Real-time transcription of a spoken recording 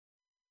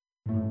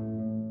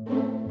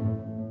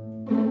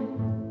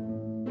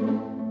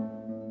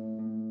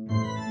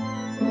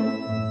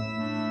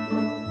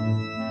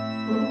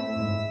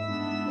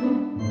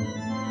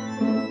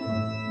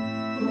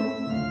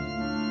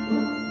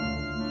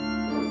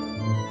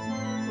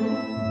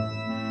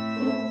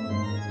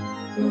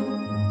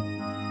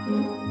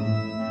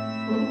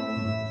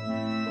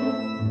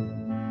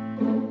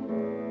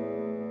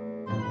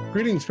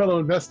Greetings, fellow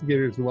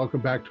investigators, and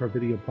welcome back to our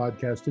video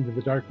podcast, Into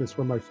the Darkness,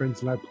 where my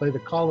friends and I play the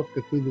Call of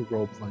Cthulhu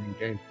role-playing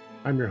game.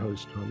 I'm your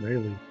host, Tom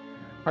Rayleigh.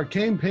 Our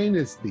campaign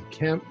is The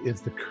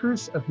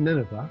Curse of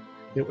Nineveh.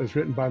 It was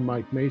written by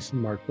Mike Mason,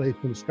 Mark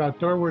Latham, Scott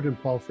Dorward,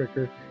 and Paul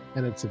Fricker,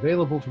 and it's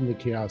available from the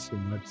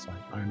Chaosium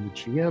website. I'm the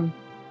GM,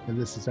 and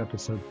this is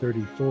episode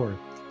 34.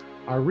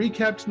 Our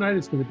recap tonight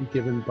is going to be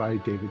given by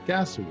David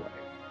Gassaway.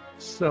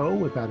 So,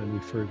 without any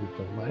further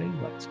delay,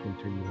 let's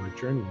continue our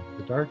journey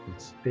into the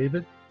darkness.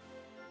 David?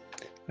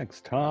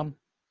 Thanks, Tom.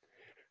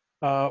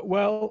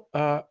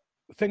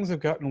 Things have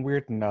gotten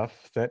weird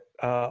enough that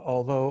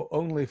although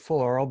only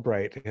Fuller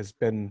Albright has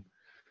been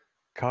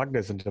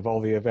cognizant of all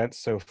the events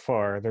so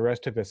far, the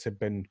rest of us have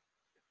been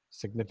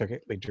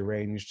significantly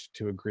deranged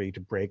to agree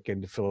to break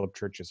into Philip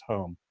Church's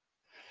home.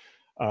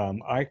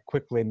 I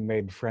quickly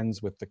made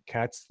friends with the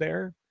cats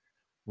there.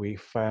 We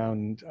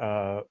found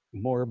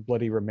more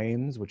bloody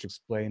remains, which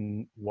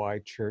explain why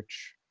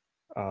Church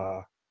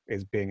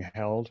is being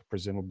held,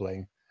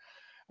 presumably.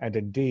 And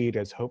indeed,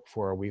 as hoped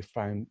for, we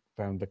found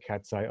the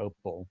cat's eye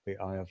opal, the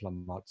Eye of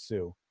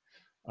Lamatsu,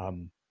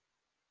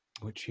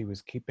 which he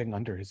was keeping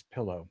under his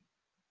pillow.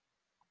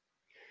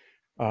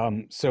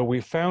 So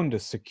we found a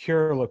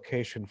secure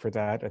location for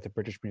that at the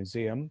British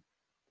Museum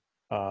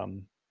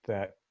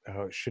that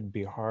should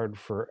be hard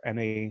for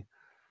any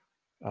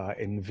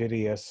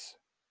invidious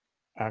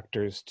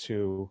actors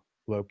to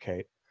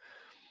locate.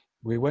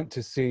 We went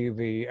to see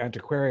the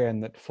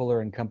antiquarian that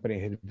Fuller and company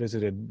had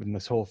visited when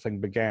this whole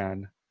thing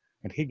began,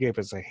 and he gave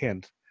us a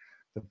hint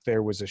that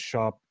there was a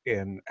shop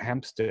in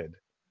Hampstead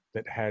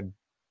that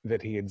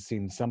he had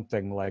seen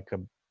something like a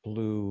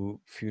blue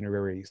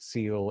funerary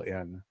seal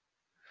in.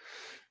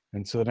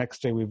 And so the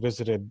next day we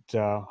visited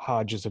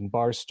Hodges and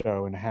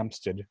Barstow in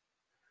Hampstead,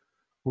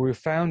 where we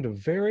found a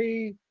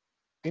very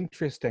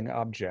interesting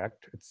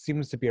object. It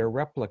seems to be a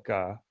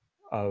replica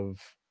of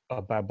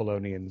a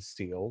Babylonian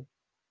seal,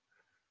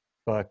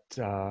 but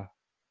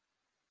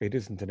it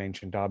isn't an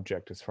ancient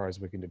object as far as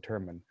we can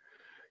determine.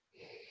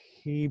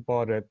 He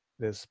bought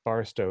this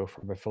Barstow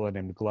from a fellow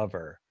named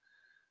Glover,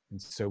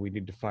 and so we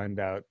need to find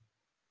out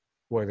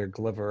whether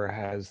Glover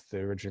has the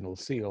original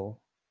seal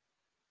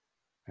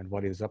and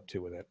what he's up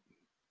to with it.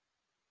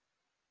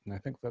 And I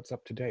think that's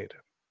up to date.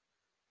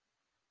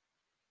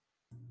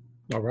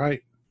 All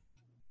right.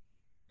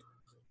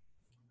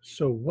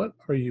 So what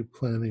are you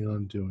planning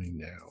on doing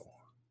now?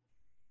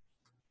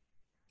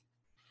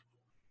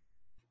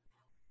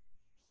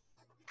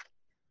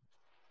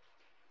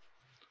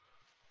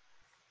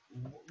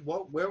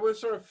 Where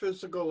was our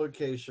physical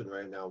location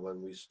right now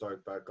when we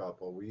start back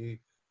up? Are we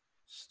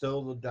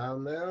still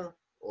down there,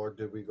 or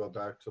did we go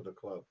back to the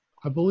club?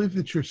 I believe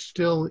that you're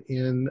still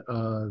in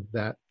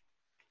the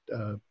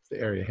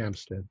area,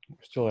 Hampstead. We're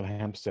still in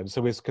Hampstead.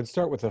 So we could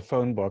start with a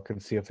phone book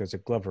and see if there's a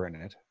Glover in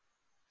it,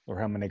 or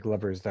how many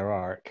Glovers there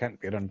are. It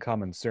can't be an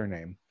uncommon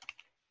surname.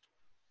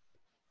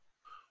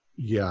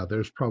 Yeah,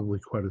 there's probably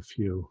quite a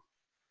few.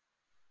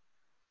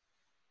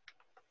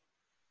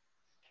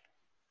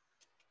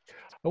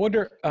 I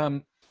wonder,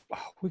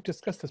 we've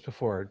discussed this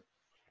before.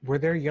 Were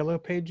there yellow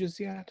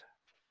pages yet?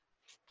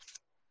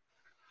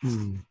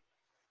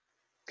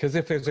 Because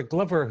if there's a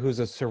Glover who's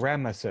a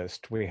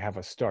ceramicist, we have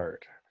a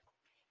start.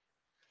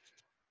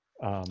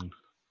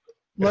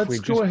 Let's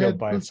go ahead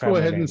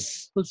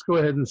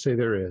and say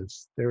there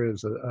is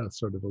a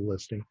sort of a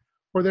listing,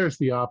 or there's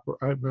the I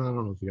don't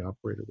know if the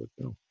operator would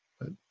know,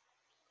 but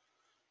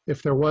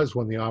if there was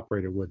one, the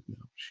operator would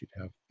know. She'd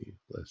have the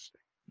listing.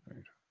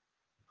 Right.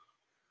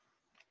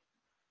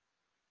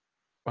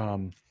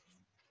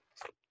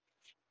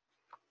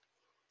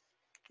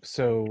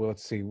 So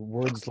let's see,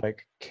 words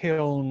like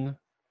kiln,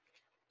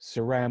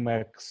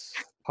 ceramics,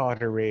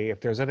 pottery, if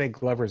there's any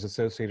Glovers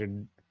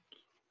associated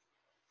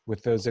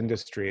with those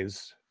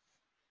industries,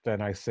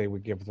 then I say we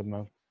give them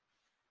a...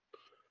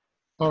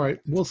 All right,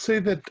 we'll say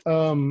that,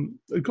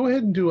 go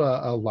ahead and do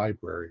a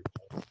library,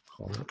 we'll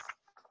call it.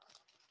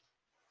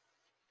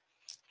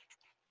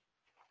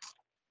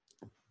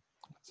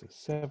 It's a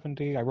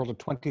 70, I rolled a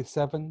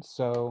 27,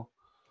 so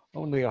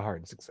only a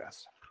hard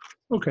success.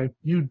 Okay,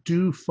 you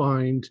do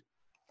find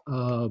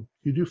a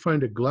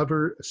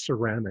Glover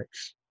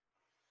Ceramics.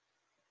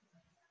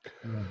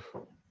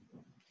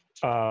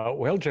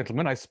 Well,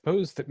 gentlemen, I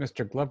suppose that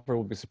Mr. Glover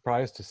will be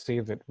surprised to see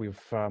that we've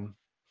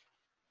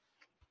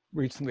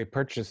recently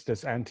purchased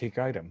this antique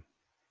item.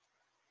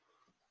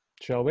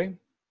 Shall we?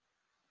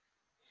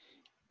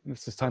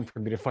 This is time for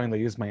me to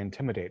finally use my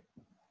intimidate.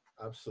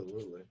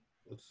 Absolutely.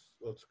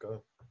 Let's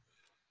go.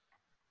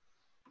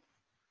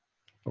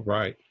 All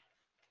right.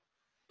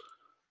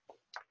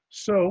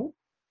 So,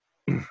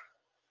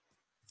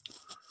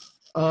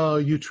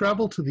 you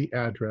travel to the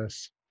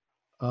address.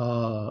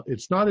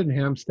 It's not in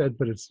Hampstead,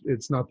 but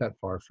it's not that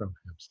far from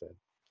Hampstead.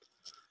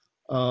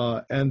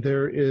 And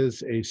there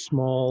is a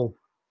small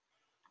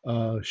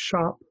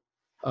shop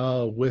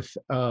with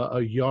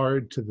a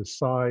yard to the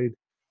side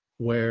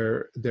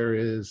where there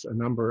is a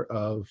number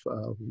of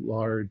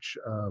large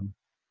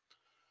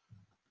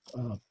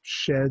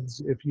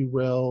sheds, if you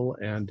will,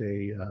 and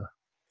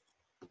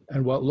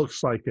and what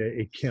looks like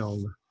a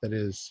kiln that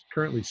is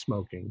currently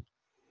smoking.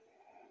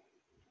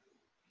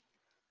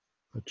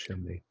 A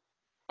chimney.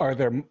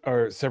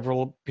 Are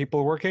several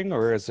people working,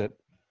 or is it?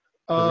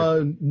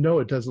 No,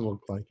 it doesn't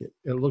look like it.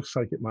 It looks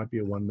like it might be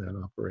a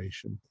one-man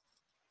operation.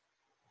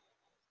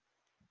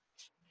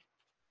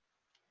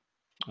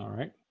 All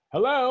right.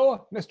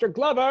 Hello, Mr.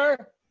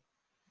 Glover.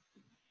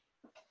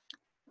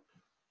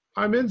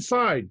 I'm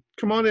inside.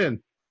 Come on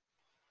in.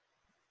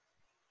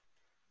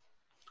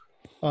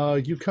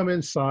 You come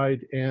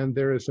inside, and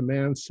there is a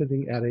man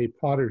sitting at a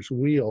potter's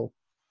wheel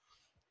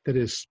that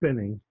is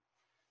spinning.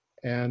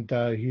 And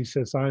he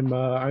says,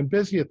 I'm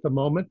busy at the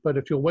moment, but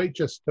if you'll wait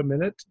just a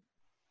minute,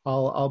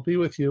 I'll be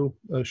with you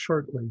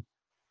shortly.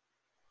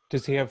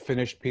 Does he have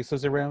finished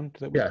pieces around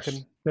that we Yes,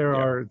 can? there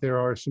Yeah.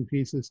 are some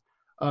pieces.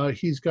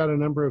 He's got a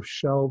number of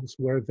shelves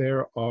where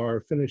there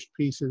are finished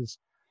pieces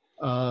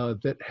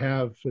that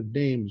have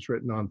names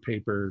written on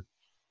paper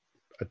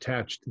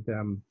attached to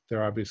them.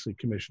 They're obviously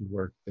commissioned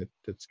work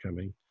that's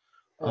coming.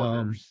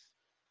 Orders.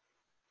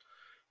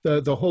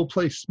 The whole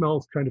place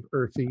smells kind of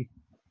earthy,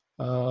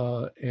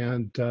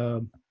 and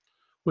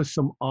with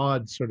some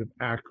odd sort of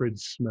acrid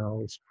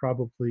smells,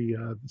 probably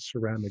the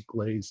ceramic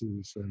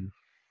glazes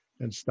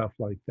and stuff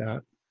like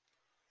that.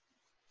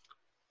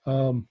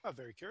 I'm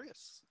very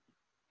curious.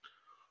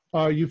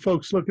 Are you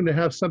folks looking to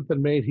have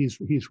something made?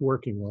 He's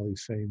working while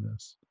he's saying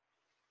this.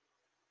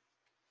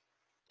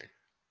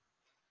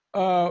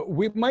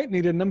 We might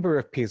need a number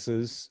of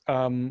pieces.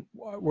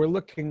 We're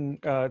looking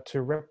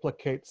to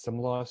replicate some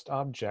lost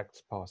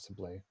objects,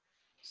 possibly,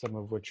 some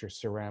of which are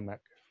ceramic,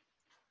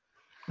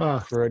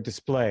 for a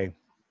display.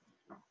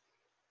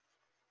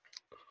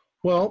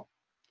 Well,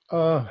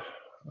 I'll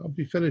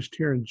be finished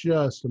here in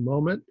just a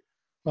moment.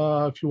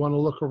 If you want to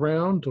look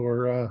around,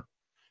 or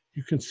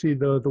you can see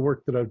the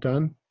work that I've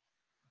done.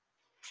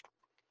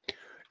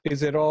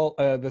 Is it all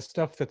the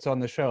stuff that's on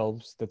the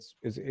shelves? It's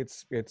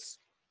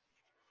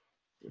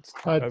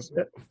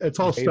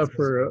all stuff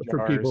for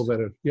people that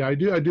have. Yeah, I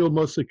do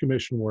mostly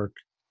commission work.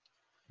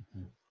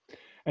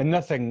 And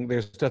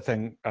there's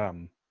nothing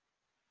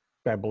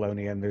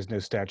Babylonian. There's no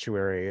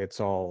statuary. It's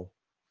all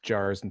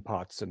jars and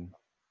pots and.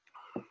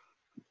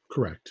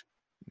 Correct.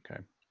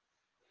 Okay.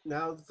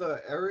 Now,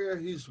 the area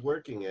he's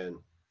working in,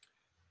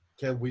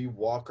 can we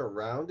walk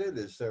around it?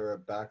 Is there a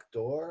back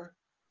door?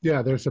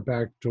 Yeah, there's a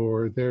back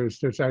door. There's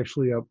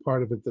actually a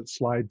part of it that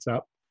slides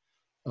up.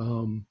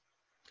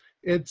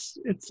 It's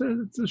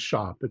a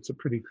shop. It's a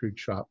pretty crude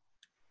shop.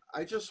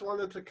 I just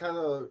wanted to kind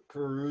of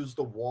peruse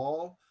the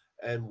wall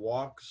and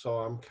walk, so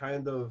I'm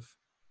kind of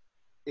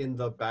in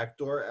the back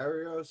door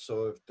area.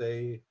 So if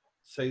they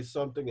say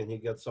something and he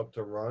gets up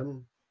to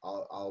run,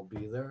 I'll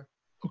be there.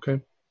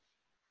 Okay.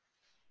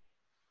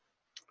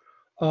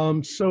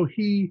 So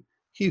he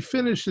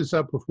finishes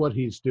up with what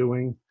he's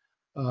doing.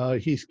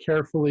 He's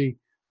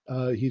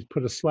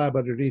put a slab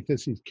underneath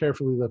this. He's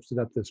carefully lifted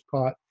up this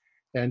pot,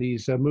 and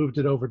he's moved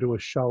it over to a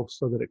shelf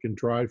so that it can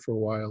dry for a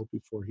while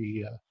before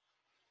he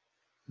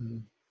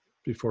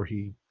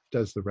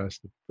does the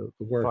rest of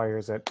the work.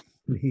 Fires it.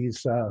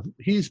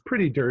 He's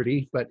pretty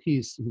dirty, but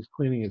he's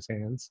cleaning his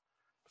hands,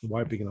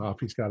 wiping it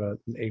off. He's got an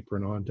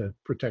apron on to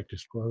protect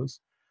his clothes.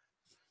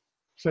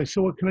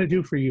 So what can I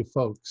do for you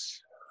folks?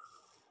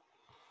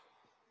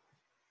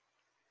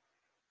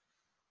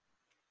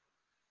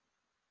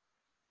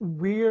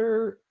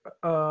 We're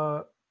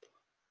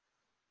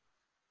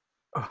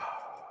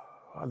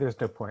there's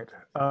no point.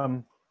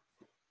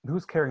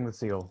 Who's carrying the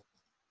seal?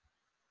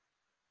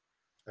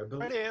 I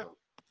believe. Right here.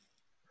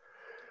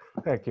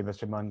 Thank you,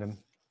 Mr. Munden.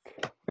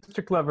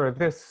 Mr. Clever,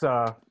 this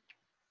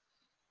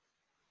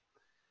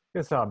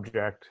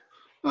object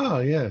Oh,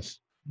 yes.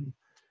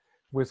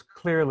 was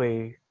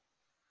clearly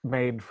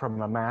made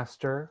from a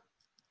master.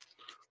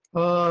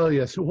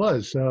 Yes, it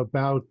was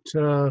about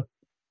 2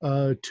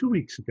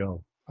 weeks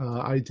ago.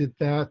 I did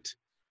that.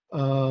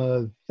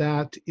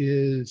 That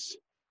is,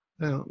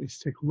 let me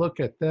take a look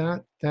at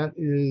that. That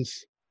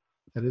is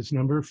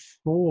number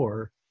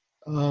 4.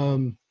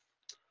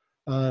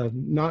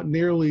 Not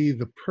nearly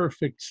the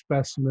perfect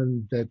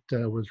specimen that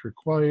was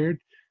required,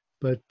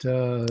 but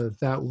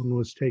that one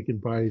was taken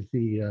by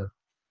the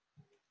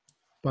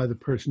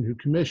person who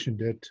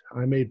commissioned it.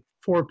 I made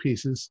 4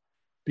 pieces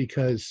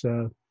because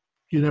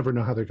you never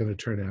know how they're going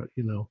to turn out.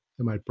 You know,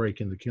 they might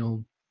break in the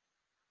kiln.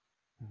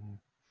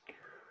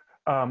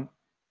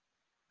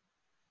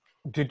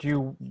 Did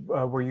you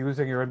were you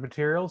using your own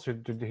materials, or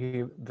did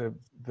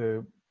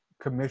the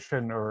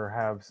commission or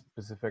have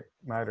specific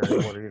matter he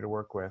wanted you to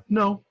work with?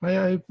 No,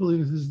 I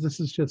believe this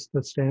is just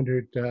the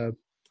standard. I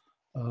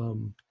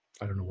don't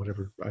know,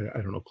 whatever.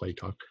 I don't know clay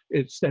talk.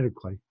 It's standard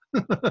clay.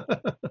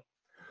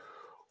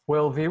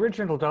 Well, the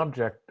original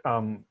object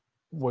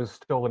was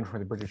stolen from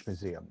the British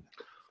Museum.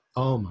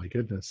 Oh my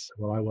goodness.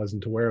 Well, I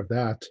wasn't aware of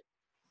that.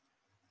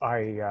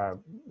 I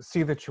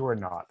see that you are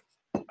not.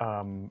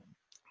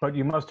 But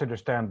you must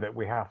understand that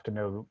we have to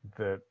know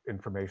the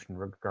information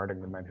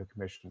regarding the men who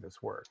commissioned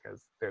this work,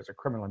 as there's a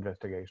criminal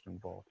investigation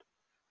involved.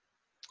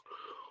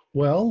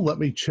 Well, let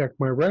me check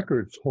my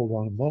records. Hold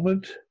on a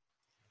moment.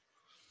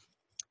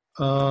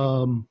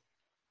 Um,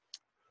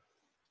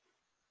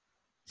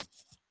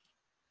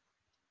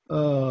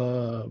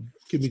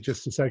 Give me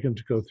just a second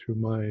to go through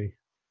my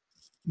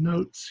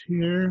notes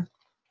here.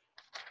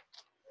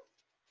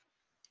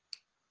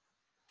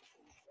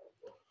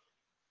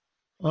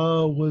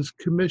 Was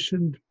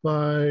commissioned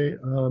by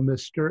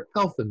Mr.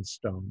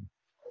 Elphinstone.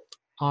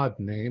 Odd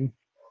name.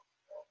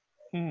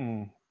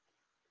 Elphinstone.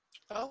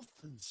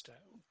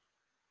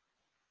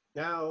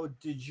 Now,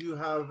 did you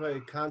have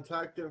a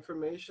contact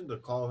information to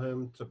call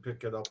him to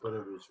pick it up when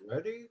it was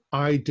ready?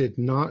 I did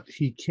not.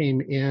 He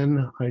came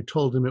in. I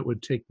told him it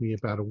would take me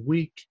about a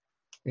week,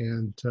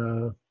 and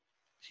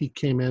he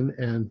came in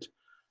and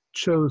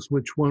chose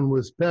which one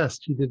was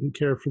best. He didn't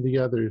care for the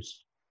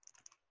others.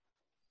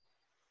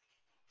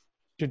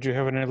 Did you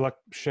have any luck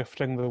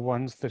shifting the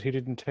ones that he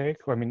didn't take?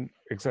 I mean,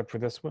 except for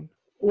this one?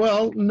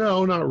 Well,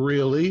 no, not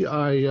really.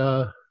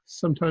 I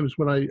sometimes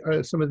when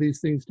I some of these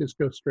things just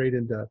go straight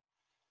into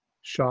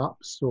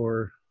shops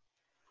or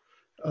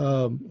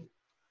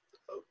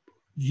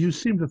you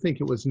seem to think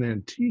it was an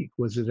antique.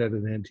 Was it at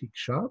an antique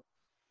shop?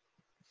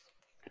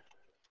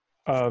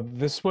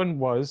 This one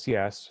was,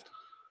 yes.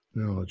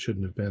 No, it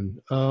shouldn't have been.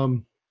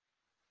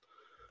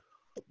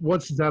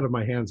 Once it's out of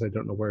my hands, I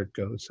don't know where it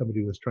goes.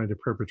 Somebody was trying to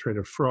perpetrate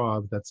a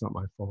fraud. That's not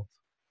my fault.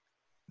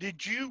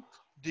 Did you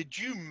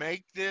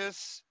make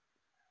this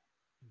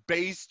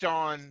based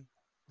on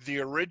the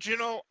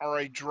original or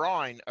a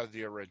drawing of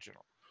the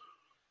original?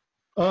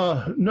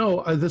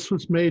 No, this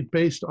was made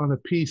based on a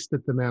piece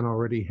that the man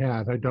already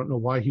had. I don't know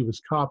why he was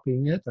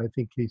copying it. I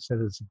think he said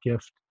it's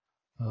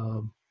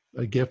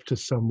a gift to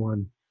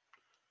someone.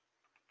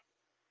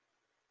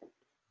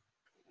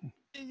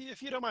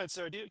 If you don't mind,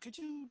 sir, could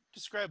you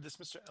describe this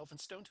Mr.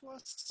 Elphinstone to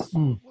us?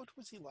 What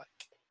was he like?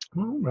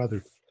 Well,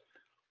 rather.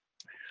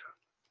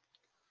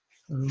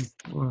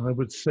 Well, I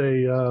would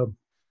say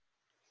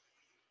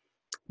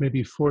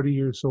maybe 40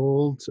 years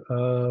old.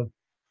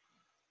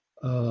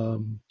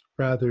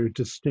 Rather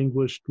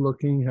distinguished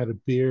looking, had a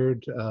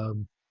beard,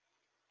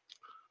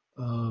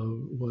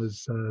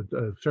 was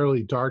a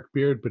fairly dark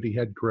beard, but he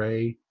had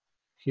gray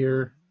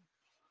here,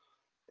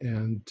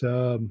 and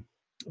a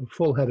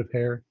full head of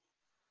hair,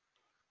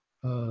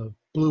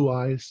 blue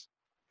eyes.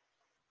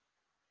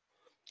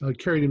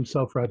 Carried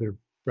himself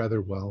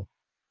rather well.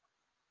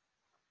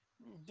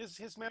 Does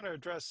his manner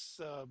address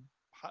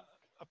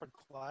upper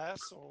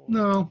class? Or?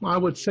 No, I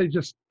would say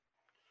just,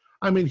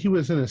 I mean, he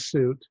was in a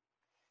suit,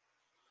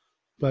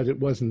 but it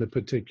wasn't a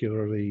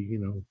particularly,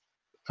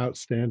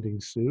 outstanding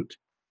suit.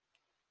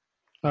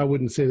 I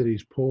wouldn't say that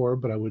he's poor,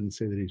 but I wouldn't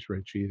say that he's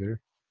rich either.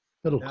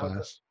 Middle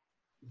class.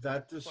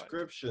 That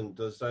description,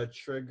 does that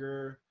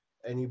trigger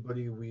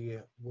anybody we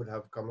would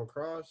have come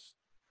across?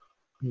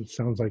 It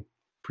sounds like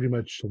pretty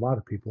much a lot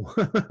of people.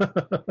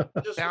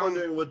 Just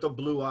wondering with the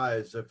blue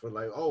eyes, if we're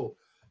like, oh,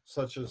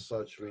 such and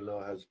such we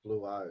know has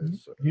blue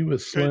eyes. He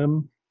was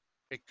slim.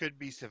 It could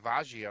be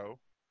Savaggio.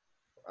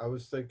 I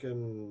was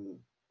thinking,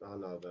 oh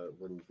no, that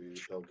wouldn't be.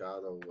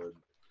 Delgado would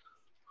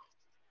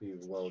be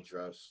well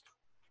dressed.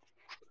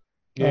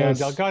 Yeah,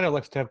 Delgado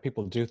likes to have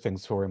people do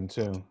things for him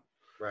too.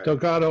 Right.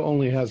 Delgado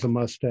only has a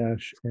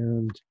mustache,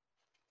 and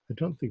I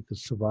don't think the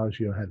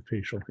Savaggio had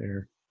facial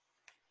hair.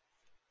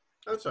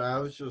 That's right. I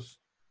was just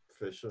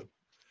fishing.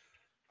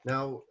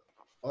 Now,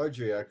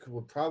 Audrey, I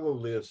would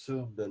probably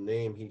assume the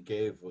name he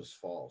gave was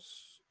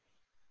false.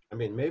 I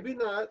mean, maybe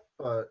not,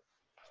 but...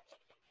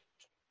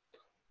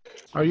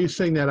 Are you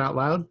saying that out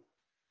loud?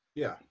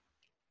 Yeah.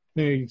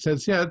 He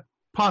says, yeah,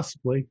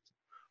 possibly.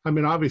 I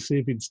mean, obviously,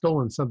 if he'd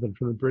stolen something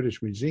from the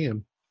British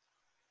Museum.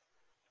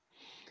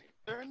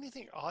 Is there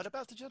anything odd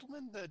about the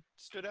gentleman that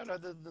stood out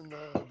other than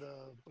the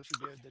bushy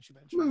beard that you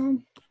mentioned? Well,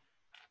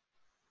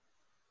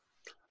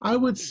 I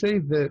would say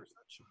that,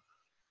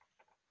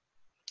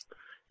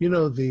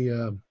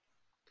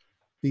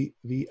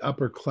 the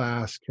upper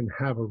class can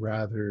have a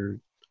rather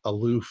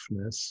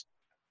aloofness.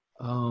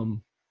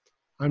 I'm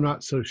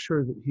not so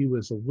sure that he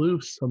was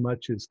aloof so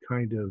much as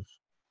kind of,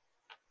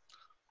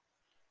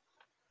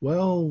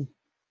 well,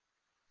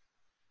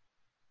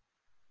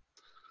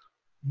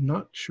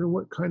 not sure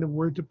what kind of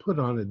word to put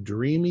on it.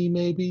 Dreamy,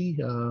 maybe.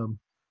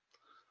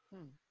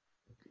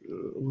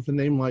 With a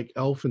name like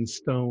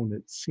Elphinstone,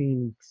 it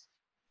seemed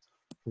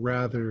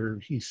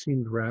he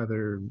seemed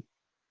rather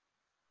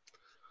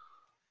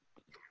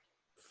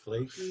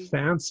flaky,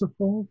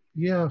 fanciful.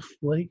 Yeah,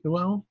 flaky.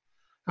 Well,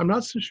 I'm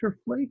not so sure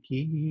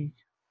flaky.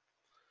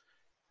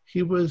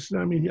 He was,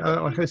 I mean,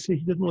 like I say,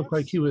 he didn't look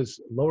like he was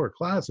lower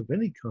class of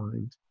any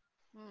kind.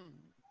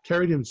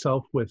 Carried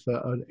himself with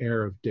an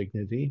air of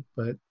dignity,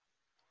 but...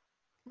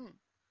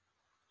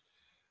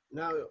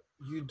 Now,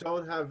 you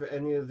don't have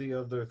any of the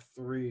other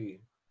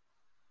three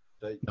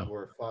that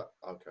were fought?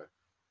 Okay.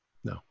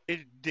 No.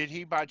 Did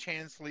he by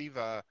chance leave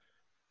a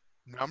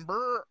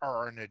number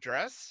or an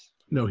address?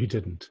 No, he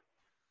didn't.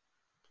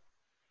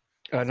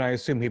 And I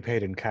assume he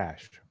paid in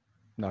cash,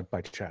 not by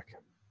check.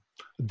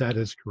 That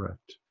is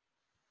correct.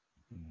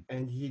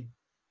 And he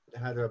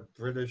had a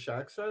British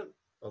accent?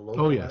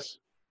 Oh, yes.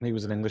 He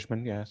was an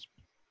Englishman, yes.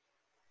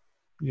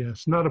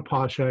 Yes, not a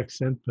posh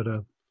accent, but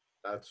a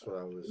That's what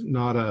I was.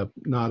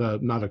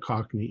 Not a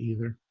Cockney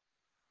either.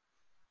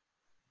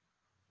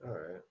 All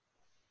right.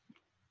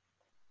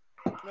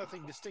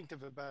 Nothing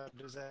distinctive about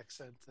his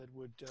accent that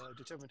would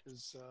determine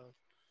his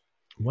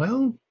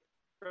Well,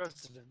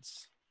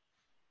 residence.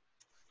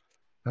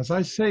 as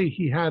I say,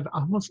 he had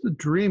almost a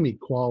dreamy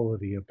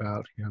quality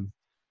about him,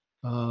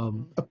 a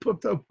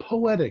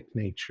poetic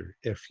nature,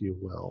 if you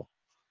will.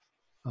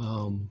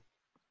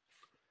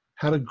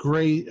 Had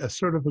a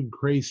sort of a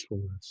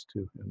gracefulness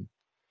to him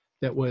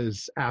that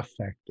was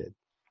affected.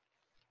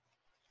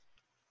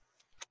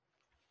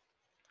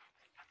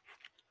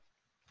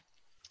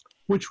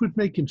 Which would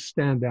make him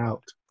stand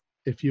out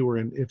if you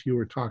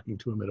were talking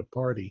to him at a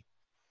party.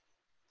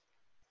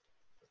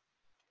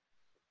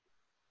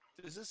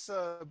 Is this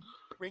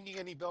ringing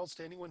any bells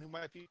to anyone who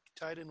might be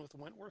tied in with the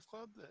Wentworth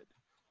Club? That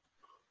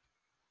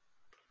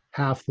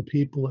Half the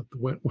people at the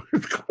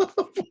Wentworth Club.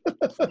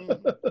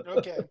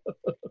 Okay.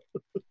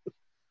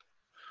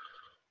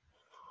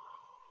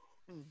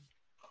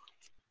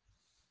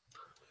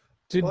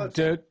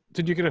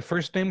 Did you get a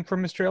first name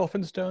from Mr.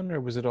 Elphinstone,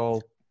 or was it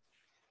all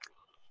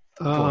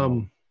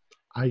formal?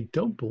 I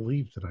don't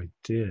believe that I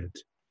did.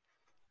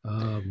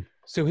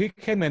 So he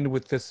came in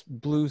with this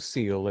blue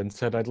seal and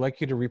said, "I'd like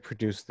you to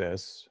reproduce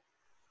this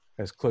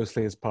as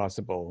closely as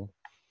possible."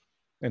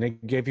 And he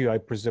gave you, I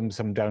presume,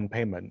 some down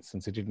payment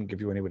since he didn't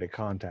give you any way to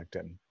contact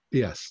him.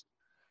 Yes.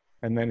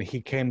 And then he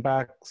came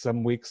back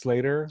some weeks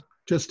later.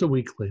 Just a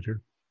week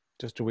later.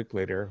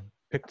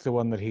 Picked the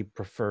one that he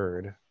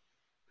preferred,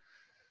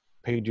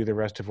 paid you the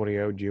rest of what he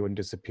owed you, and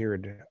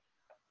disappeared.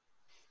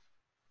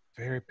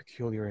 Very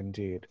peculiar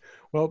indeed.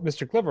 Well,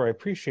 Mr. Glover, I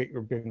appreciate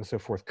your being so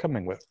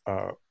forthcoming with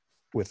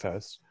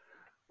us.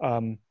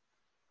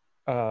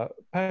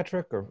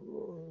 Patrick or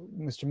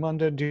Mr.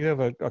 Munda, do you have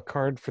a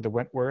card for the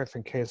Wentworth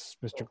in case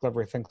Mr.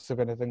 Glover thinks of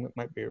anything that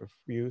might be of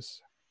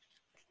use?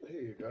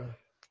 There you go.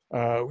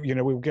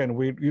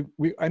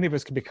 We any of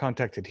us can be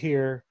contacted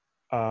here.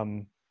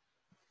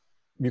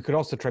 You could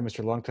also try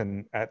Mr.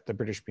 Longton at the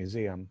British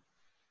Museum.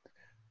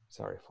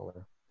 Sorry,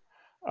 Fuller.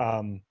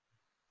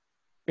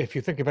 If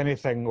you think of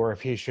anything, or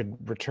if he should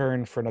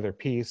return for another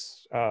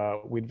piece,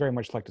 we'd very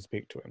much like to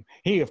speak to him.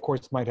 He, of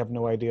course, might have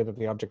no idea that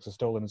the objects are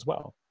stolen as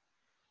well.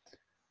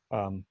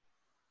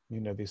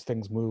 These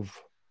things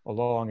move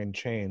along in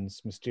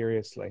chains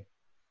mysteriously.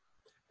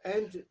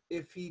 And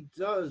if he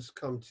does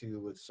come to you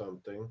with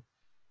something,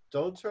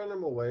 don't turn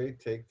him away.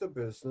 Take the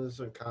business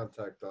and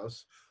contact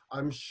us.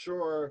 I'm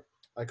sure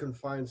I can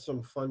find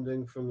some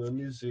funding from the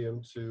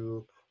museum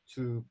to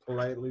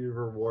politely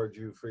reward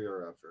you for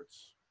your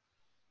efforts.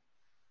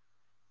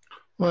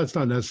 Well, that's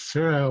not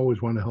necessary. I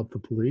always want to help the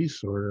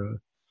police, or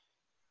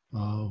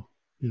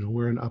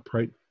we're an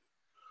upright.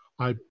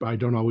 I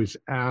don't always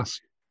ask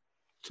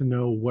to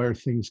know where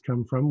things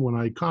come from when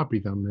I copy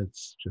them.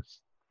 It's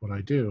just what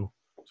I do.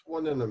 It's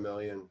 1 in a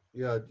million.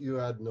 You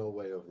had no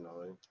way of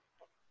knowing.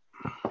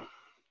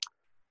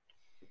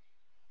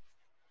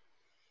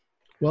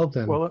 Well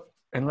then. Well,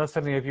 unless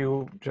any of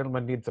you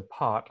gentlemen needs a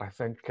pot, I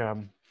think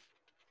our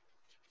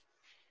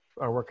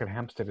work at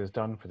Hampstead is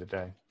done for the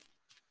day,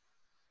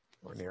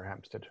 or near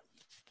Hampstead.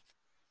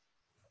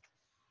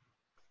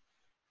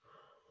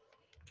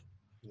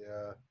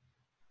 Yeah.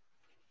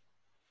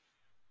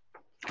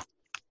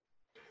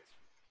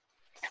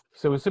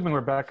 So assuming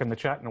we're back in the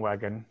chatting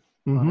wagon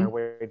on our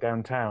way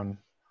downtown,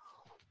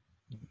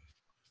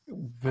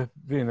 the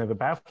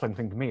baffling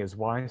thing to me is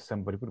why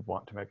somebody would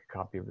want to make a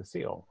copy of the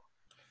seal.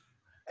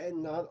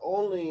 And not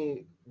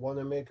only want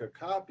to make a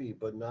copy,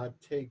 but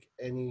not take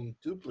any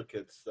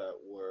duplicates that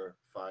were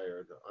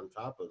fired on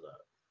top of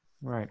that.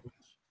 Right.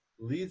 Which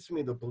leads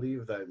me to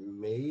believe that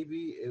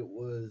maybe it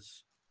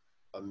was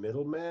a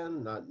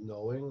middleman, not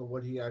knowing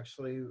what he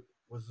actually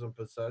was in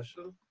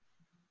possession.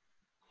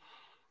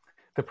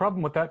 The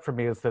problem with that for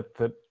me is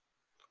that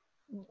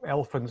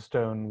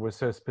Elphinstone was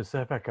so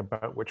specific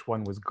about which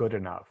one was good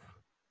enough,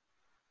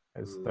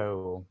 as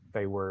though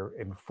they were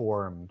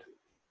informed.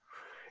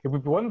 It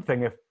would be one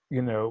thing if,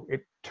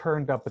 it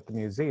turned up at the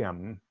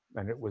museum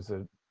and it was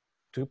a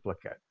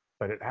duplicate,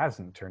 but it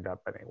hasn't turned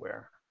up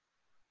anywhere.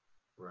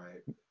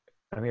 Right.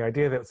 And the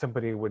idea that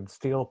somebody would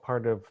steal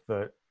part of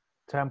the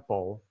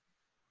temple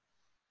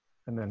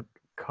and then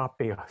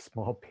copy a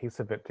small piece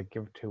of it to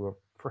give to a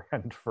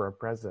friend for a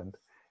present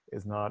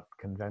is not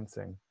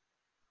convincing.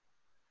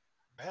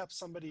 Perhaps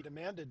somebody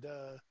demanded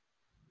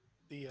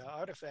the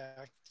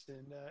artifact,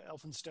 and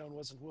Elphinstone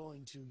wasn't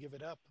willing to give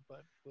it up,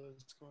 but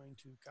was going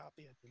to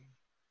copy it and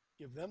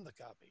give them the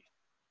copy.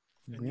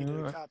 And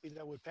needed a copy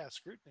that would pass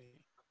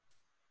scrutiny.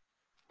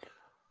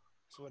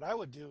 So what I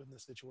would do in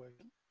this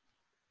situation,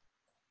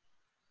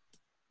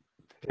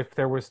 if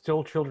there were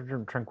still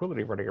children of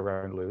tranquility running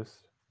around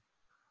loose,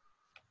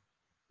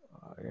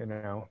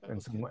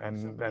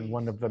 and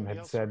one of them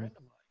had said,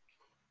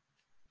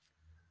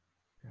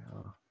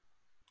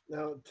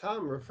 Now,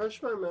 Tom,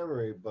 refresh my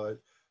memory, but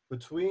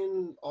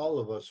between all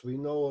of us, we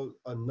know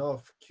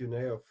enough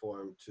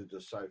cuneiform to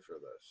decipher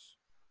this.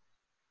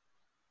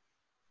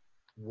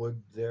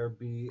 Would there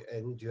be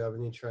any, do you have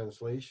any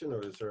translation,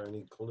 or is there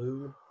any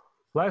clue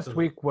Last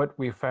week, what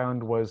we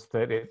found was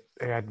that it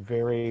had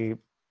very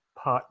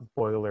pot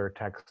boiler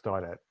text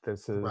on it.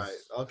 This is Right.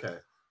 Okay.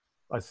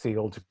 a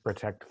seal to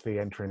protect the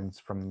entrance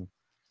from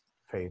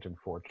fate and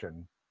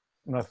fortune.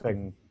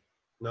 Nothing,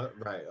 No.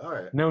 Right. All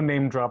right. no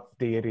name drop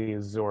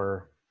deities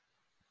or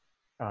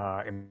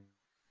anything,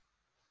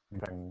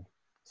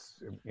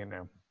 you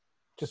know,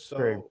 just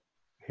very So,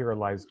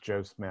 heroized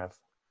Joe Smith.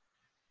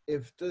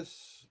 if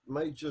this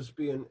might just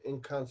be an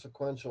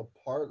inconsequential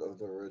part of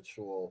the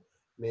ritual,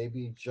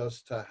 maybe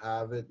just to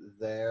have it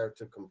there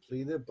to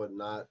complete it, but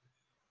not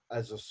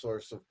as a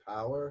source of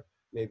power.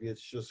 Maybe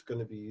it's just going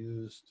to be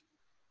used.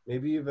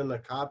 Maybe even a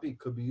copy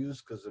could be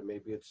used because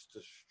maybe it's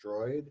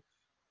destroyed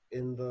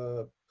in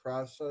the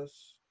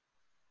process.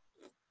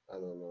 I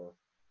don't know.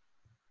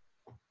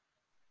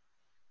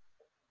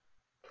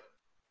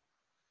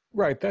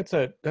 Right, that's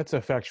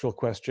a factual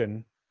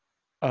question.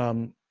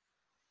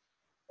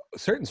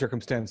 Certain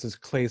circumstances,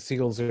 clay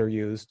seals are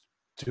used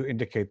to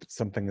indicate that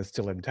something is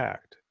still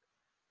intact.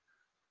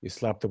 You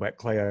slap the wet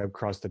clay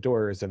across the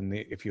doors, and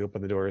if you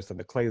open the doors, then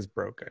the clay is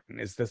broken.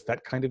 Is this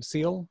that kind of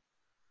seal?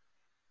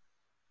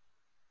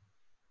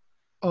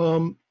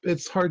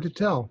 It's hard to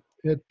tell.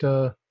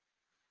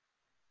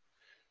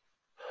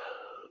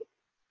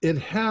 It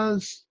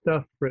has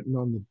stuff written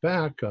on the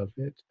back of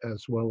it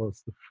as well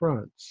as the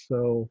front.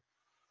 So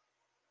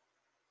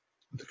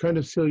the kind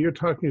of seal you're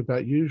talking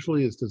about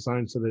usually is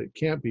designed so that it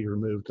can't be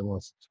removed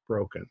unless it's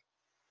broken.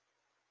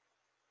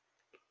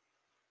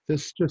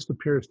 This just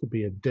appears to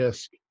be a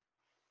disc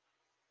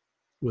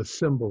with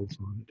symbols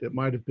on it. It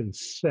might have been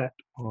set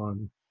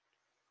on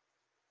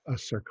a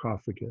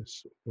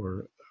sarcophagus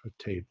or a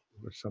table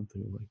or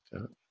something like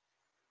that.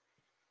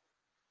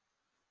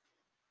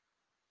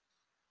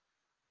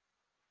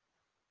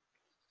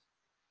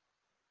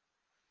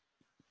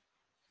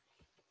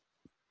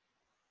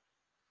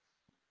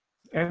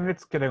 And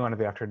it's getting on to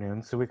the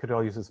afternoon, so we could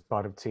all use a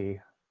spot of tea.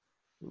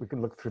 We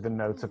can look through the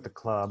notes at the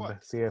club,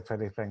 Quite. see if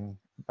anything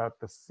about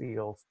the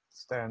seal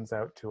stands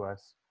out to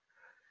us.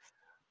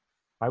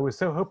 I was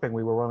so hoping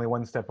we were only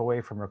one step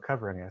away from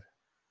recovering it.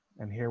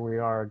 And here we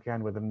are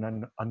again with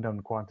an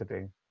unknown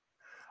quantity.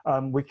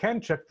 We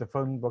can check the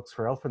phone books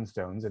for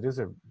Elphinstones.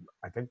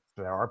 I think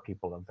there are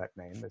people of that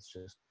name. It's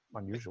just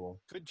unusual.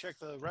 Could check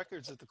the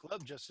records at the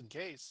club just in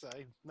case.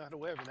 I'm not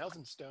aware of an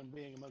Elphinstone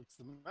being amongst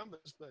the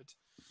members, but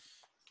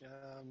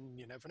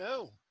you never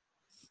know.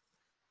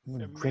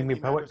 There may Dreamy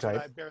be poet members that I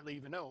type. barely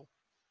even know.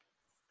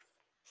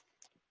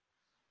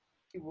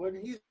 When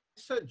he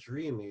said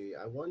dreamy,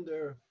 I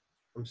wonder.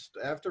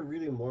 After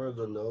reading more of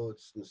the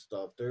notes and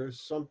stuff,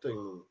 there's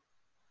something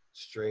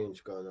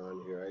strange going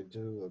on here. I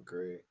do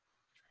agree.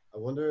 I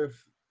wonder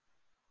if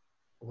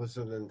was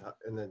it an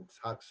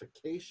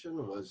intoxication?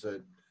 Was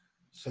it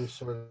some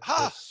sort of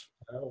Ha!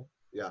 spell?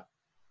 Yeah.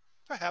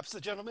 Perhaps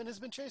the gentleman has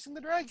been chasing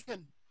the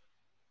dragon.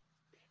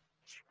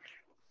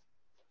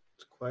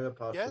 It's quite a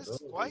possibility. Yes,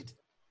 quite.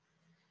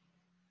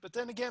 But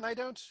then again, I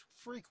don't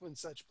frequent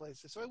such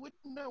places, so I wouldn't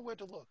know where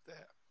to look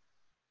there.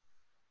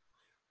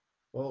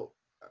 Well,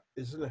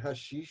 isn't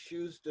hashish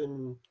used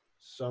in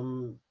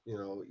some,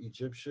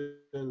 Egyptian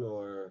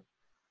or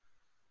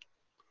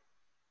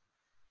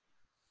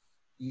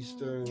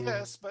Eastern?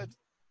 Yes, but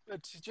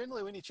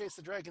generally when you chase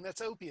the dragon,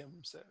 that's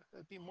opium, so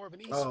it'd be more of an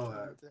Oh,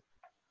 Eastern thing.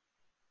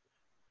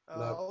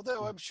 not-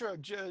 Although I'm sure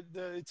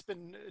it's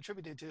been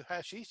attributed to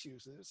hashish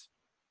users.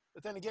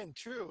 But then again,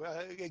 true,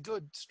 a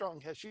good strong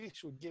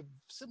hashish would give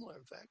similar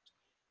effect.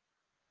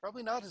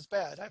 Probably not as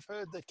bad. I've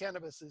heard that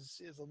cannabis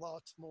is a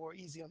lot more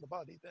easy on the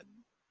body than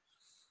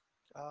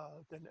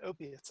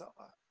opiates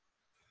are.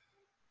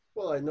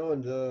 Well, I know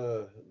in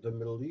the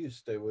Middle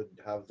East they would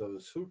have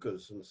those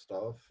hookahs and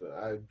stuff.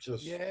 I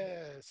just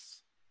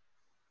Yes.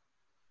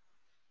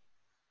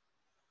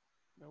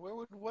 Now, where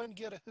would one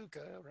get a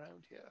hookah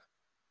around here?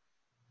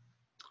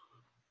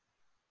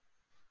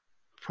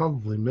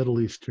 Probably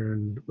Middle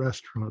Eastern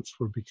restaurants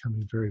were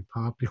becoming very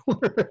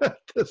popular at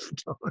this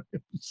time.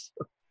 So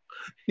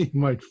you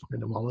might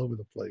find them all over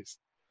the place.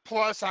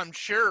 Plus, I'm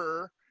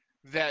sure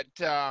that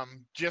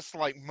just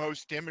like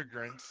most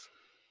immigrants,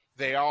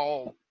 they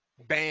all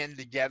band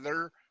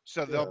together,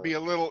 so there'll Yeah. be a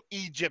little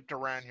Egypt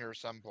around here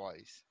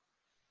someplace.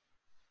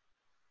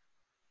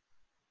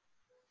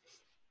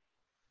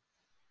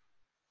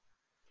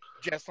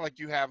 Just like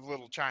you have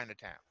little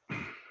Chinatown.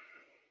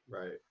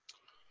 right.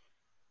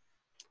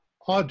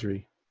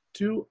 Audrey,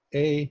 do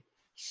a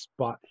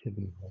spot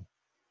hidden roll.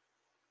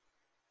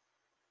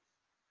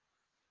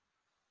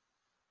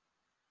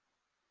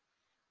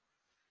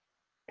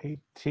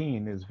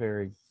 $18 is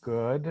very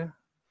good.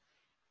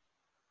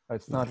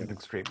 It's not an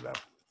extreme though.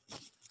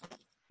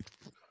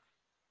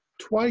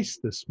 Twice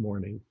this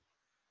morning,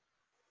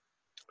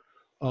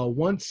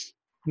 once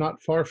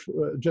not far,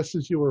 just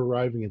as you were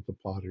arriving at the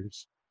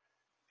Potters,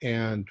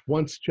 and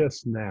once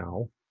just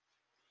now,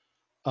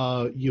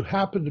 you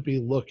happen to be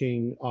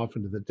looking off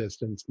into the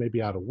distance,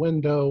 maybe out a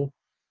window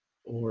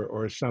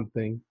or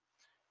something,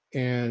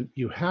 and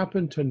you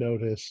happen to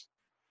notice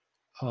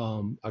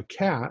a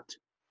cat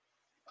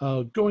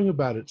going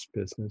about its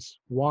business,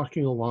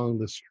 walking along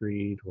the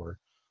street or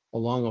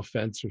along a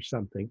fence or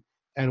something.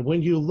 And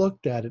when you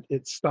looked at it,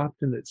 it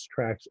stopped in its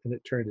tracks and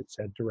it turned its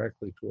head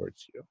directly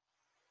towards you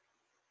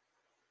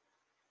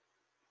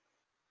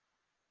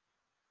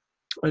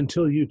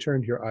until you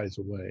turned your eyes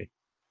away.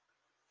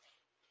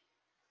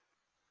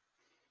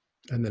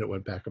 And then it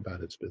went back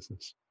about its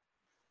business.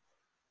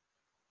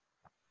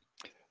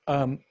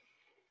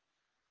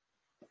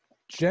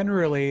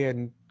 Generally,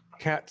 in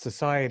cat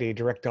society,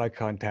 direct eye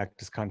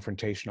contact is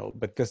confrontational,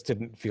 but this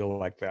didn't feel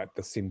like that.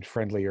 This seemed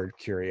friendly or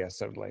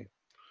curious only.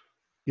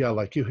 Yeah,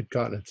 like you had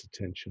gotten its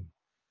attention.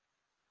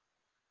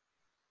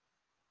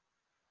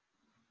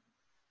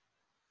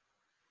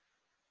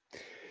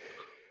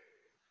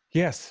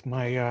 Yes,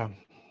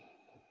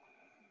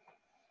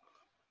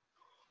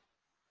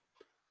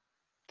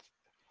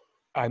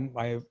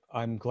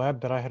 I'm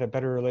glad that I had a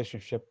better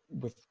relationship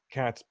with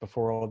cats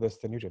before all this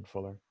than you did,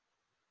 Fuller.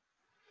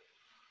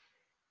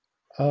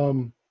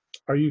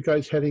 Are you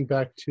guys heading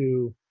back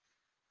to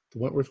the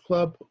Wentworth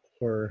Club,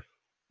 or?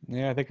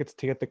 Yeah, I think it's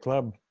tea at the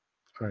club.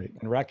 All right.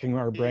 And racking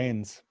our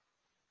brains.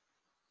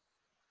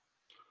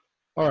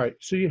 All right,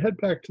 so you head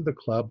back to the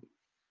club,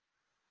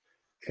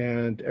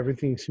 and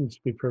everything seems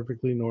to be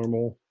perfectly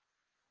normal,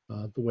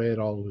 the way it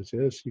always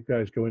is. You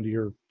guys go into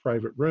your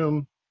private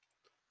room,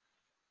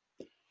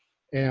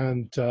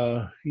 and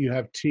you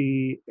have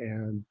tea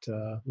and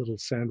little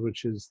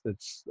sandwiches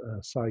that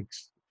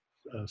Sykes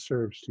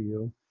serves to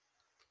you.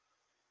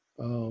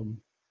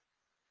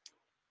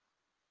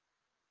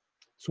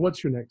 So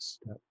what's your next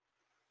step?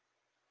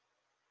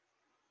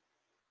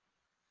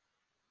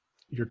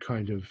 You're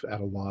kind of at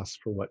a loss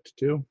for what to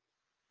do.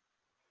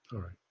 All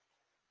right.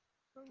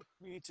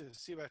 We need to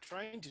see about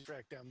trying to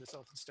track down this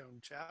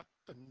Elphinstone chap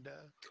and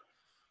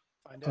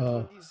find out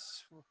what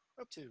he's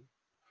up to.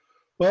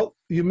 Well,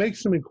 you make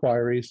some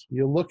inquiries.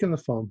 You look in the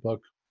phone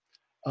book.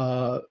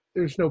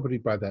 There's nobody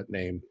by that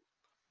name.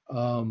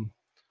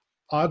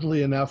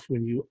 Oddly enough,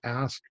 when you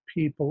ask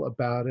people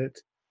about it,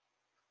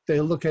 they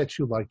look at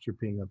you like you're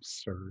being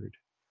absurd.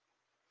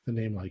 The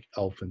name like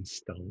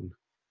Elphinstone.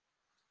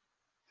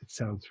 It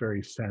sounds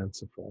very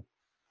fanciful.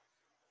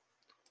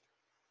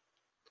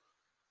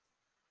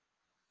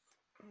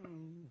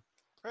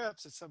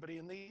 Perhaps it's somebody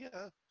in the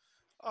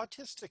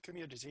autistic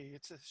community.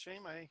 It's a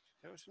shame I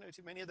don't know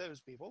too many of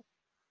those people.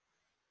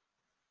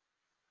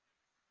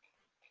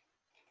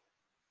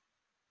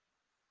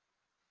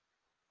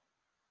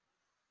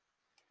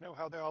 Know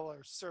how they all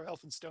are Sir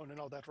Elphinstone and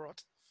all that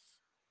rot.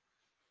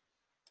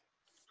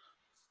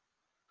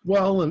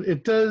 Well, and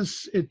it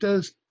does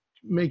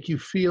make you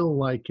feel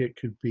like it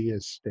could be a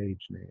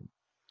stage name.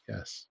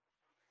 Yes.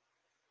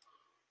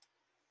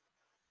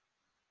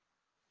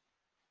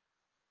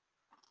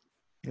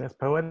 Yes,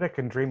 poetic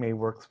and dreamy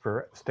works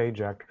for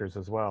stage actors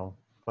as well.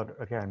 But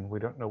again, we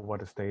don't know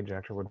what a stage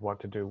actor would want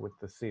to do with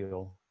the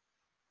seal.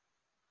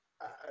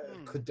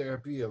 Could there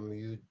be a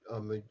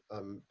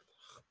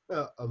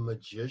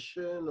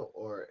magician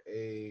or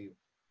a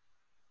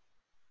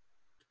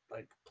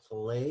like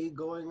play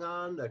going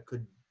on that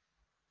could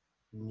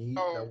need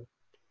that?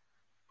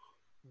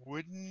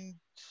 Wouldn't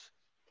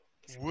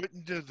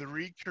the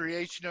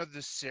recreation of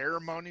the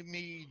ceremony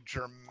be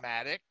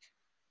dramatic?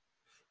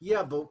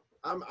 Yeah, but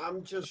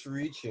I'm just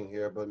reaching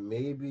here, but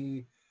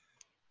maybe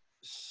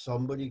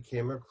somebody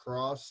came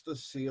across the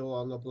seal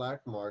on the black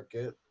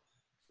market,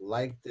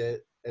 liked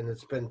it, and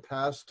it's been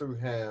passed through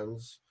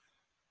hands.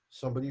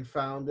 Somebody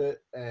found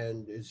it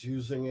and is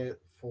using it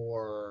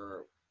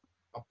for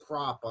a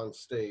prop on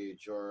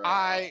stage or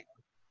I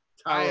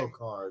tarot am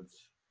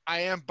cards.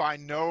 I am by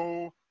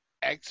no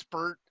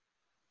expert,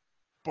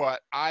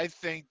 but I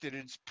think that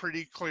it's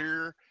pretty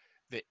clear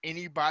that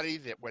anybody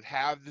that would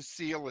have the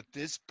seal at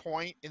this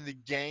point in the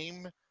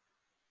game,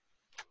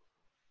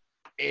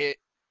 it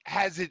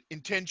has it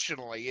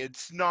intentionally.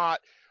 It's not,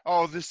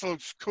 oh, this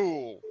looks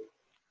cool.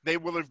 They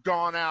will have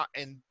gone out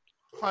and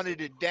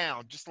hunted it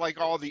down, just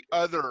like all the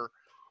other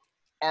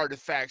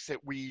artifacts that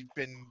we've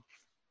been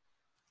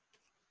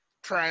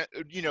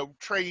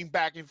trading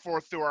back and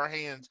forth through our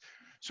hands.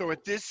 So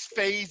at this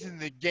phase in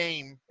the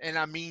game, and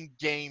I mean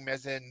game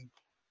as in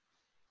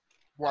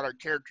what our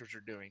characters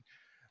are doing,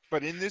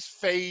 but in this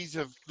phase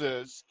of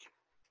the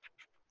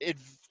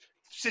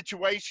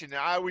situation,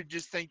 I would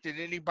just think that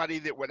anybody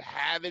that would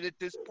have it at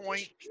this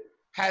point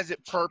has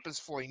it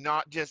purposefully,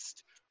 not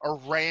just a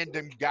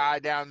random guy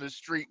down the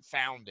street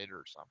found it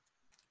or something.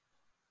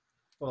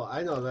 Well,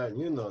 I know that and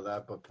you know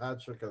that, but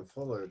Patrick and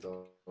Fuller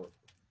don't.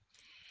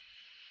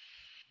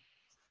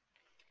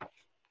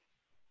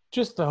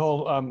 Just the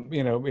whole,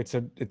 it's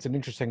an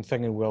interesting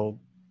thing, and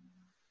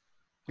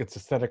it's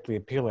aesthetically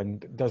appealing.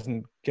 It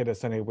doesn't get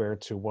us anywhere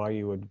to why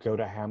you would go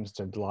to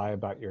Hampstead, lie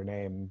about your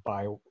name,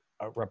 buy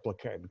a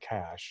replica in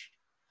cash,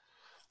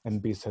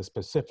 and be so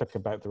specific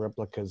about the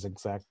replica's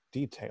exact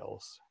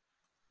details.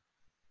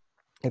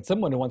 It's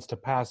someone who wants to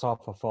pass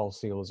off a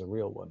false seal as a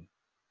real one.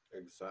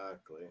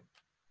 Exactly.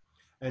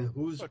 And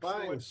who's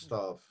buying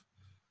stuff?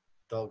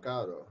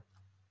 Delgado.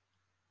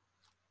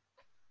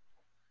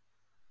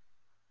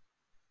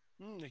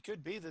 It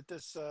could be that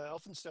this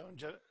Elphinstone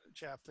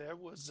chap there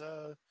was,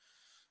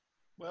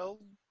 well,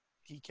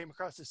 he came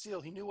across the seal.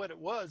 He knew what it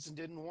was and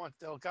didn't want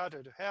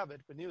Delgado to have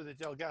it, but knew that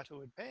Delgado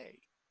would pay.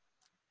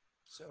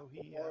 So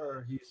he.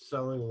 Or he's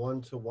selling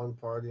one to one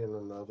party and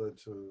another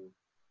to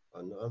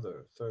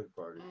another third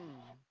party.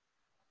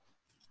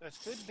 That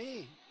could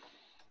be.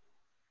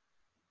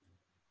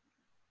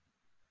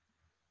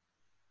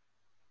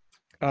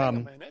 Hang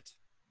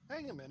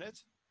a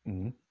minute.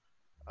 Mhm.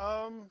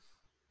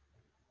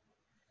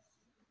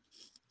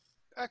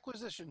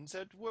 Acquisitions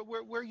at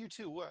where you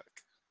two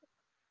work.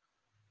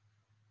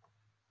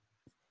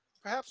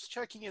 Perhaps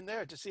checking in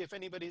there to see if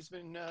anybody's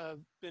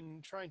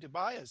been trying to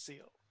buy a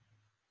seal,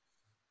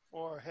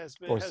 or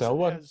sell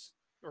one.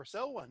 Or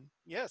sell one.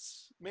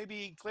 Yes,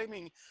 maybe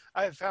claiming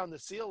I have found the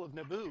seal of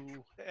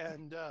Naboo,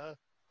 and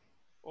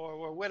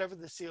or whatever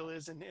the seal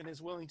is, and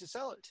is willing to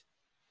sell it.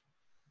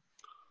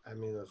 I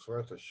mean, it's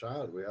worth a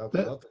shot. We have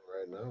That- nothing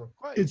right now.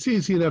 Quite. It's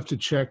easy enough to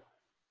check,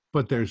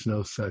 but there's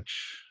no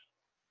such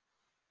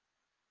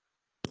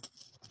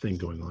thing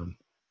going on.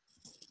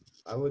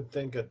 I would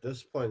think at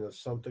this point, if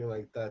something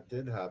like that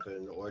did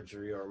happen,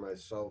 Audrey or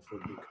myself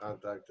would be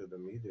contacted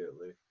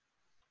immediately.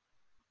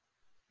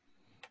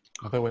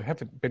 Although we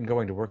haven't been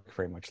going to work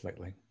very much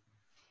lately.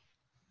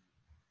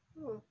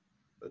 Oh,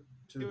 but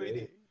 2 Do we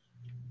days.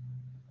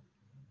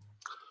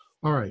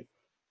 All right.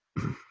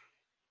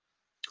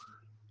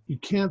 You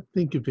can't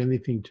think of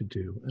anything to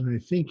do. And I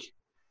think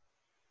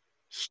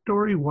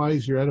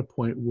story-wise, you're at a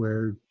point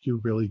where you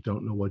really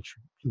don't know what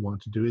you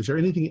want to do. Is there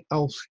anything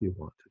else you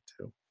want to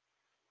do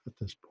at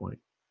this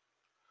point?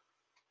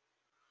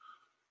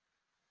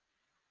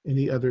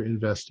 Any other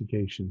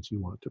investigations you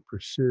want to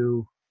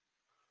pursue?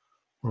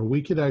 Or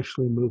we could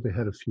actually move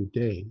ahead a few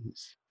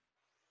days.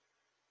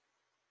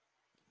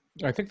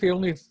 I think the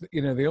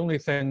only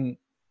thing,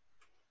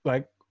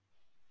 like,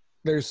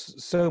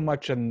 there's so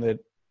much in the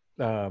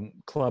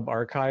club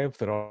archive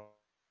that a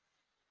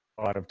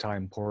lot of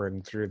time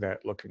pouring through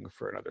that looking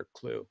for another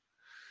clue.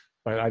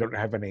 But I don't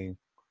have any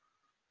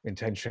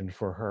intention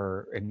for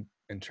her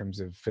in terms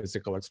of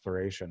physical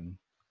exploration.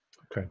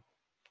 Okay.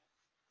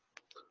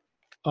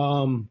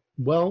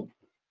 Well,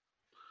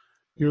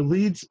 your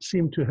leads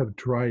seem to have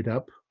dried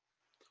up.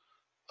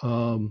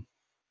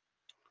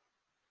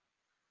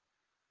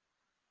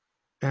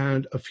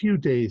 And a few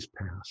days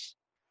pass.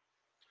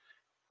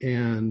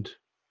 And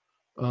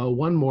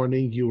one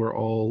morning you are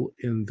all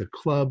in the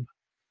club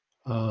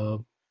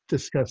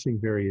discussing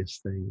various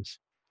things.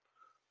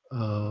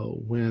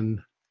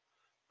 When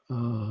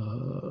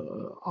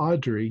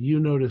Audrey, you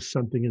notice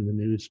something in the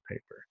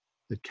newspaper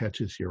that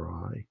catches your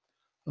eye.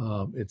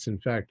 It's in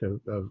fact a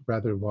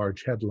rather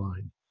large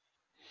headline.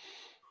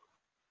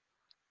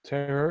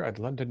 Terror at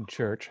London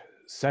Church,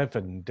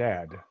 7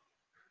 dead.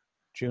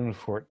 June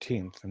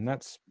 14th, and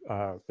that's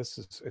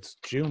it's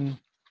June,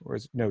 or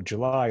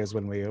July is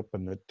when we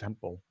open the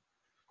temple,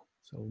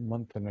 so a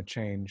month and a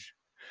change.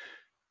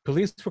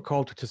 Police were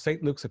called to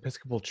St. Luke's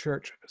Episcopal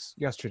Church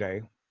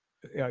yesterday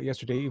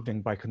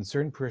evening by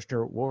concerned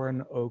parishioner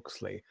Warren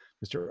Oaksley.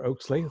 Mr.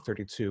 Oaksley,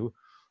 32,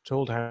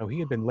 told how he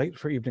had been late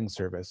for evening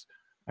service,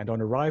 and on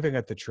arriving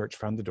at the church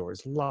found the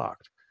doors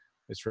locked.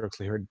 Mr.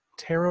 Oaksley heard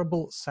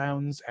terrible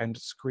sounds and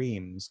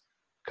screams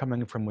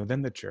coming from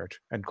within the church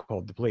and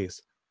called the police.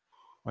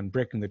 On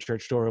breaking the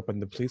church door open,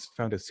 the police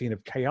found a scene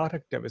of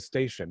chaotic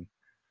devastation.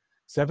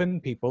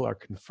 7 people are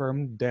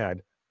confirmed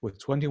dead, with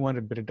 21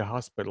 admitted to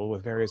hospital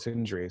with various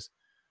injuries.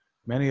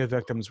 Many of the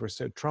victims were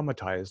so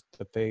traumatized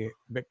that they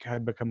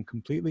had become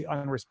completely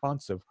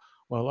unresponsive,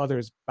 while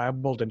others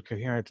babbled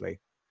incoherently.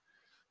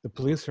 The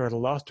police are at a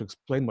loss to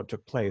explain what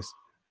took place.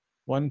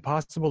 One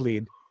possible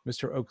lead,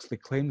 Mr. Oaksley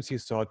claims he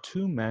saw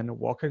 2 men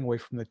walking away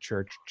from the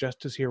church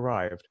just as he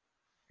arrived.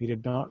 He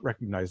did not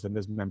recognize them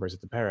as members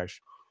of the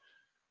parish.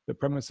 The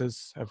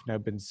premises have now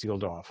been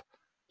sealed off.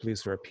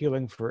 Police are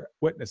appealing for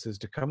witnesses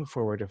to come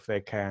forward if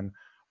they can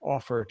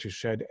offer to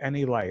shed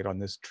any light on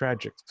this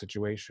tragic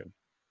situation.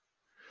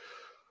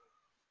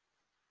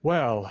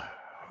 Well,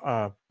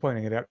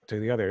 pointing it out to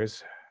the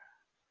others,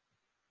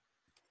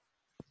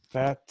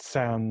 that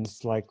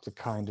sounds like the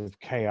kind of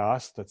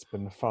chaos that's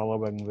been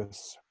following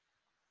this.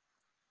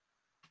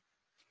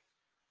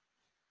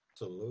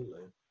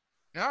 Absolutely.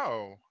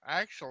 No,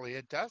 actually,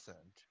 it doesn't.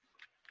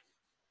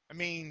 I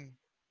mean,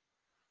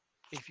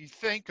 if you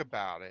think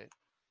about it,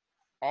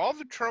 all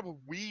the trouble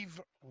we've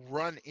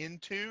run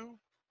into,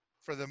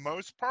 for the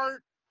most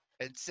part,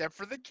 except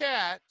for the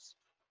cats,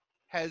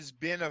 has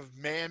been of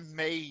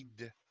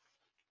man-made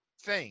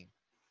thing.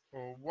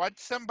 Well,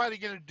 what's somebody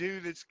going to do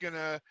that's going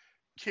to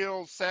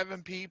kill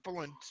 7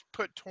 people and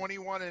put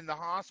 21 in the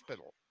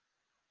hospital?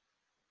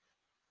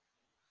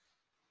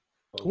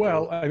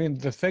 Well, I mean,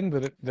 the thing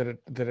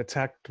that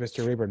attacked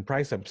Mr. Rayburn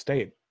Price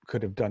upstate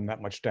could have done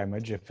that much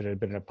damage if it had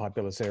been a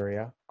populous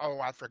area. Oh,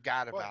 I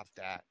forgot about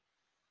that.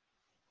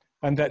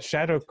 And that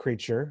shadow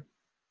creature.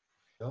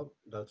 Yep,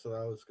 that's what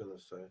I was going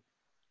to say.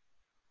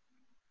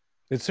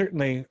 It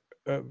certainly,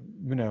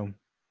 nothing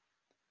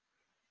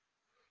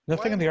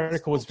in the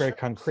article was very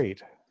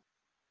concrete.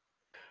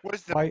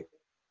 Was the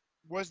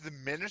Was the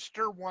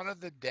minister one of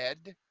the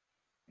dead?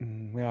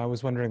 Yeah, I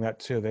was wondering that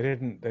too. They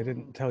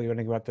didn't tell you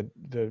anything about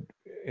the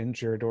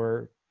injured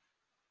or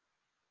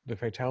the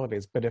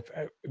fatalities. But if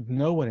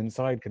no one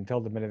inside can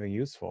tell them anything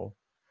useful,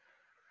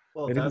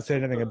 Well, they didn't that's say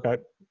what anything the about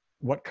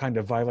what kind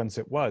of violence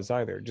it was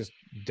either. Just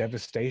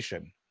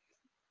devastation.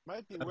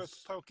 Might be worth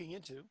that's poking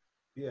into.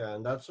 yeah,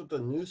 and that's what the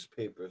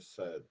newspaper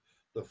said.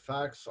 The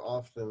facts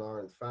often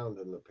aren't found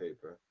in the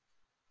paper.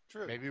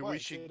 True. Maybe we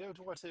Quite. should. They don't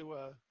want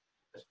to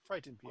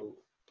frighten people.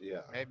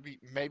 Yeah.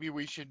 Maybe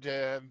we should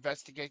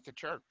investigate the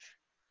church.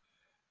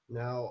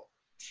 Now,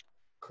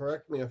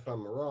 correct me if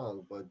I'm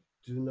wrong, but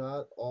do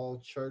not all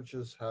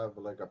churches have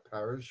like a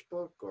parish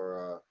book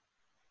or a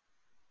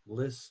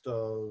list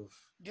of?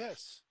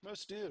 Yes,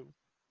 most do.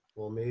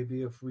 Well,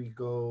 maybe if we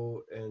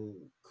go and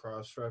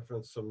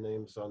cross-reference some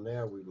names on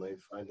there, we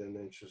might find an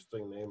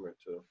interesting name or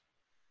two.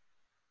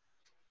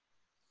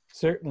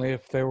 Certainly,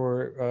 if there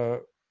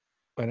were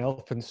an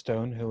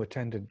Elphinstone who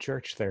attended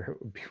church there,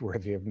 it would be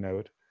worthy of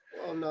note.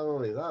 Well, not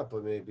only that,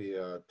 but maybe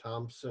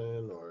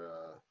Thompson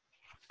or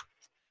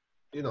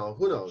who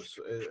knows?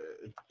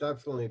 It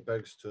definitely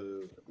begs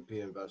to be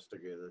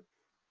investigated.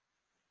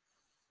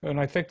 And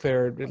I think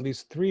there are at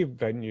least three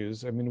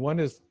venues. I mean, one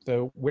is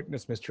the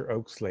witness, Mr.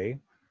 Oaksley.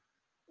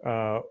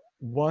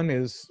 One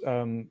is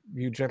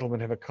you gentlemen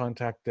have a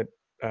contact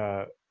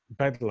at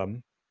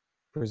Bedlam.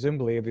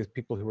 Presumably, these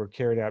people who were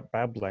carried out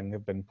babbling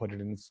have been put in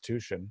an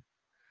institution.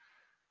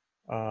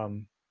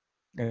 And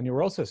you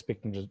were also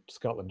speaking to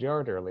Scotland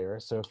Yard earlier.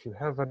 So if you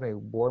have any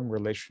warm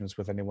relations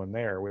with anyone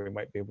there, we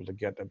might be able to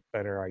get a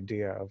better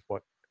idea of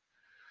what,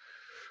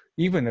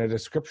 even a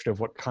description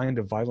of what kind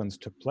of violence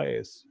took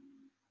place.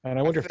 And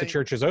I wonder if the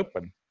church is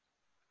open.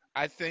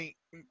 I think.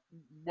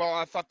 Well,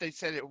 I thought they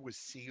said it was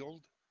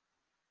sealed.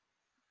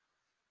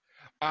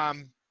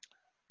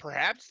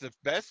 Perhaps the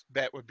best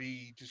bet would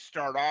be to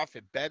start off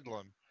at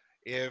Bedlam.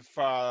 If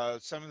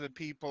some of the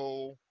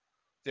people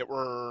that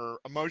were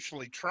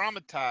emotionally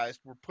traumatized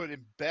were put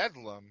in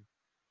Bedlam,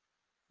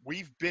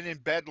 we've been in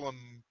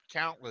Bedlam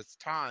countless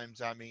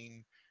times. I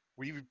mean,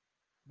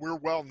 we're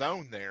well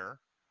known there.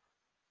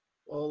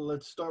 Well,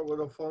 let's start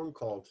with a phone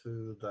call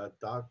to that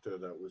doctor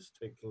that was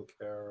taking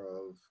care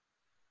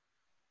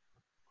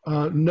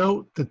of.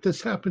 Note that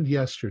this happened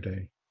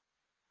yesterday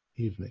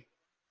evening.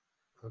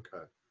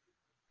 Okay.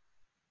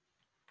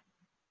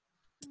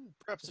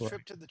 Perhaps a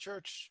trip to the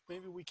church.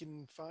 Maybe we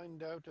can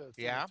find out a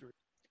thing Yeah. or three.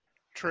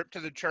 Trip to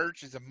the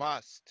church is a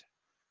must.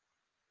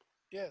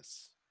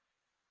 Yes,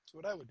 that's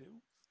what I would do.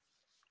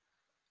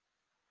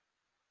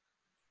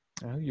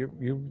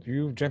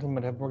 You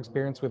gentlemen have more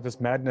experience with this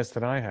madness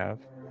than I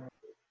have.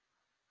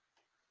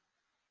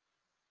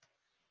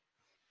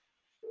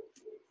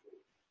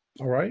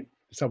 All right.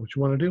 Is that what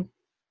you want to do?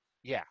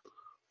 Yeah.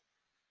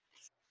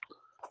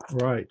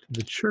 Right.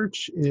 The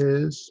church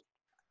is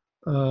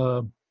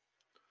Orsini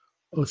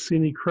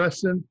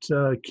Crescent,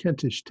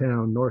 Kentish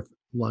Town, North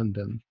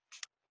London,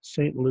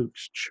 St.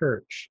 Luke's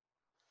Church.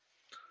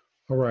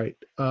 All right.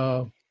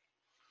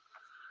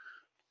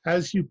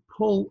 As you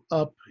pull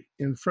up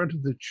in front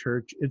of the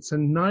church, it's a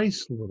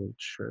nice little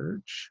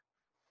church.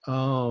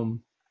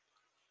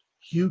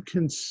 You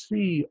can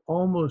see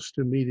almost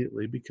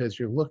immediately, because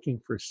you're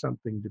looking for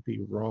something to be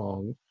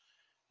wrong,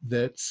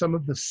 that some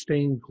of the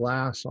stained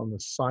glass on the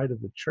side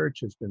of the church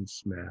has been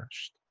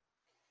smashed.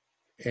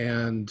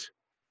 And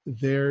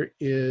there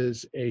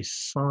is a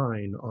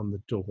sign on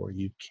the door.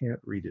 You can't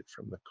read it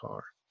from the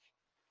car.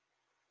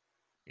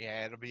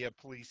 Yeah, it'll be a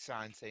police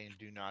sign saying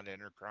 "Do not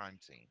enter crime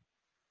scene."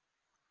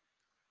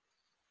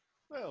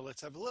 Well,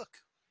 let's have a look.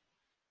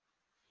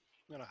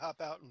 I'm going to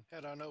hop out and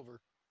head on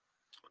over.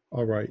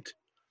 All right.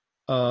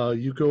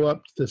 You go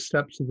up the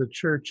steps of the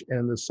church,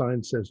 and the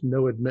sign says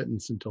 "No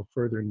admittance until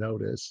further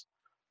notice."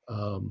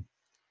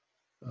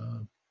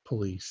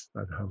 Police,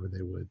 not however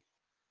they would,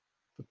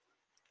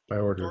 by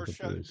order Door of the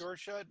shut, police. door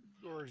shut,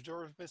 or is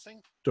door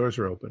missing? Doors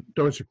are open.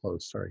 Doors are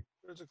closed. Sorry,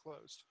 Doors are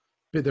closed.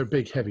 they're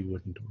big, heavy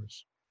wooden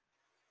doors.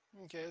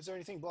 Okay, is there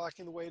anything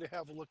blocking the way to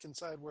have a look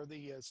inside where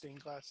the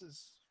stained glass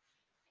is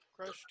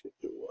crushed?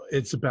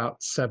 It's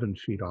about 7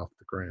 feet off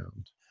the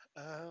ground.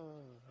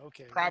 Oh,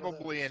 okay.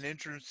 Probably an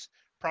entrance.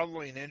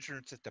 Probably an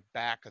entrance at the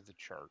back of the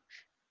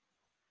church,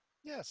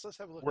 Yes, let's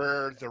have a look.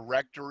 where the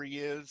rectory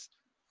is.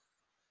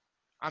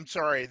 I'm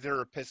sorry,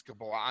 they're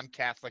Episcopal. I'm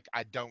Catholic.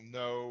 I don't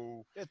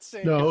know. It's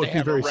same. No, they it'd be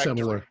have a very rectory.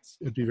 similar.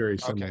 It'd be very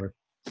Okay. similar.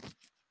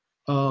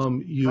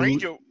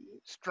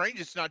 Strange,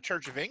 it's not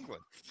Church of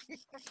England.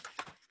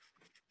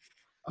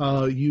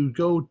 You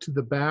go to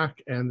the back,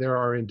 and there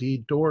are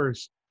indeed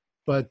doors,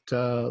 but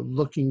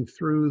looking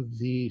through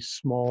the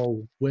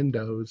small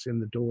windows in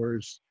the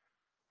doors,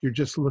 you're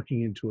just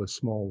looking into a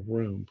small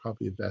room,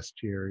 probably a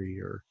vestiary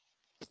or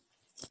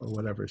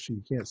whatever, so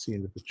you can't see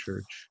into the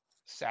church.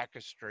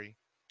 Sacristy.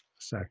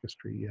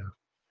 Sacristy,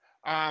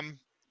 yeah.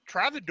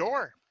 Try the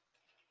door.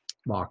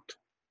 Locked.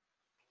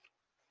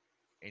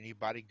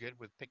 Anybody good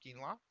with picking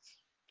locks?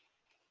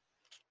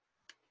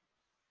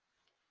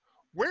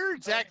 Where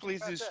exactly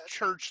is this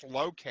church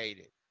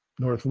located?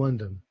 North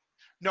London.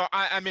 No,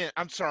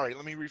 I'm sorry.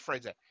 Let me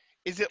rephrase that.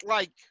 Is it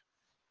like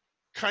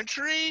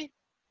country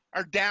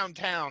or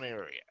downtown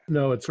area?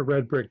 No, it's a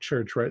red brick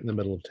church right in the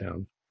middle of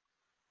town.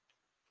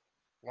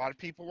 A lot of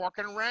people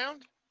walking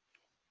around?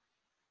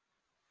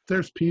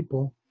 There's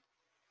people.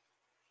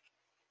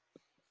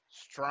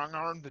 Strong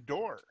arm the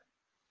door.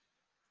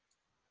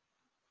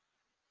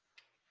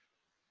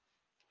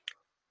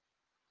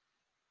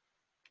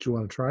 Do you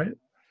want to try it?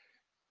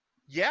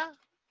 Yeah,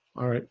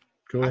 All right.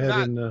 Go I'm ahead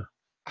not- and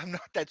I'm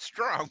not that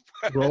strong.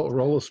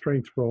 roll a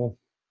strength roll.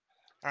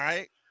 All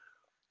right.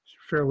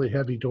 Fairly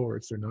heavy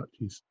doors. They're not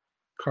these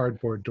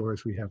cardboard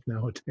doors we have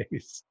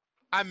nowadays.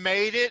 I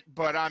made it,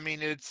 but I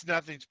mean, it's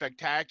nothing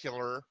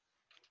spectacular.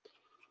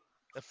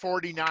 A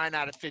 49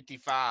 out of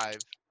 55.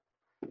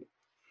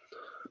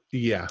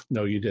 Yeah,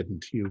 no, you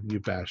didn't. You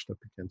bashed up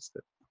against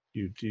it.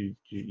 You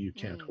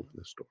can't open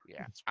this door.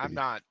 Yeah, It's I'm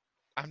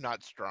pretty-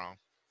 not strong.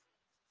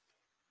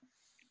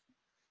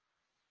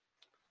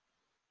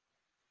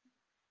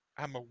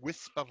 I'm a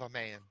wisp of a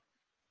man.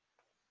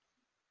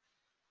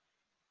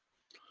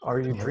 Are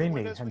you Any other dreamy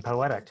windows we and could look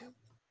poetic? into?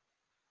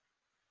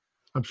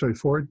 I'm sorry,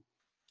 Ford?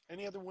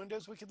 Any other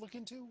windows we could look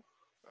into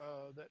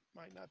that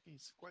might not be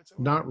quite so?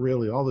 Not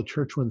really. All the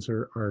church ones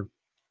are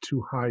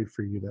too high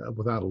for you to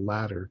without a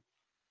ladder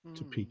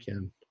to peek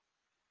in.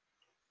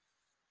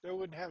 There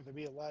wouldn't have to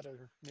be a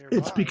ladder nearby.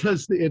 It's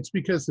because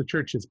the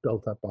church is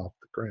built up off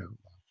the ground.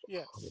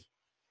 Yes.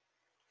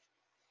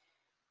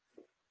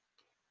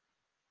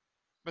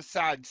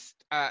 Besides,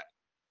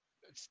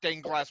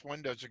 stained glass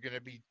windows are going to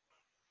be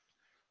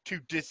too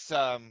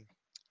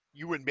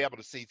you wouldn't be able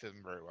to see through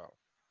them very well.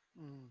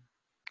 Mm.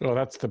 Oh,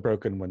 that's the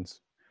broken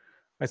ones.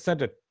 I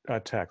sent a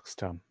text,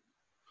 Tom.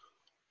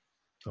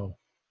 Oh.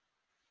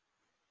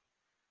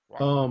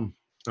 Wow.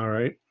 All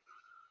right.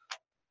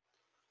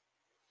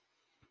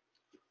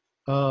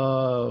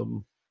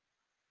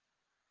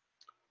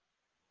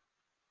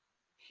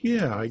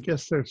 Yeah, I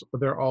guess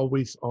there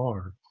always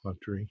are,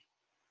 Audrey.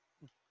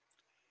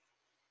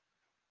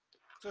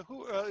 So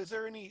who is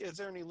there any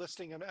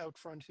listing out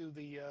front who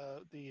the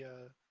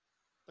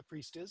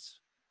priest is?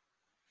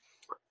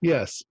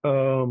 Yes.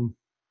 I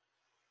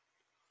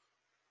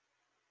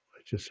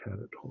just had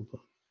it. Hold on.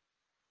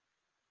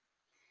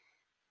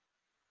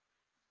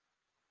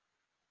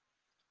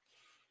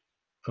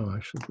 Oh, I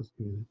should just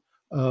do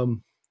it.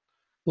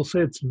 We'll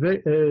say it's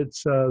the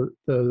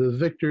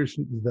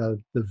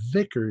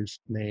vicar's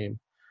name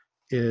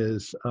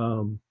is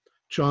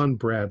John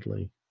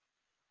Bradley.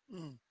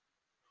 Mm.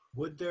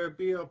 Would there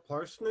be a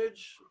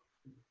parsonage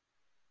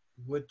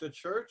with the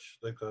church,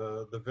 like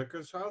the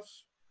vicar's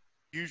house?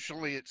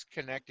 Usually it's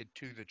connected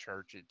to the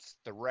church. It's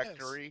the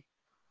rectory. Yes.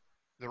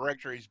 The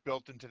rectory is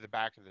built into the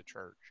back of the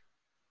church.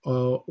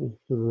 Oh,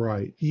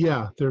 right.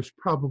 Yeah, there's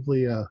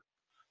probably a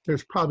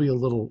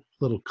little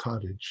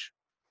cottage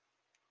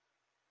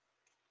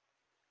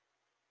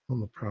on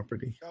the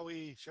property. Shall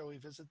we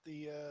visit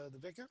the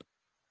vicar?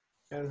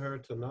 Can't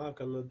hurt to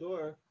knock on the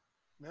door.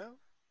 No.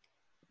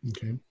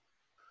 Okay.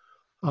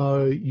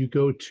 You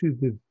go to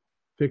the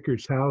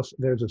vicar's house.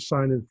 There's a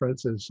sign in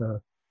front that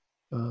says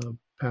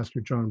Pastor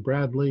John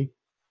Bradley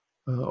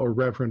or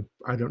Reverend.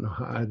 I don't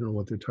know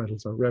what their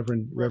titles are.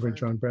 Reverend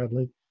John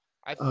Bradley.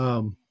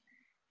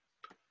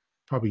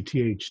 Probably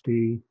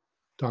THD,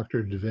 Doctor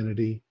of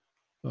Divinity.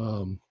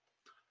 You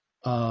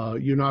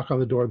knock on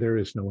the door. There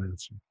is no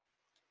answer.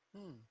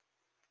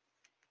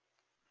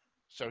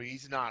 So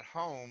he's not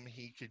home.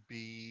 He could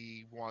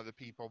be one of the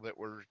people that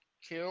were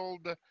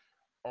killed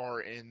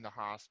or in the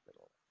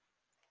hospital.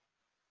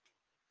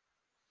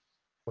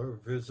 Or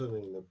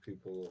visiting the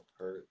people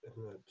hurt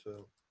in it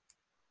too.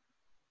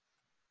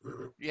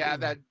 Yeah,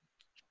 that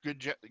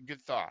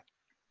good thought.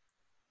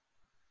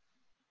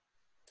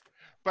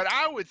 But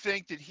I would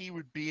think that he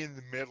would be in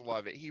the middle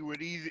of it. He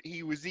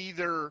was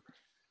either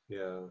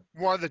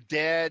one of the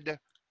dead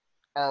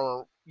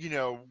or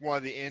one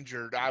of the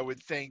injured. I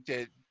would think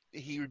that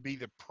he would be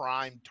the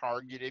prime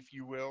target, if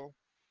you will.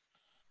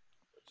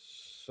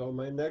 So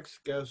my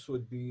next guess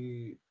would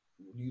be,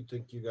 you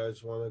think you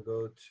guys want to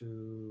go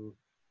to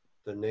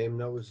the name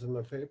that was in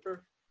the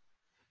paper?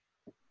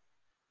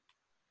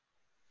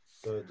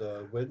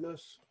 The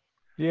witness?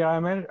 Yeah,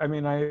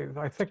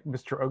 I think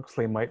Mr.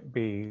 Oaksley might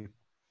be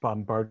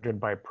bombarded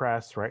by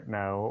press right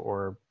now,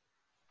 or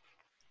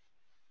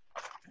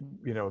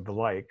the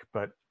like,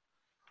 but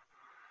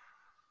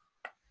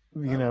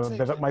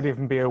that might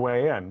even be a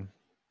way in.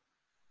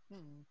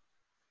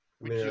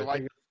 I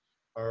think it's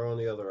our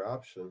only other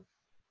option.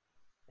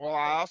 Well,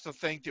 I also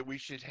think that we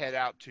should head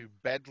out to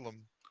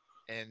Bedlam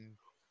and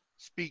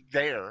speak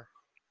there,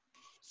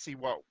 see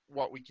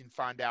what we can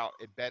find out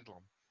at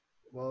Bedlam.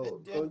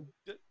 Well,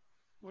 it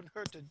wouldn't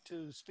hurt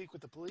to speak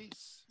with the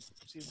police,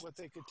 see what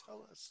they could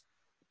tell us.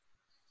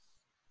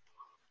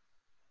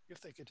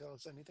 If they could tell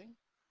us anything.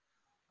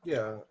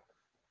 Yeah.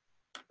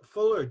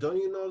 Fuller, don't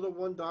you know the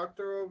one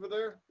doctor over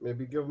there?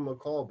 Maybe give him a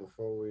call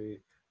before we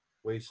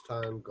waste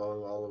time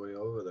going all the way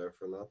over there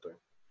for nothing.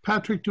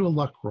 Patrick, do a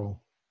luck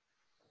roll.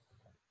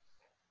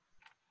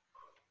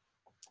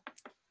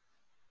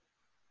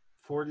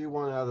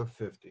 41 out of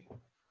 50.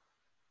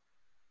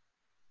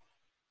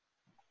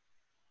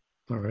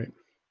 All right.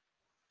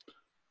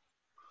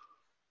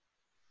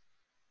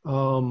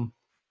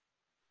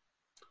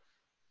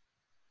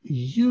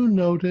 You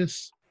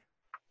notice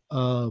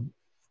uh,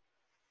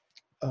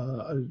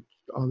 uh,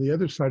 on the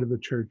other side of the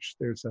church,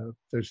 there's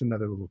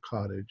another little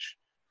cottage.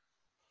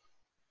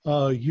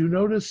 You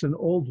notice an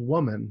old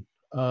woman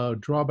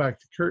draw back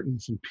the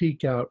curtains and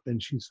peek out,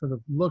 and she's sort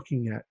of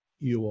looking at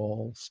you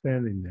all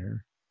standing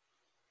there.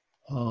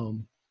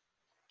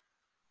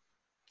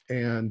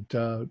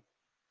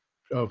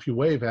 If you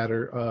wave at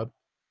her,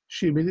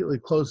 she immediately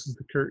closes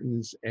the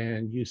curtains,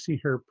 and you see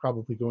her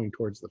probably going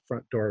towards the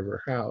front door of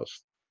her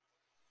house.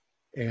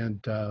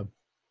 And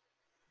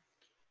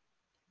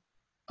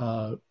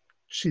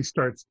she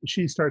starts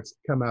to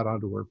come out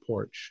onto her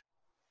porch,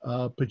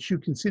 but you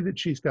can see that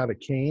she's got a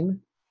cane.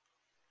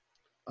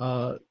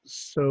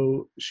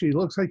 So she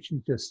looks like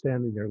she's just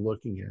standing there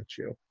looking at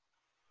you,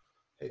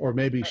 or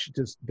maybe she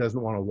just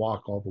doesn't want to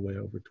walk all the way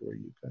over to where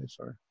you guys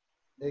are.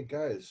 Hey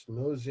guys,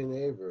 nosy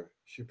neighbor.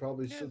 She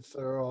probably sits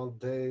there all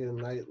day and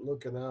night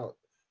looking out.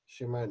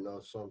 She might know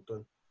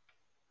something.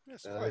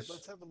 Yes, right.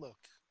 Let's have a look.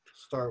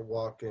 Start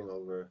walking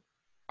over.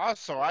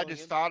 Also, I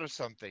just thought of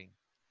something.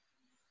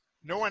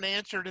 No one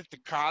answered at the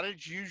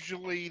cottage.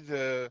 Usually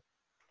the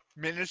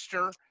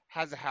minister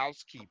has a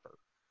housekeeper.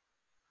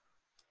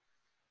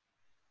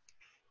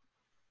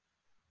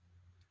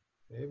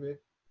 Maybe.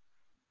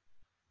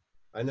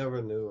 I never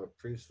knew a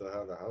priest that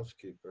had a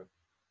housekeeper.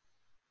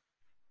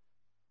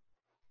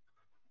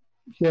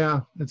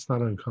 Yeah, it's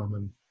not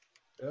uncommon.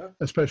 Yeah?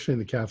 Especially in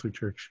the Catholic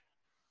Church.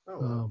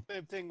 Oh.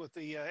 Same thing with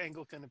the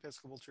Anglican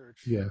Episcopal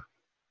Church. Yeah.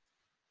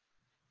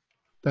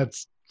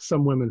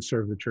 Some women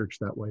serve the church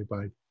that way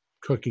by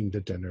cooking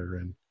the dinner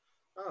and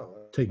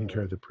taking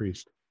care of the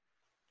priest.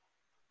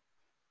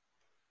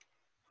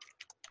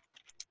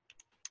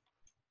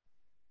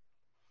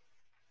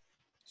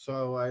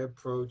 So I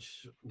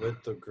approach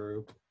with the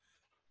group.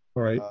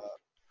 All right.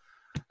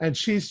 And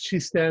she's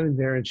standing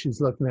there and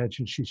she's looking at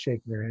you and she's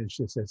shaking her head.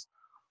 She says,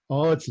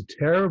 "Oh, it's a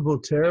terrible,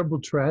 terrible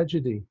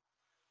tragedy."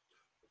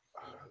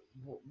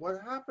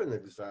 What happened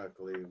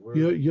exactly?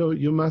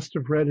 You must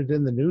have read it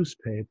in the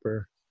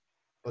newspaper.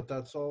 But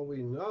that's all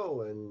we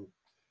know, and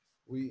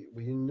we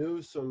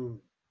knew some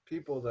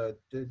people that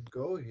did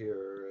go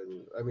here,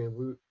 and I mean,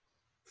 we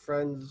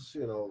friends,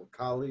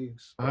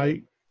 colleagues.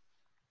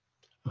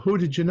 Who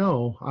did you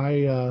know?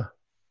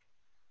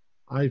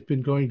 I've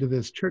been going to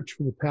this church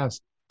for the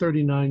past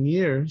 39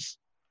 years.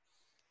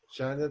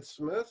 Janet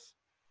Smith?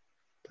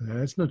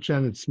 There's no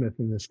Janet Smith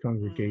in this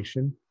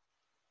congregation.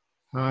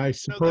 I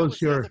suppose that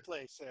was you're. The other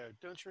place there.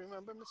 Don't you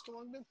remember, Mr.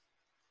 Longman?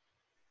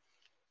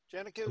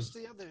 Janet goes to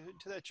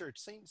that church,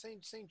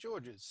 St.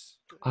 George's.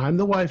 I'm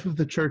the wife of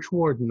the church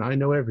warden. I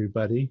know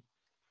everybody.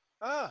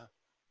 Ah,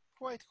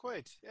 quite.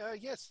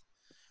 Yes.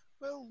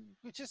 Well,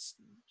 we just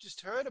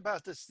heard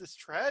about this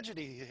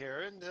tragedy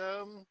here, and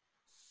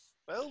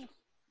well,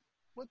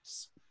 what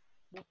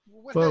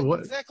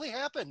exactly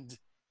happened?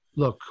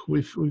 Look,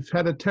 we've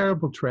had a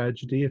terrible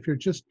tragedy. If you're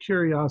just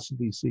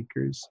curiosity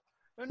seekers,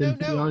 then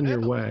be on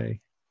your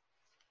way.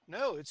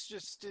 No, it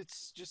just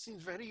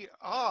seems very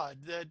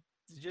odd that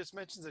it just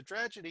mentions a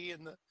tragedy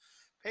in the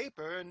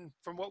paper, and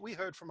from what we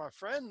heard from our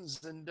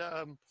friends, and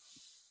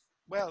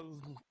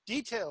well,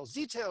 details,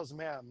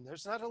 ma'am.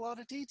 There's not a lot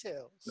of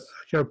details.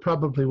 You're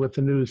probably with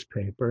the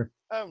newspaper.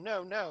 Oh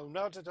no,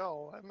 not at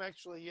all. I'm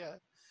actually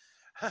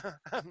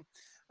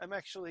I'm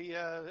actually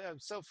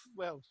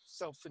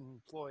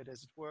self-employed,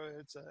 as it were.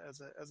 It's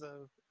as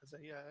a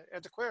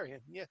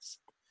antiquarian. Yes.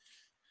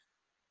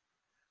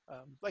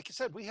 Like I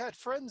said, we had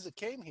friends that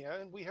came here,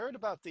 and we heard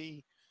about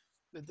the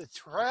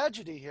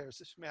tragedy here,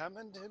 ma'am,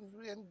 and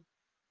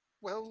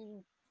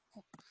well,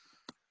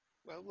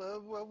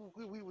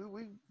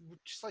 we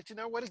just like to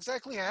know what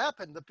exactly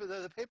happened.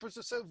 The papers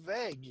are so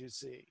vague, you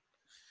see.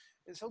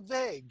 It's so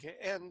vague,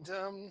 and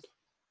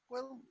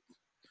well,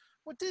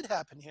 what did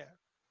happen here?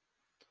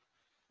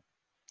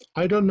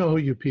 I don't know who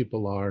you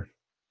people are.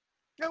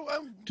 No,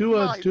 do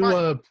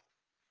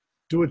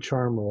a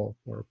charm roll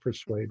or a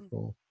persuade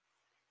roll.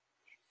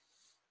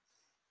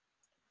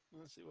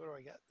 Let's see, what do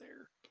I got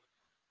there?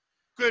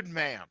 Good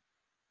ma'am.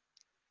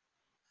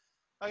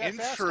 I got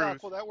fast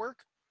talk. Will that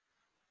work?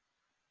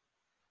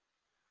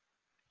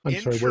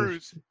 In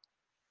truth,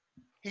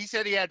 he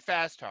said he had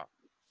fast talk.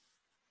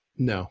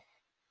 No,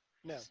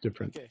 it's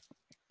different. Okay.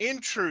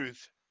 In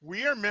truth,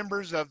 we are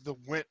members of the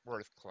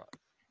Wentworth Club,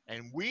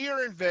 and we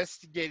are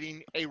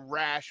investigating a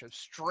rash of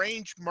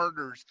strange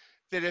murders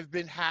that have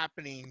been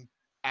happening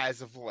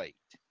as of late.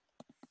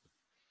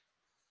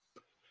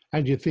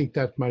 And you think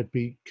that might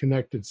be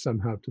connected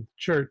somehow to the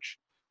church?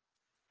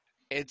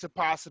 It's a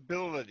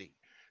possibility.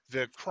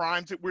 The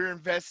crimes that we're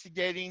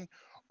investigating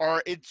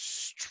are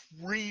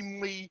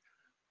extremely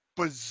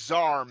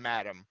bizarre,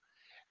 madam.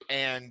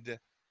 And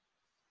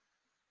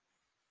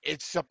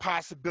it's a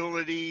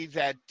possibility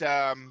that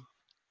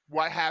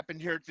what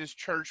happened here at this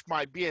church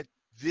might be it.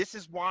 This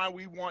is why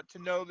we want to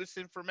know this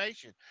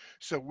information.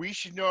 So we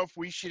should know if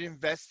we should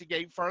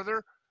investigate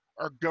further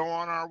or go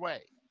on our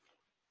way.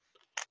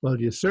 Well,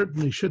 you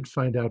certainly should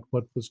find out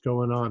what was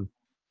going on.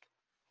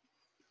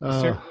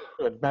 Certainly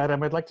should.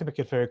 Madam, I'd like to make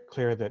it very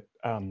clear that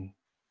I'm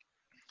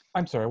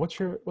sorry. What's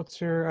your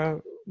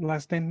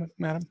last name,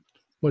 madam?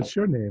 What's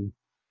your name?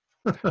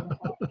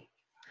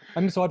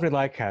 I'm Miss Audrey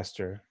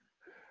Leicester.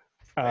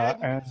 Mad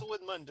And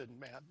Hazelwood London,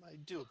 ma'am. I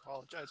do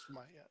apologize for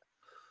my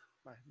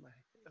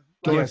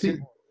Dorothy,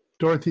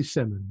 Dorothy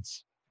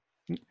Simmons.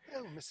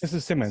 oh,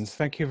 Mrs. Simmons,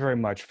 thank you very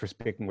much for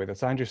speaking with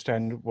us. I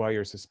understand why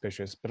you're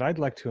suspicious, but I'd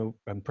like to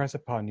impress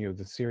upon you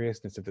the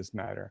seriousness of this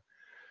matter.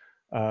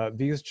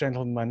 These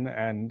gentlemen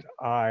and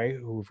I,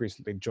 who've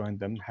recently joined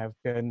them, have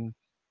been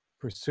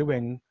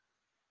pursuing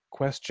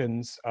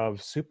questions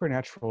of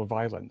supernatural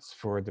violence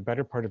for the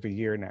better part of a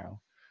year now.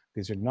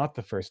 These are not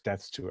the first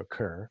deaths to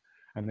occur,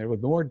 and there will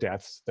be more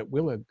deaths that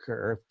will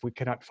occur if we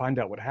cannot find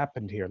out what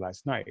happened here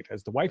last night.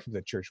 As the wife of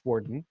the church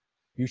warden,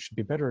 you should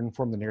be better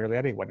informed than nearly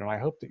anyone, and I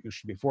hope that you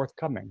should be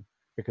forthcoming,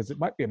 because it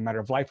might be a matter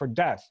of life or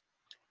death.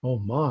 Oh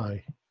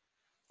my.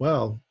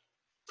 Well,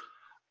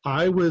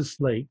 I was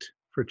late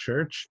for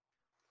church,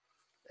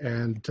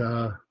 and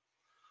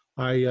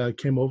I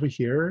came over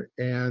here,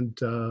 and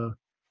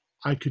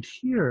I could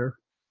hear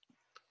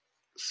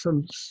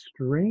some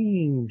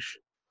strange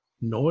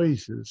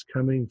noises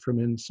coming from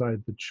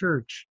inside the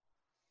church,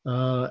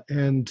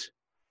 and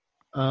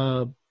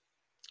I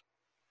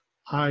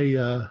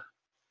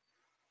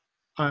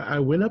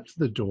went up to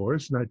the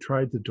doors and I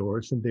tried the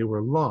doors and they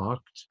were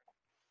locked,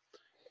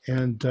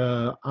 and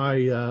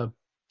I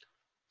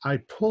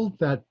pulled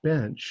that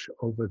bench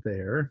over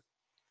there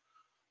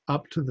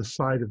up to the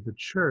side of the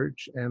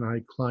church, and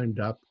I climbed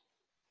up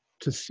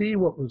to see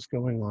what was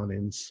going on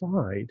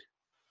inside.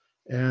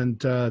 And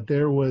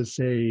there was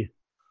a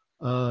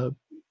I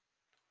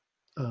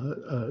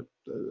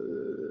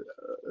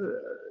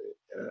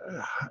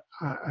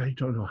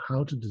don't know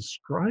how to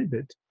describe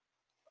it.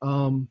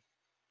 A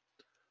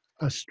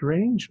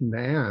strange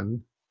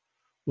man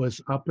was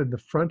up in the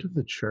front of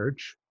the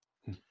church,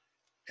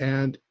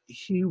 and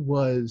he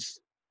was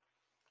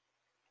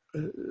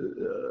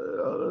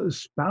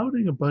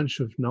spouting a bunch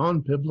of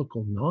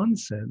non-biblical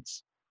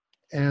nonsense,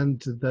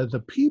 and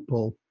the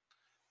people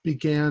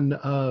began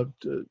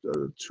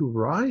to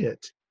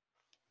riot.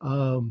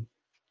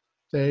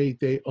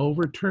 They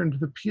overturned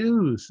the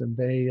pews, and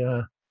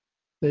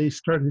they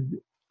started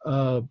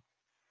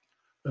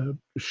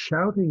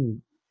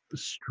shouting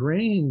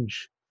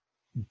strange,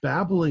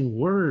 babbling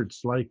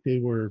words like they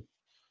were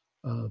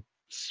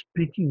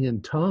speaking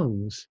in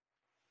tongues,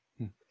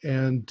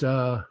 and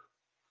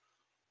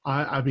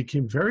I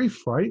became very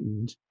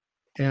frightened,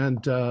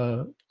 and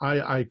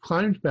I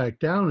climbed back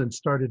down and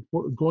started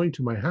going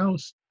to my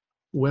house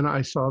when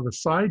I saw the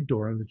side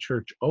door on the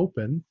church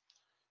open,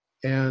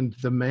 and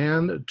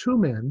two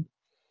men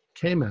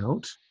came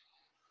out,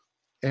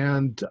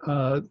 and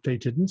they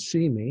didn't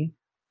see me,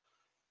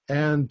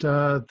 and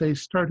they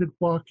started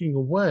walking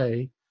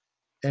away,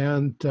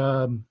 and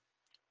the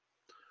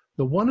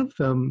one of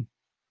them,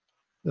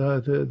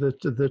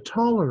 the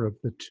taller of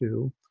the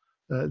two,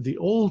 the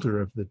older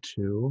of the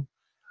two,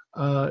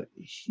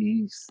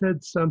 he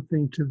said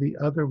something to the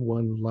other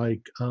one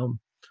like,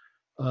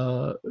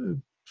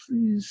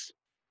 please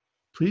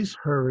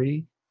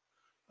hurry,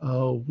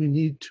 we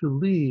need to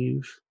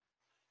leave.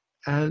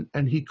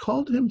 And he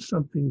called him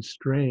something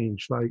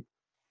strange, like,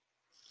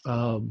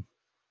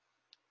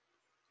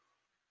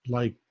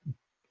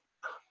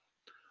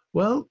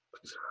 well,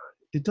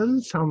 it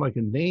doesn't sound like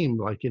a name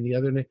like any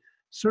other name,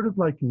 sort of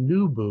like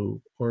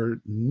Nubu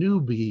or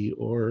Newbie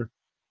or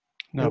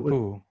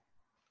Nabu.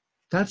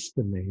 That's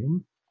the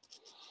name.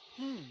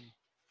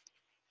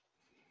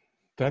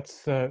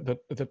 That's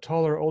the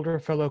taller, older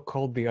fellow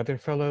called the other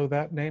fellow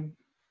that name?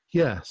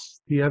 Yes,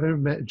 the other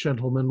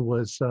gentleman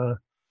was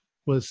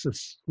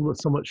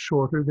somewhat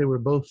shorter. They were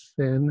both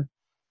thin,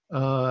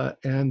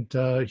 and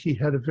he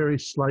had a very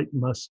slight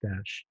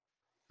mustache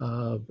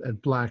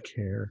and black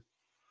hair.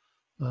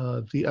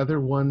 The other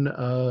one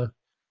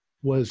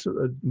was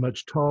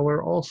much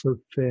taller, also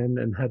thin,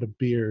 and had a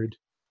beard.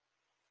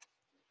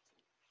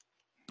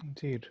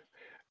 Indeed.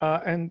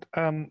 And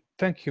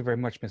thank you very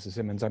much, Mrs.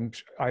 Simmons.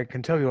 I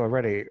can tell you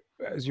already,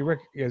 as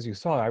you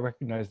saw, I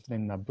recognize the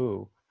name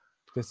Nabu.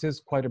 This is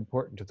quite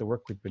important to the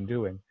work we've been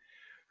doing.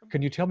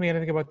 Can you tell me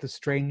anything about the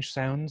strange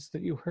sounds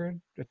that you heard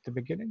at the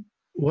beginning?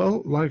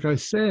 Well, like I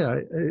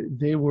say,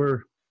 they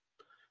were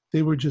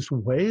just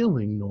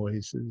wailing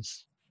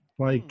noises,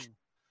 like,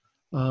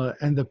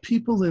 and the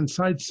people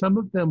inside, some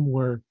of them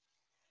were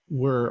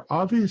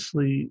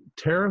obviously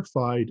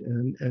terrified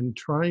and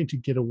trying to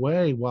get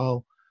away,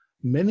 while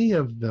many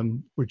of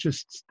them were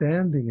just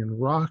standing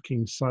and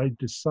rocking side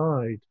to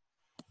side.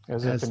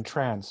 As if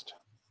entranced.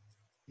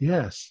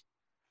 Yes.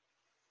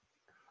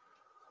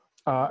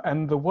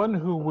 And the one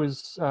who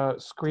was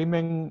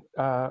screaming,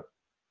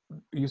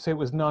 you say it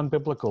was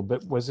non-biblical,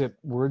 but was it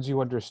words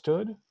you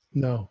understood?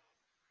 No.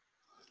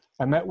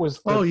 And that was...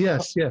 Oh,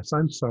 yes,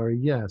 I'm sorry,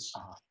 yes.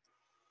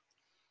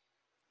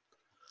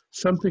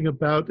 Something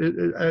about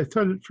it. I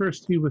thought at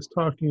first he was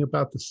talking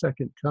about the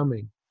second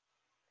coming.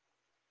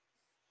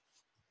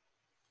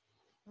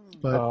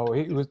 But Oh,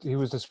 he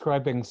was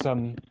describing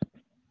some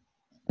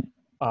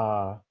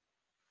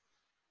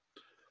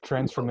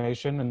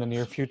transformation in the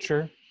near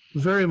future.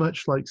 very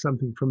much like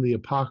something from the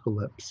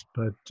apocalypse,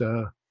 but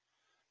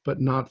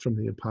not from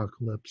the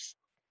apocalypse.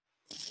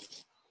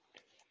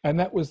 And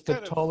that was the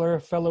Kind of. taller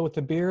fellow with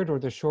the beard or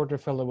the shorter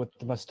fellow with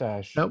the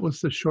mustache? That was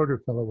the shorter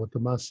fellow with the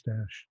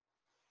mustache.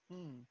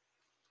 Hmm.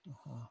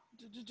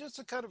 Just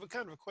a kind of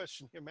a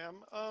question here,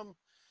 ma'am.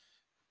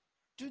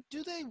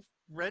 Do they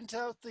rent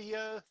out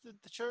the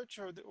church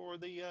or Oh,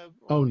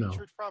 the no.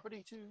 church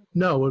property to?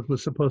 No, it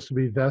was supposed to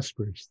be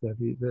Vespers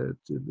that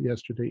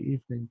yesterday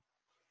evening.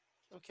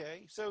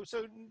 Okay, so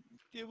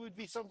it would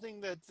be something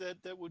that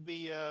would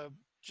be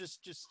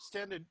just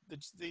standard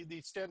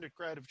the standard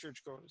crowd of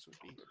churchgoers would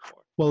be here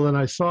for. Well, and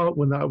I saw it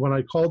when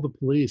I called the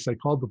police. I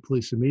called the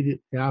police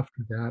immediately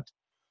after that,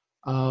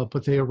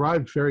 but they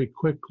arrived very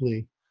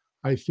quickly.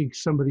 I think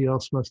somebody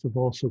else must have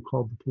also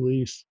called the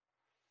police,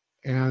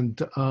 and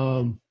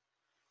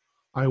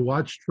I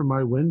watched from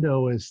my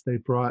window as they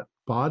brought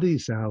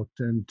bodies out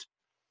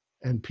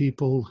and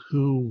people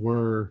who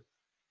were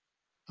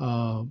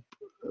uh,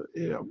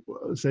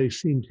 they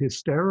seemed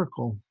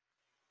hysterical.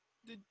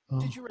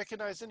 Did you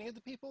recognize any of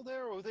the people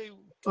there, or were they?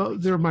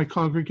 They're my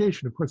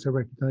congregation. Of course, I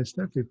recognized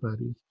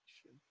everybody,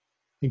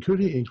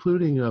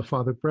 including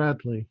Father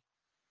Bradley.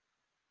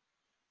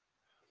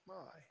 My.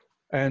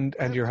 And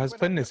your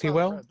husband, is he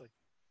well?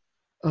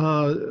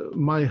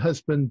 My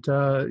husband,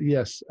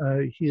 yes,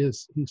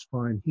 he's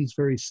fine. He's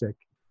very sick.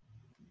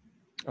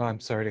 Oh, I'm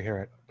sorry to hear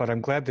it, but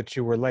I'm glad that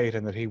you were late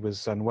and that he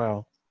was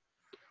unwell.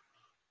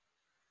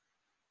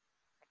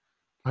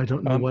 I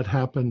don't know what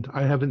happened.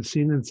 I haven't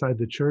seen inside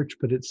the church,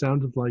 but it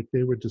sounded like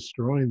they were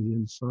destroying the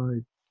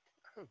inside.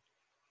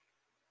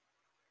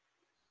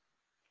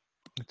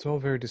 It's all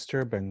very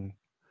disturbing.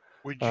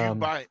 Would you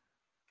buy?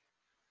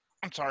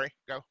 I'm sorry.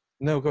 Go.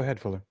 No, go ahead,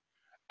 Fuller.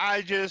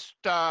 I just,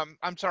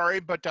 I'm sorry,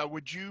 but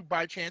would you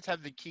by chance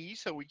have the key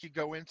so we could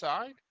go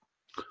inside?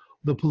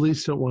 The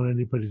police don't want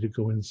anybody to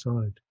go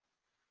inside.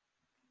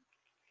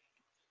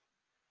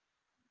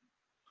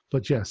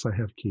 But yes, I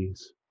have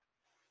keys.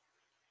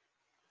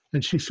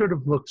 And she sort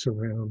of looks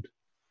around.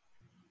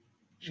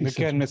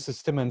 Again,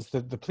 Mrs. Simmons,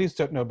 the police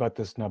don't know about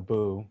this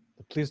Naboo.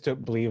 The police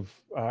don't believe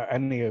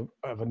any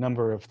of a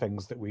number of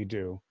things that we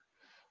do.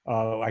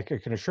 I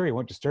can assure you, it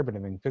won't disturb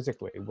anything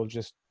physically. We'll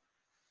just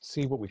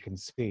see what we can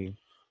see.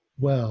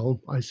 Well,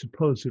 I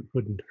suppose it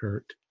wouldn't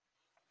hurt.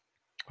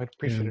 I'd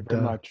appreciate it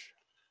very much.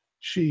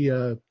 She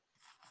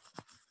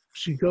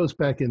goes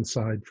back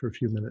inside for a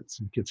few minutes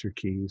and gets her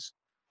keys,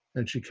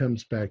 and she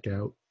comes back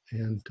out,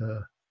 and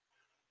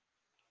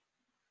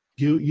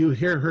you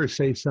hear her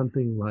say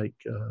something like,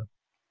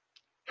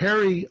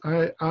 "Harry,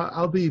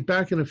 I'll be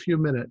back in a few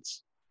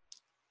minutes,"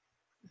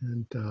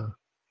 and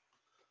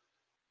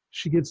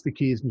she gets the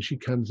keys and she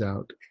comes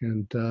out,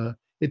 and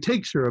it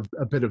takes her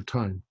a bit of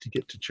time to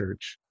get to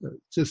church.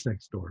 It's just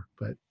next door,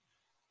 but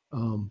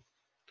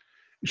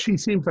she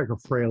seems like a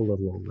frail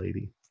little old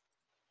lady.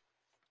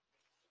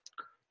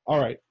 All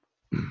right.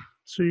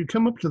 So you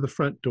come up to the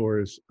front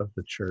doors of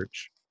the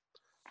church,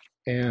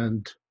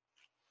 and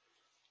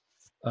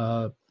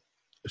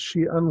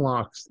she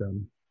unlocks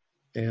them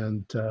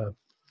and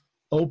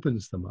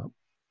opens them up.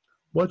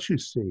 What you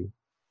see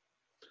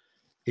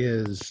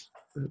is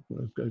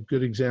a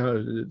good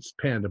example. It's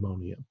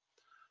pandemonium.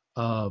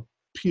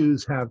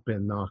 Pews have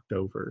been knocked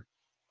over.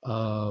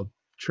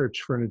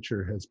 Church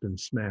furniture has been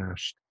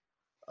smashed.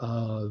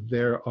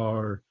 There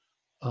are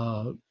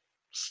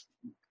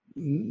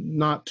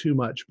not too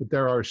much, but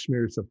there are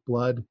smears of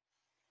blood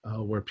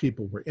where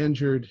people were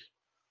injured.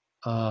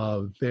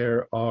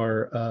 There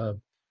are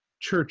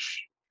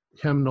church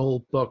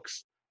hymnal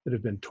books that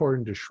have been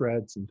torn to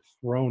shreds and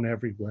thrown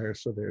everywhere.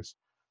 So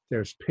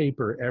there's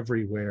paper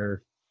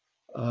everywhere.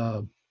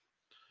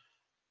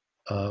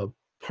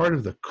 Part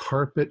of the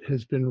carpet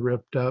has been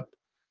ripped up.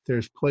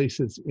 There's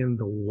places in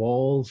the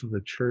walls of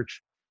the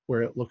church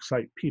where it looks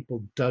like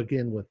people dug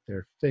in with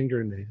their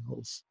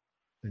fingernails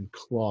and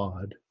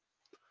clawed.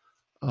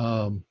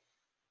 And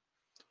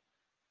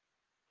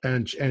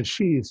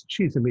she's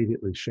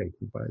immediately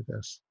shaken by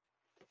this.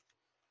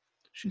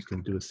 She's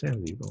going to do a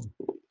sanity roll.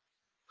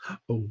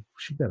 Oh,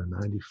 she got a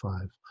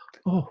 95.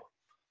 Oh,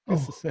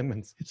 Mrs.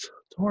 Simmons, it's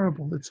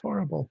horrible. It's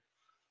horrible.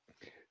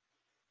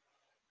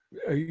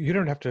 You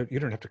don't have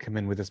to come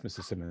in with us,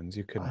 Mrs. Simmons.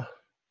 You can.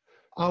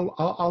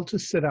 I'll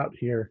just sit out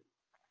here.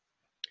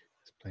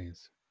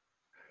 Please.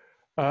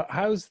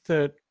 How's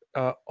the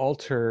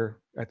altar,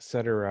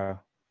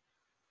 etc.?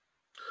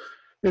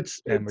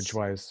 It's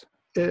damage-wise.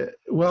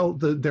 Well,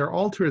 their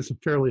altar is a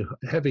fairly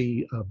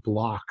heavy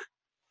block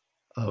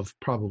of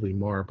probably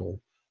marble,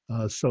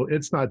 so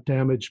it's not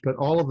damaged. But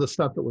all of the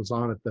stuff that was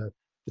on it, the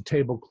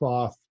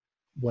tablecloth,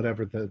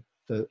 whatever the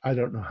I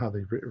don't know how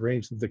they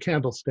arranged the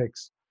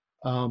candlesticks.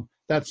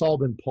 That's all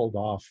been pulled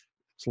off.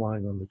 It's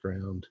lying on the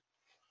ground.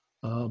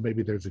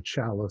 Maybe there's a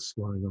chalice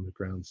lying on the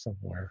ground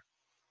somewhere.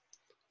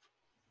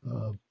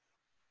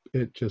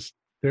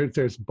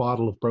 There's a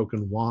bottle of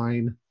broken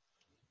wine,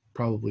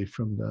 probably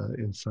from the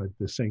inside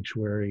the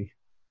sanctuary.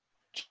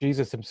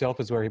 Jesus himself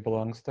is where he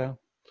belongs, though.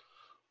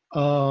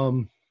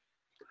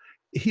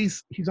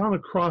 He's on a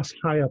cross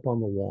high up on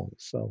the wall,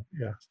 so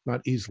yeah,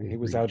 not easily He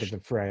was reached. out of the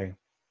fray.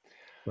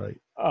 Right.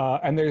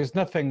 And there's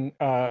nothing.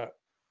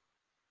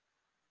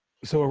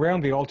 So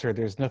around the altar,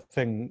 there's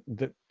nothing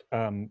that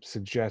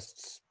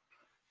suggests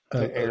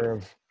the air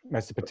of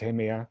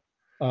Mesopotamia.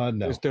 No.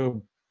 There's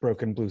no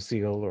broken blue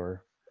seal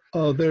or.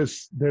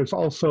 There's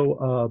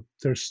also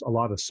there's a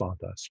lot of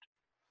sawdust,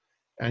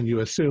 and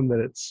you assume that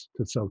it's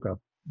to soak up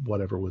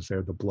whatever was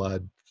there, the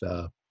blood,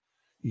 the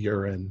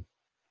urine.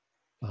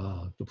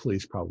 The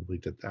police probably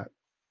did that.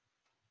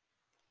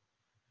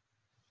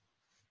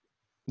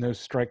 No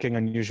striking,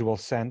 unusual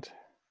scent.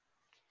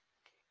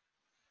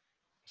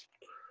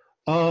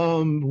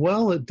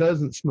 Well, it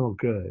doesn't smell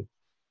good.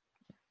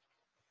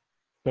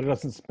 But it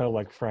doesn't smell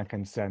like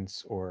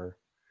frankincense or,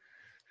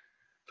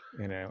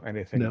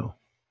 anything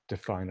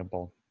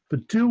definable.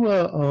 But do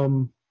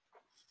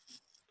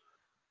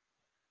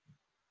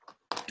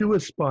a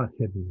spot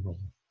hidden roll.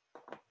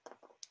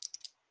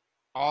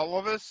 All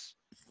of us?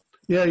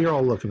 Yeah, you're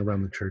all looking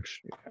around the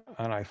church.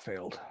 And I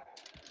failed.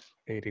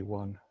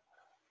 81.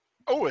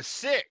 Oh, a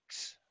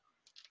 6.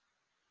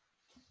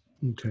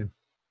 Okay.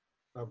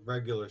 A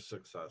regular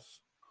success.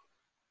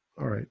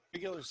 All right.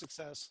 Regular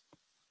success.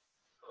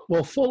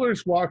 Well,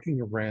 Fuller's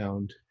walking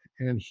around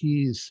and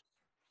he's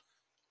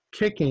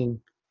kicking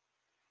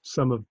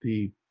some of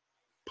the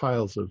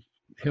piles of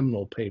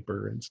hymnal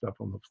paper and stuff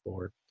on the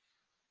floor.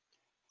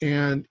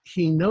 And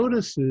he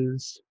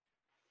notices,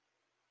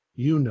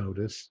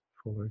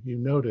 Fuller, you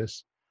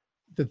notice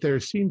that there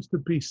seems to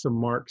be some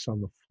marks on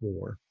the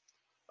floor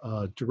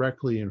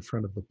directly in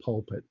front of the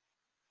pulpit.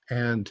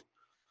 And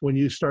when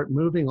you start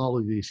moving all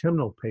of these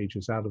hymnal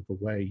pages out of the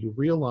way, you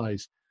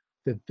realize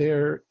that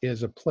there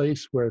is a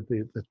place where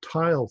the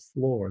tile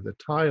floor,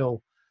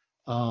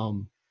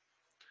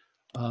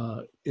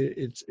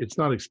 it's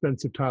not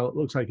expensive tile. It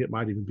looks like it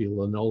might even be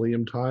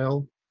linoleum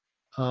tile.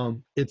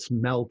 It's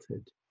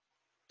melted.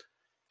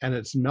 And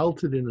it's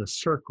melted in a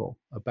circle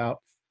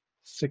about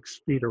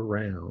 6 feet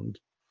around.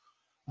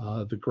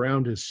 The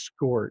ground is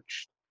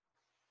scorched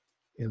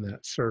in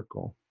that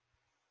circle.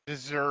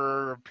 Does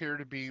there appear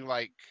to be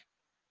like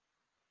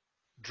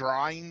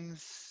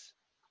drawings,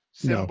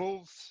 No.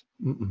 symbols?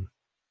 Mm-mm.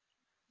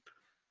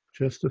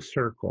 Just a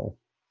circle.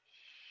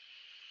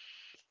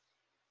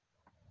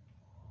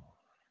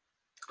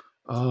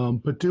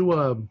 But do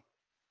a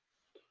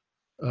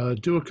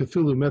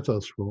Cthulhu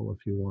Mythos roll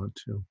if you want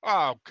to.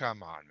 Oh,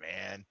 come on,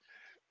 man.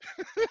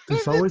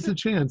 There's always a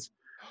chance.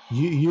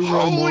 You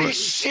roll Holy more.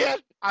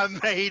 shit! I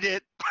made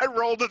it. I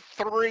rolled a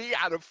 3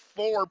 out of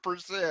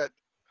 4%.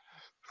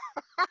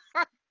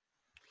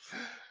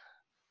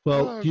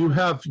 Well, Oh, you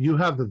have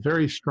the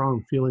very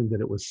strong feeling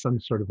that it was some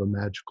sort of a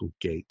magical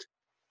gate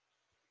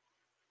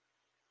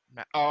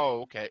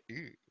Oh, okay.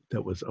 Ew.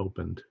 that was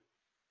opened.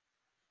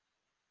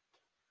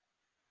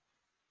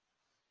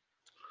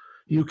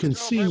 You can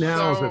So see if I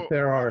now was- that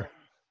there are.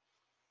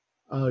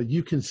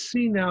 You can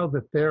see now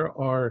that there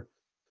are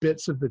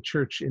bits of the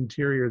church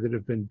interior that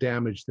have been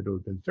damaged that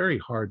have been very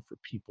hard for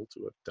people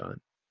to have done.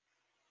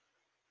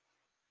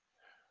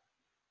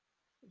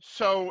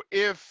 So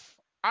if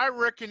I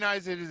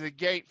recognize it as a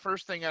gate,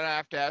 first thing I'd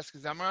have to ask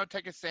is, I'm going to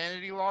take a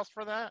sanity loss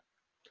for that?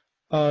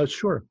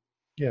 Sure.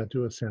 Yeah,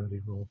 do a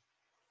sanity roll.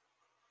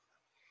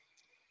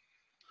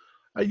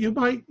 You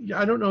might,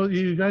 I don't know,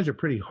 you guys are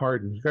pretty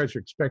hardened. You guys are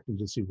expecting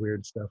to see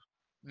weird stuff.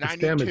 This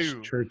 92.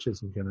 damaged church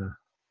isn't gonna.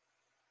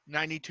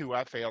 92,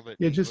 I failed it.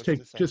 Yeah, just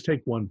needless to say.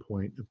 take 1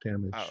 point of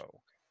damage. Oh.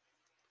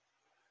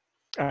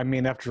 I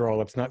mean, after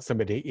all, it's not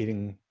somebody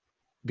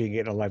being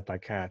eaten alive by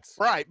cats.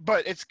 Right,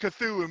 but it's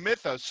Cthulhu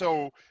Mythos,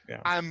 so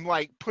Yeah. I'm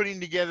like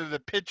putting together the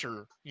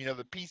picture,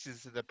 the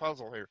pieces of the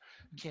puzzle here.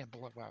 Can't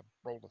believe I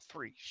rolled a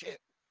 3. Shit.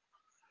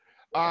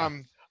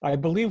 I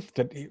believe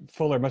that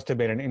Fuller must have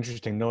made an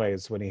interesting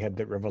noise when he had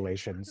that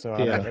revelation. So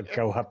I'm Yeah. going to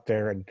go up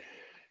there and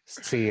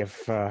see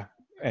if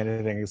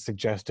anything is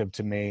suggestive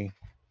to me.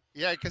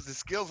 Yeah, because the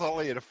skill's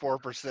only at a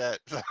 4%,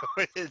 so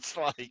it's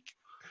like,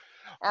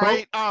 all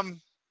Well- right.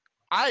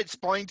 I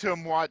explained to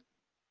him what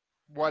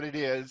it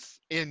is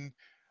in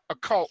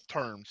occult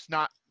terms,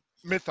 not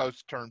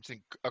mythos terms,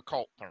 in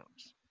occult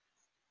terms.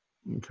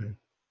 Okay.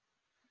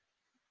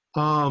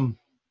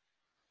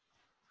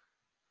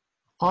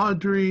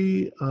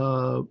 Audrey,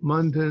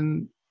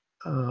 Munden,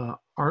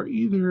 are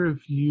either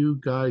of you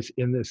guys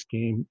in this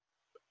game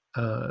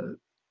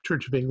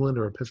Church of England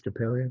or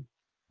Episcopalian?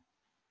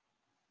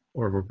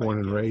 Or were born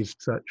and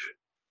raised such?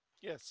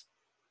 Yes.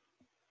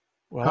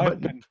 Well, How I've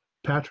about been,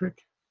 Patrick?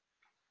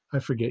 I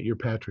forget you're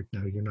Patrick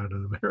now. You're not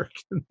an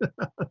American.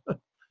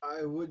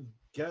 I would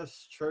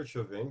guess Church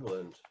of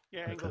England.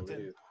 Yeah, I Anglican.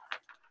 believe.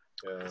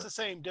 Yeah. It's the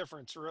same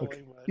difference, really.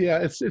 Okay. But Yeah,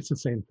 it's the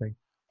same thing.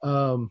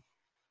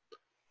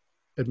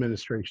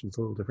 Administration's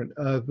a little different.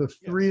 The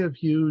three Yes.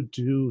 of you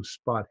do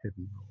spot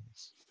hidden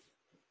rolls.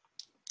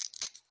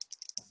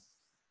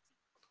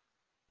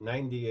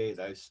 98.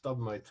 I stubbed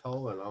my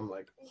toe and I'm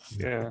like,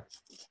 yeah.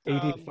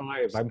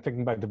 85. I'm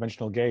thinking about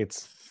dimensional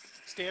gates.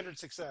 standard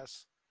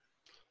success.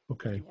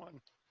 Okay.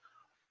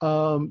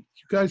 51. You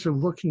guys are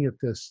looking at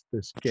this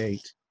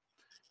gate,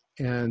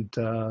 and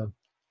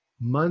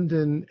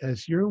Munden,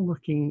 as you're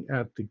looking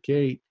at the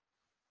gate,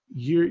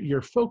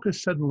 your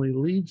focus suddenly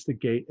leaves the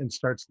gate and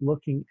starts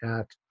looking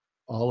at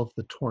all of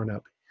the torn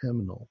up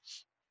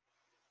hymnals.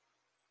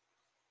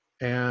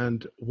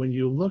 And when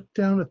you look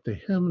down at the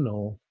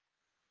hymnal,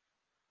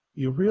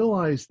 you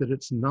realize that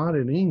it's not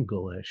in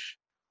English.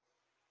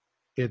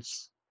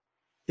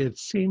 It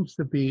seems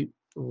to be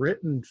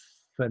written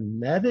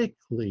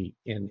phonetically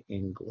in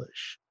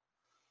English,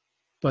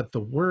 but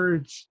the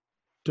words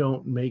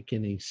don't make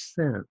any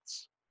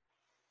sense.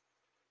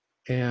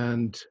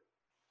 And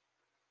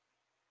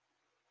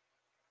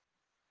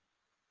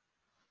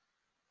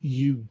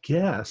you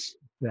guess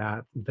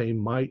that they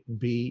might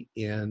be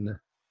in,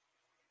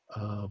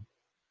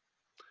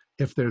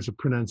 if there's a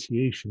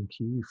pronunciation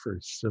key for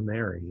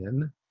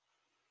Sumerian,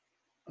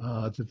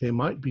 that they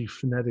might be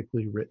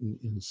phonetically written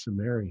in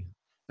Sumerian.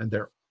 And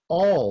they're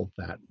all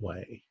that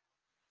way.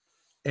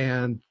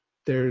 And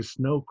there's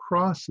no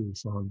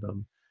crosses on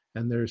them,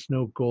 and there's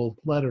no gold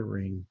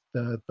lettering.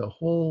 The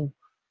whole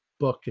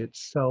book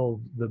itself,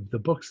 the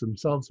books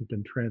themselves have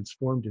been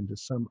transformed into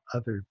some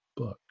other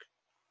book.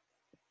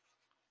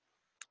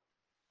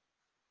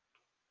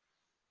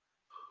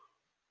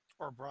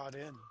 Or brought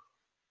in.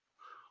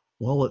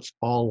 Well, it's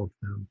all of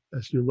them.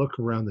 As you look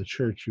around the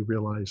church, you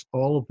realize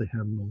all of the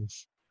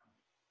hymnals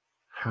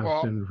have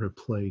Well, been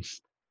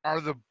replaced.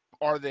 Are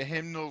the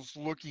hymnals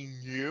looking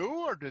new,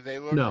 or do they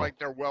look No. like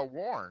they're well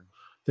worn?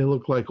 They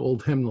look like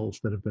old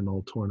hymnals that have been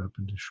all torn up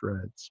into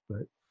shreds,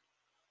 but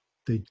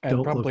they And don't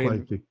look probably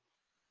like the.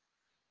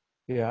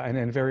 Yeah, and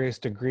in various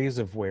degrees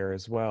of wear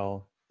as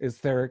well. Is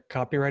there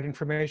copyright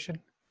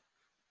information?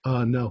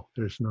 No,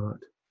 there's not.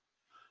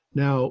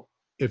 Now,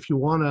 if you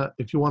wanna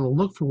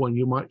look for one,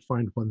 you might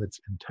find one that's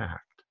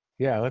intact.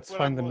 Yeah, let's What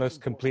find I'm the most looking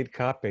for. complete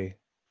copy.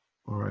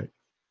 All right.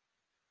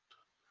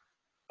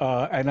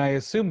 And I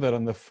assume that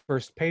on the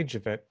first page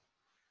of it,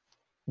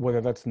 whether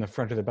that's in the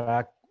front or the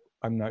back,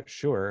 I'm not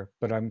sure,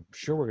 but I'm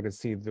sure we're going to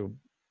see the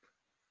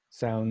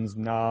sounds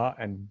na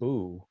and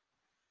boo.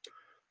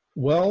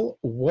 Well,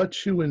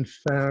 what you in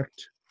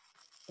fact,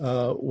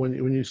 when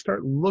you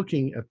start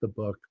looking at the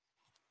book,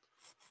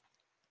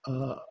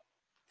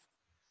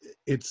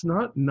 it's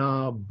not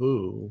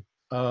Nabu,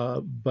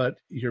 but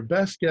your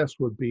best guess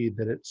would be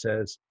that it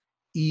says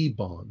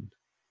Ebon.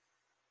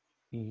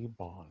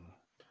 Ebon.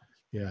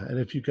 Yeah, and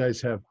if you guys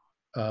have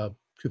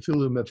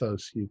Cthulhu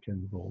Mythos, you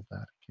can roll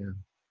that again.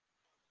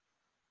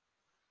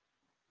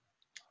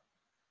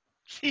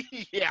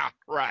 Yeah,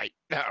 right.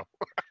 No.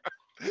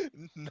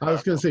 No. I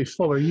was going to say,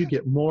 Fuller, you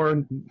get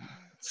more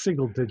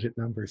single-digit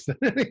numbers than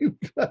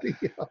anybody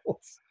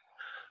else.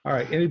 All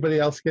right, anybody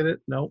else get it?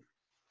 No.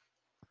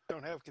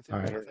 Don't have Cthulhu. All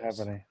right. I don't have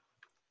any.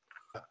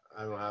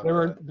 I don't have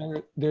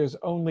There's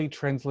only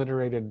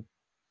transliterated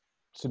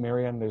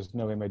Sumerian. There's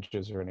no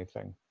images or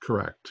anything.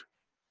 Correct.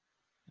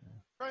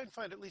 Try and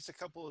find at least a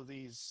couple of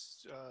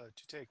these to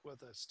take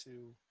with us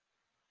to.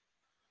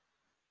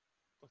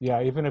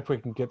 Yeah, even if we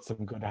can get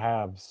some good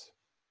halves.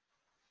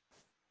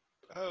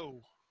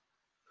 Oh,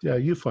 Yeah,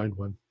 you find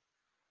one.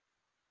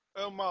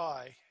 oh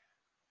my.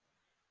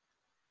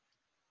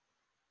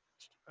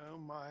 Oh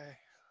my.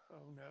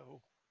 Oh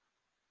no.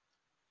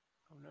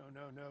 Oh no,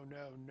 no, no,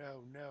 no,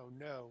 no, no,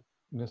 no.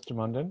 Mr.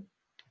 Munden?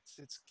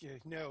 It's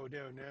no,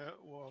 no, no.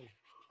 Whoa.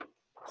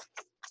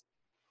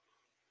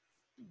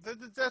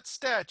 That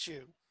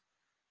statue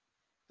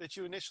that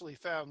you initially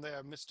found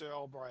there, Mr.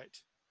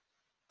 Albright,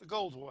 the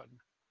gold one.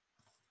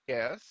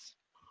 Yes,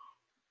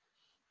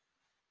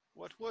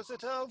 What was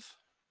it of?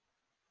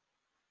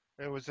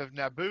 it was of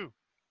Naboo.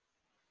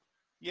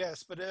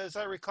 Yes, but as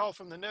I recall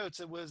from the notes,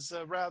 it was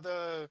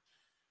rather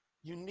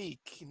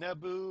unique.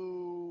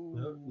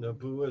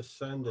 Naboo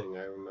Ascending,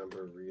 I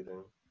remember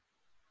reading.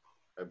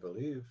 I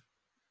believe.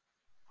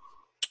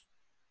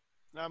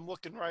 Now I'm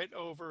looking right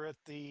over at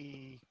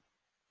the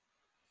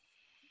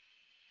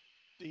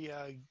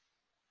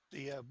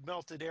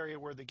melted area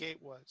where the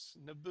gate was.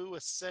 Naboo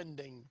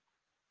Ascending.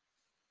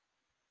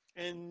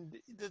 And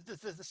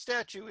the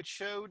statue, it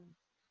showed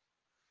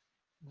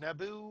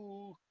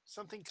Naboo,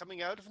 something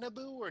coming out of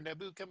Naboo, or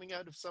Naboo coming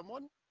out of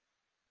someone?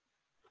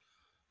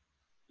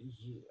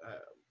 Yeah,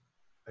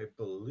 I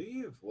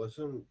believe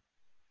wasn't.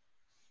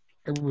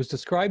 It was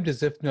described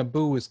as if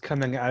Naboo was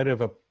coming out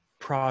of a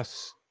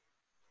prostrated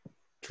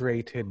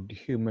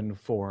human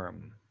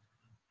form.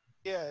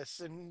 Yes,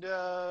 and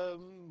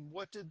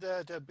what did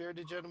that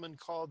bearded gentleman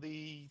call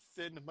the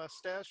thin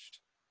mustached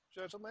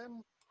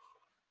gentleman?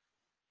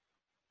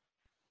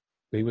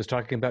 He was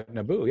talking about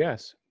Naboo,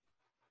 yes.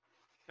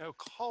 No,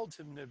 called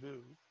him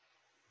Naboo.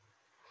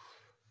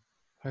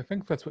 I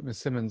think that's what Miss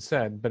Simmons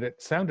said, but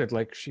it sounded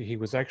like he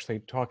was actually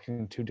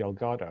talking to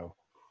Delgado.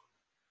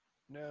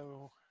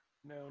 No,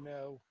 no,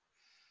 no.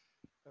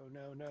 Oh,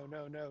 no, no,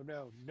 no, no,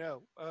 no,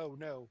 no. Oh,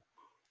 no.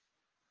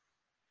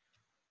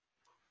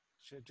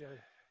 Should,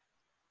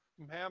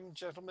 ma'am,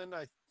 gentlemen,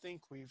 I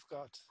think we've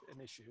got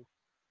an issue.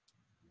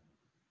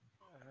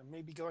 I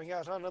may be going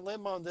out on a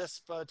limb on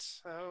this, but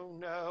oh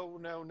no,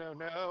 no, no,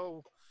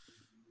 no.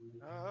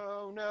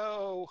 Oh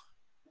no.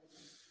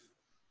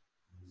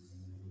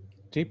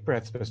 Deep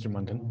breaths, Mr.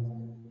 Munden.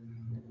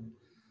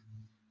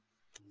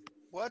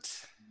 What?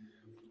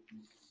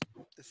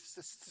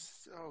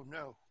 This, oh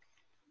no.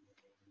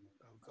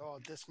 Oh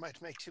God, this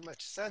might make too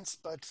much sense,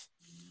 but,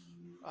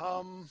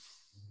 how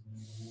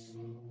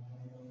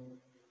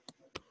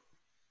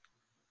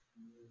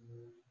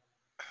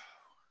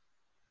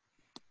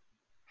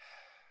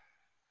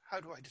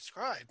do I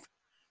describe?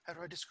 How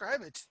do I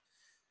describe it?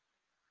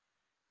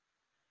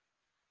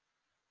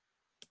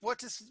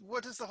 What is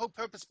the whole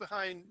purpose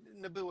behind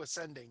Naboo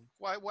ascending?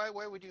 Why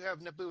would you have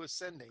Naboo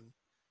ascending,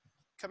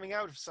 coming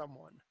out of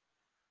someone?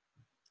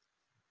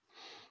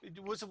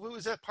 Was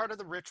that part of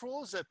the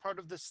ritual? Is that part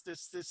of this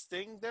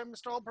thing there,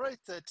 Mr. Albright?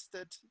 That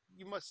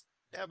you must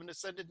have an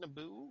ascended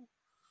Naboo,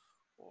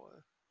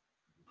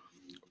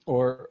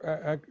 Or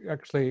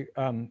actually,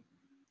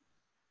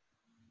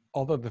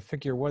 although the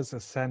figure was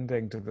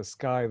ascending to the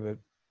sky, the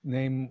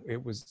name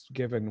it was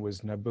given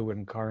was Naboo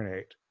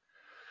Incarnate.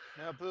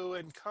 Naboo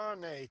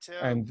incarnate.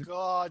 Oh And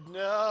God,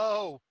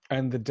 no!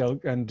 and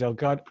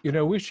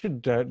Delgado. We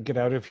should get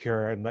out of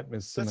here and let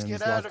Miss Let's Simmons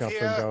get out lock of up and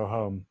here. go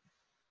home.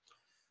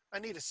 I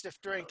need a stiff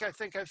drink. I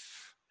think I've.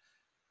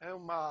 Oh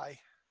my!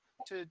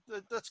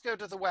 Let's go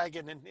to the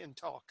wagon and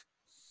talk.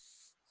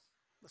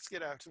 Let's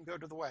get out and go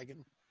to the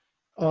wagon.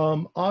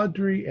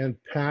 Audrey and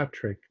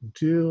Patrick,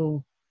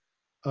 do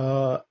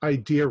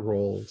idea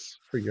rolls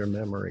for your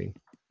memory.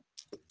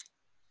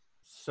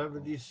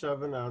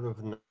 77 out of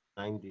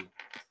 90.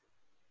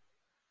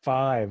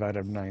 5 out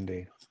of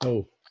 90.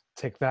 Oh,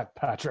 Take that,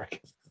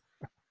 Patrick.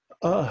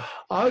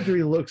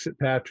 Audrey looks at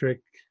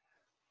Patrick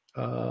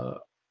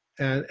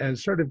and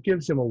sort of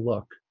gives him a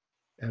look.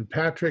 And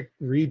Patrick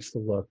reads the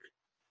look.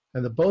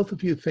 And the both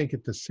of you think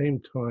at the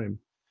same time,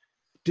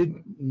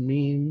 didn't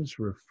memes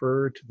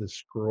refer to the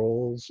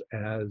scrolls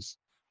as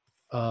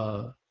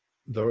the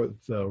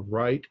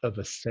rite of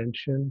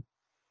ascension?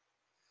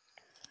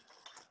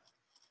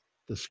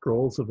 The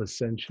scrolls of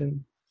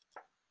ascension?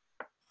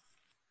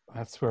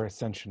 That's where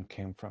ascension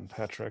came from,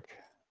 Patrick.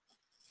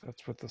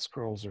 That's what the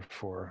scrolls are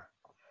for.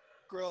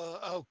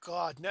 Oh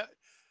God, no!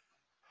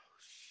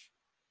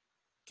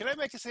 Can I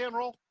make a sand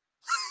roll?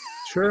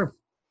 Sure.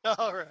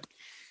 All right.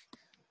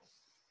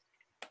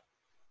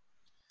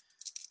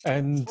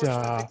 And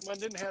Fortunately,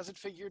 Munden has it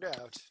figured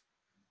out.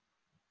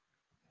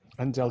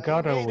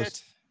 Delgado I hate was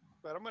it,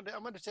 but I'm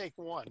gonna take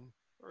one,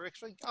 or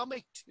actually, I'll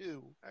make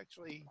two.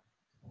 Actually,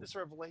 this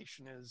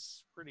revelation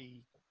is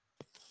pretty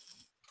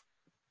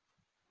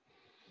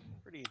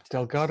intense.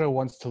 Delgado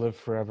wants to live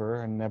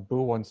forever, and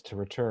Naboo wants to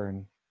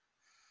return.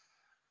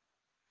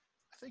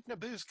 I think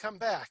Naboo's come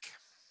back.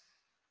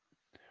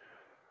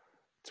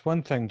 It's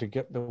one thing to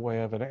get in the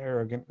way of an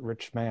arrogant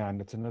rich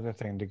man. It's another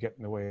thing to get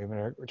in the way of an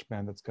arrogant rich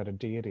man that's got a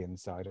deity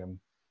inside him.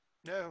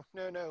 No.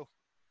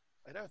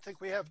 I don't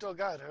think we have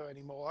Delgado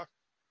anymore.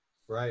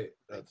 Right.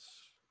 That's.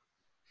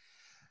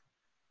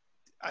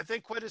 I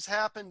think what has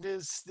happened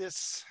is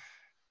this.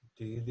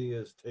 Deity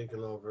has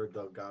taken over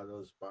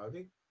Delgado's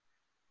body?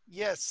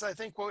 Yes, I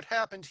think what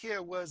happened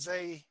here was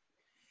a.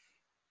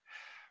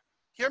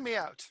 Hear me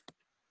out.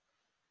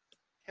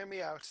 Hear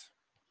me out.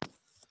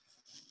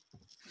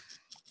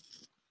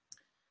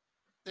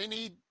 They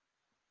need,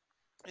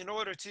 in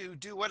order to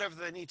do whatever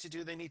they need to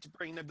do, they need to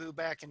bring Naboo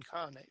back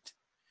incarnate.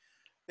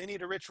 They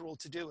need a ritual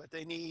to do it.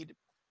 They need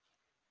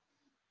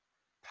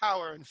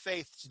power and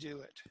faith to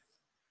do it.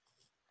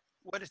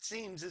 What it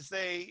seems is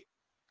they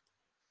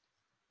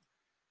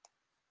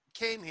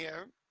came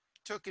here,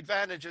 took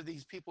advantage of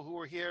these people who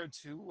were here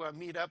to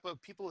meet up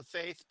with people of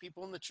faith,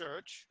 people in the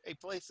church, a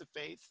place of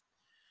faith,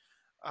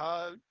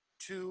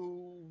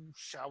 to,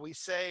 shall we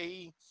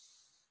say,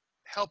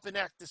 help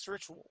enact this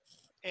ritual.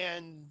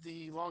 And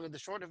the long and the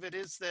short of it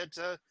is that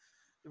the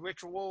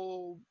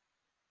ritual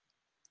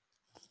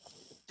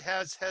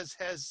has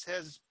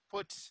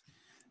put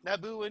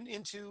Naboo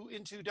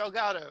into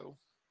Delgado,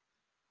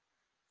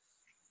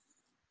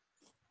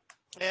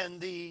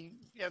 and the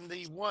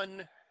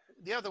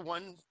other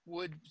one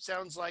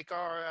sounds like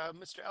our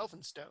Mr.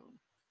 Elphinstone,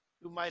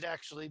 who might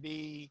actually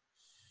be,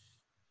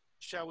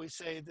 shall we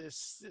say,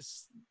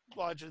 this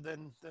larger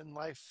than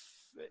life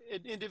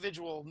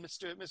individual,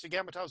 Mr.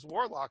 Gamatov's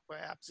warlock,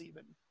 perhaps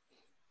even.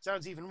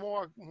 Sounds even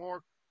more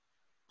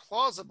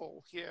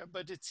plausible here,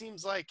 but it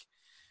seems like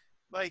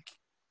they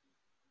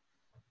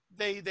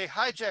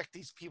hijacked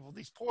these people.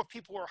 These poor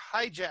people were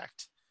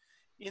hijacked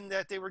in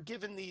that they were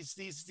given these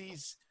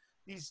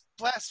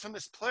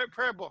blasphemous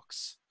prayer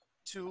books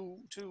to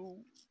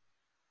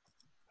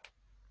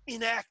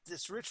enact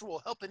this ritual,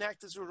 help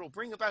enact this ritual,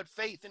 bring about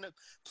faith in a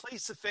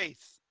place of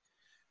faith,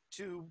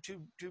 to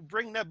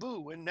bring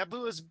Naboo, and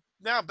Naboo is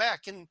now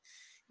back in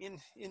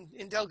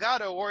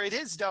Delgado, or it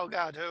is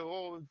Delgado,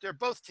 or they're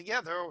both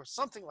together, or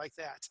something like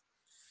that.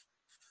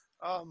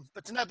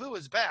 But Naboo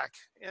is back,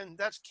 and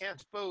that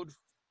can't bode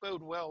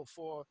well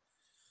for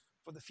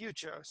the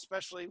future,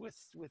 especially with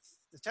the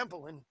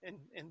temple and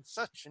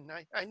such. And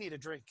I need a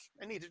drink.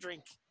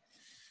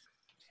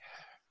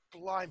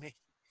 Blimey.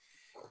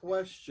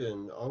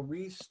 Question: are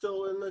we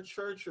still in the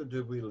church or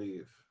did we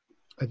leave?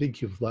 I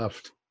think you've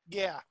left.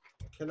 Yeah.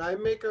 Can I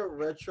make a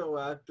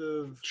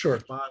retroactive Sure.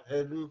 spot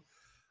hidden?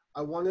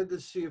 I wanted to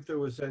see if there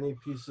was any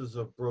pieces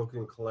of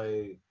broken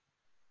clay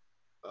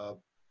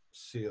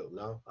sealed.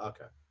 No?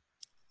 Okay.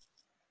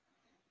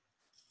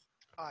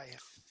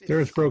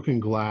 There's broken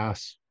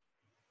glass,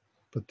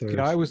 but there's.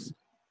 Yeah,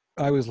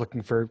 I was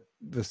looking for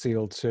the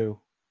seal too.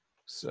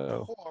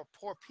 So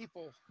Poor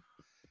people.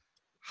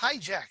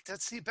 Hijacked.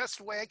 That's the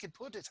best way I could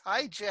put it.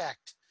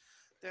 Hijacked.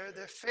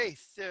 Their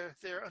faith,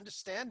 their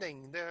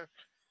understanding, their.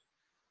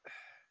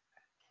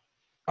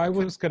 I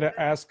was going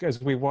to ask,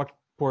 as we walked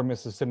poor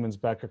Mrs. Simmons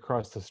back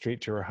across the street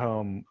to her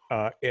home,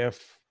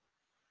 if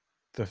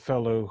the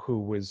fellow who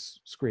was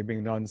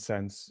screaming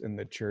nonsense in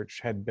the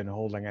church had been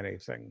holding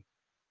anything.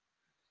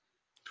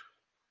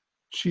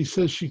 She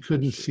says she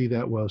couldn't see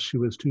that well. She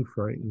was too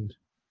frightened.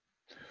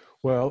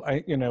 Well,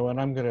 and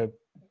I'm going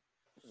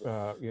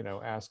to,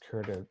 ask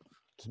her to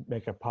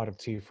make a pot of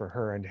tea for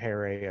her and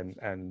Harry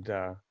and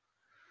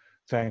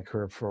thank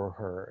her for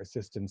her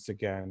assistance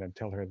again and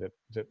tell her that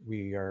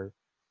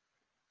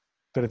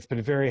it's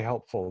been very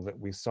helpful that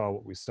we saw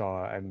what we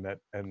saw and that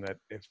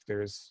if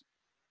there's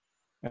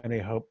any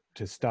hope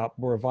to stop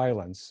more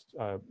violence,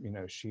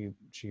 she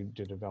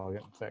did a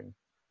valiant thing.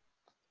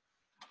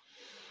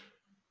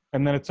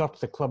 And then it's up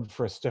to the club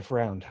for a stiff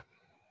round.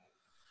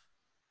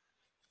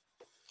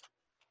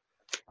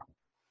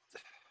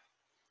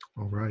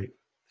 All right.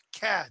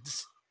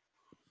 Cads.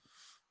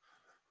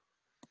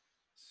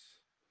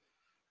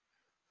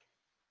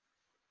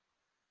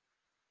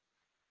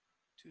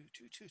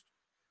 To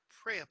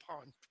prey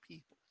upon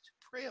people. To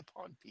prey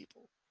upon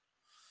people.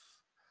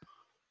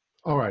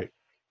 All right.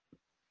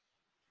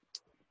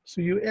 So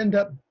you end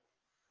up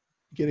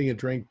getting a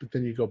drink, but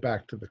then you go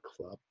back to the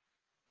club.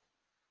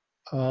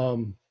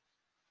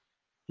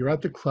 You're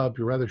at the club.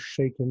 You're rather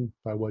shaken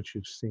by what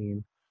you've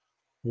seen.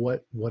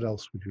 What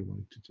else would you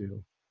like to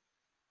do?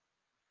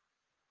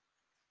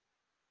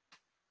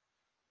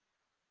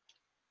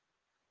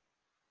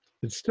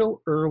 It's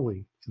still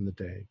early in the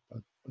day,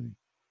 but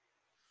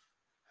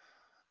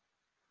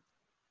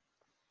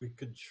We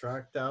could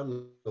track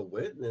down the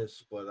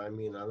witness, but I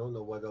mean, I don't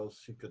know what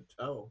else he could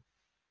tell.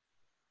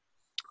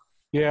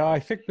 Yeah,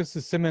 I think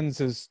Mrs.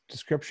 Simmons's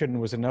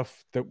description was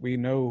enough that we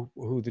know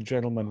who the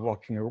gentlemen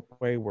walking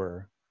away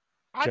were.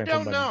 I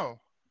don't know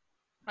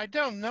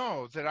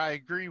that I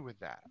agree with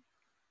that.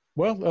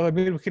 Well, I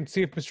mean, we can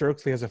see if Mr.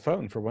 Oaksley has a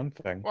phone, for one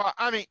thing. Well,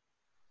 I mean,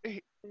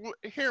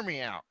 hear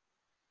me out.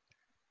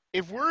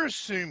 If we're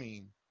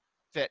assuming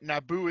that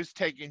Naboo is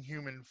taking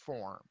human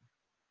form,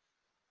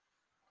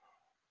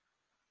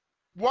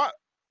 what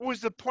was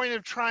the point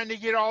of trying to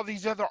get all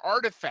these other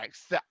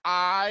artifacts? The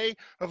eye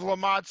of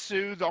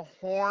Lamatsu, the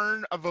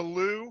horn of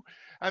Alu?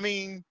 I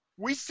mean,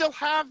 we still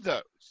have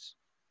those.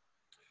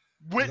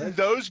 Wouldn't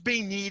those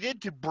be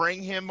needed to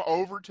bring him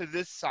over to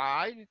this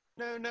side?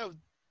 No.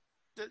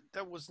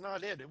 That was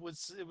not it. It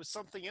was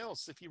something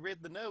else. If you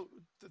read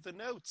the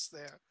notes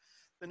there,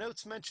 the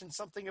notes mentioned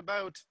something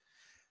about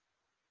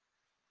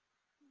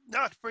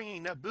not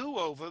bringing Naboo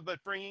over,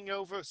 but bringing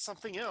over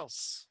something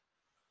else.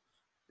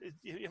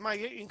 Am I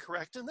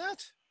incorrect in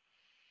that?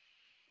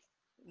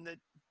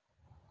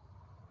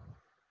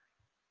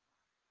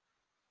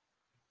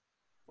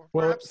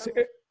 Well,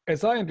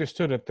 as I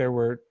understood it, there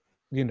were,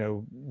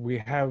 we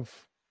have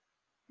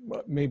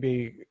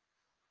an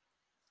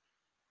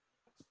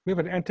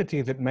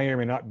entity that may or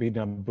may not be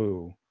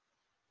Naboo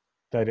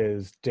that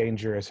is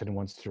dangerous and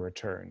wants to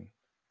return.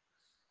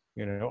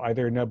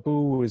 Either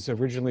Naboo was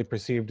originally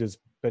perceived as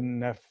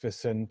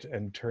beneficent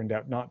and turned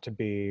out not to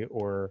be,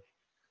 or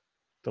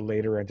the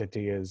later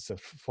entity is a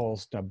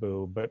false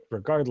Naboo, but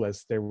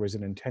regardless, there was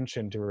an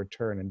intention to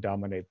return and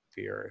dominate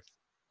the earth.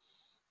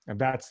 And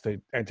that's the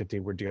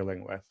entity we're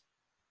dealing with.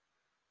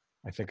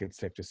 I think it's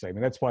safe to say. I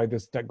mean, that's why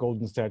that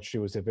golden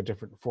statue is of a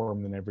different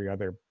form than every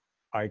other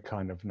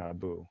icon of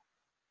Naboo.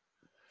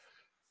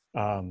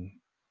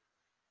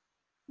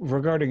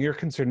 Regarding your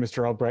concern,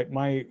 Mr. Albright,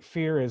 my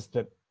fear is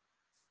that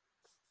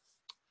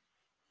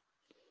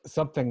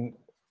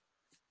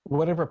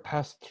whatever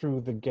passed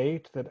through the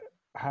gate that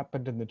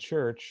happened in the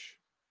church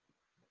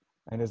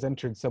and has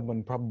entered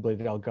someone, probably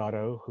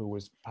Delgado, who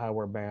was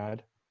power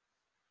mad,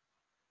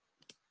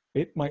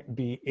 it might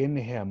be in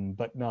him,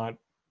 but not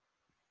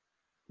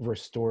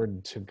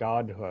restored to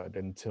godhood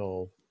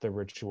until the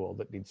ritual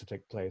that needs to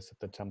take place at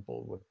the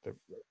temple with the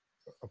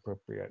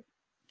appropriate.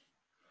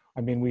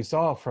 I mean, we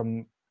saw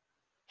from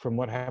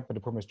what happened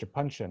to poor Mr.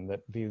 Punchin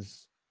that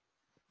these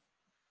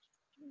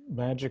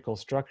magical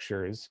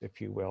structures,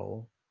 if you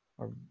will,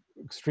 are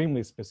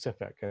extremely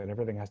specific and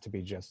everything has to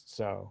be just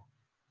so.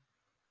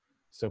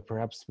 So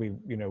perhaps we've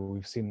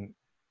seen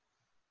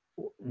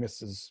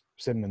Mrs.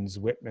 Simmons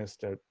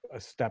witnessed a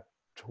step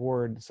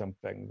toward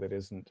something that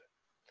isn't.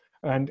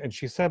 And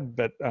she said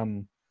that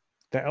the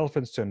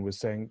Elphinstone was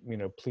saying,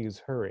 please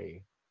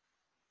hurry.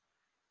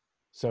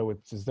 So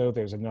it's as though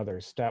there's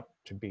another step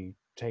to be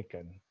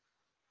taken.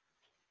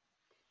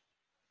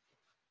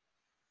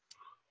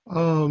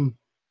 Um,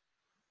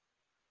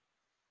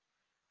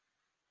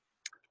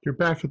 you're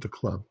back at the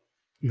club.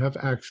 You have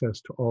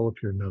access to all of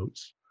your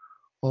notes,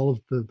 all of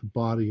the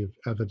body of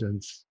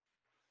evidence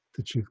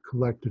that you've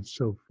collected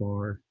so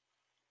far.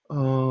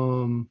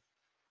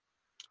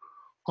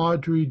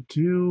 Audrey,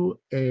 do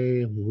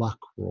a luck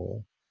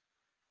roll.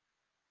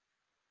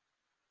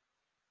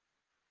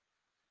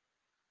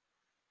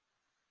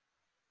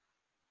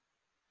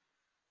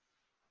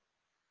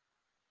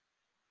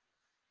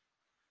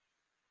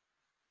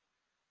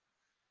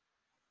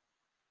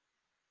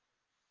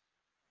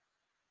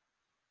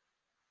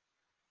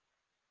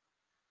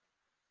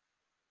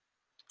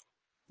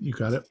 You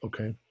got it?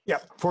 Okay. Yeah,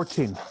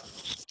 14.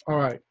 All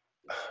right.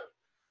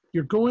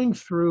 You're going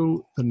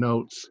through the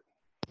notes,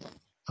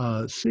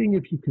 seeing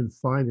if you can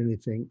find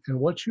anything. And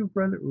what you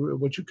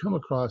come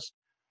across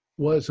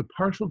was a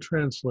partial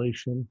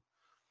translation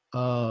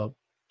uh,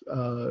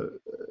 uh,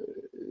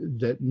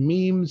 that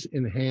memes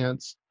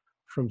enhanced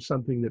from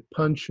something that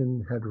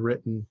Punchin had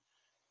written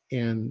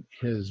in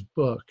his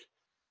book,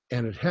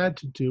 and it had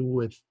to do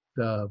with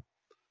the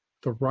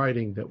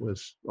writing that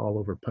was all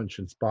over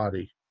Punchin's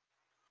body.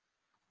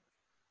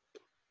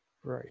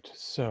 Right.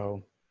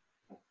 So,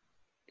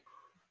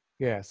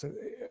 yes,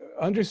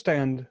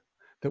 understand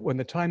that when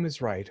the time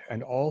is right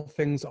and all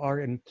things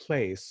are in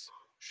place,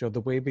 shall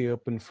the way be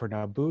open for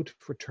Nabu to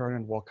return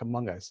and walk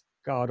among us,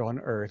 God on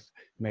earth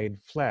made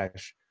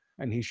flesh,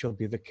 and he shall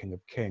be the King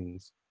of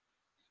Kings.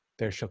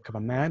 There shall come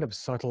a man of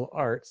subtle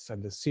arts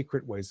and the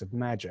secret ways of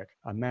magic,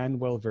 a man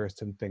well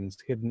versed in things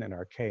hidden and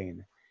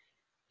arcane.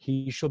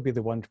 He shall be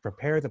the one to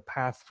prepare the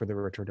path for the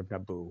return of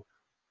Nabu.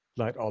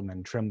 Let all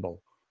men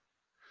tremble.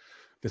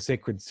 The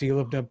sacred seal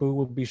of Nabu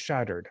will be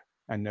shattered,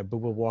 and Nabu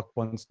will walk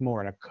once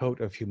more in a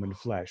coat of human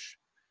flesh.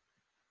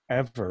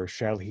 Ever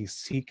shall he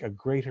seek a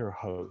greater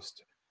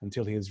host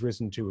until he is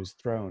risen to his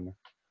throne.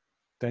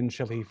 Then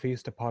shall he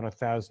feast upon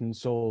 1,000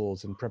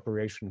 souls in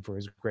preparation for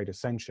his great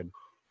ascension.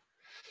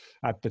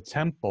 At the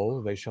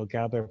temple they shall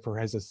gather for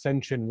his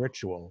ascension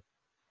ritual.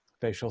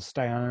 They shall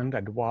stand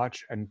and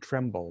watch and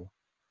tremble.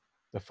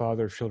 The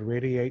Father shall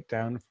radiate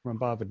down from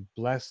above and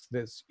bless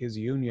his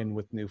union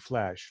with new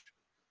flesh.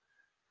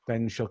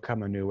 Then shall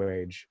come a new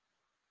age.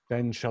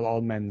 Then shall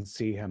all men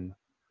see him.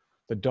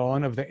 The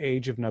dawn of the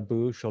age of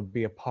Nabu shall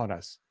be upon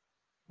us,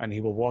 and he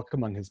will walk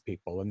among his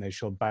people, and they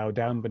shall bow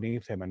down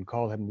beneath him and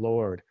call him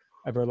Lord,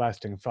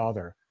 everlasting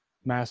Father,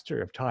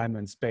 Master of time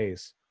and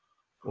space,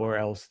 or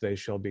else they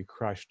shall be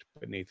crushed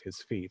beneath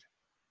his feet.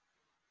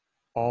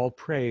 All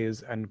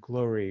praise and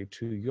glory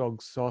to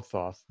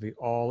Yog-Sothoth, the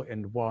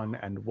all-in-one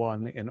and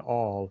one in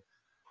all,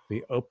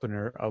 the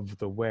opener of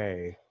the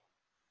way.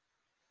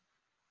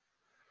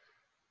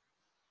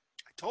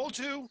 I told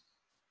you.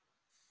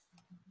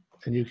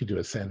 And you could do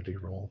a sanity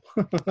roll.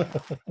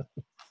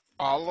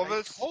 All of I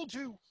us? told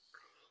you.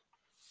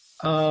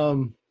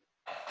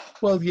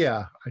 Well,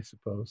 yeah, I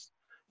suppose.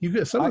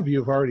 Some of you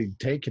have already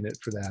taken it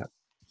for that.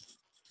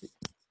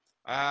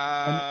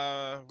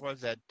 What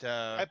was that?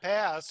 I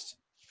passed.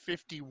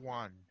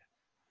 51.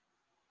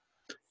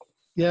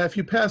 Yeah, if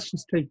you pass,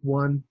 just take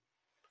one.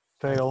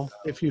 Fail.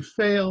 If you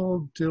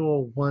fail, do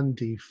a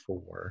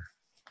 1d4.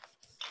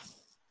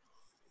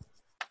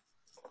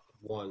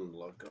 One,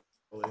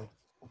 luckily.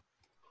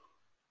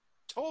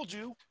 Told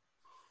you.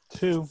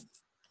 2.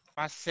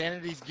 My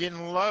sanity's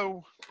getting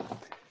low.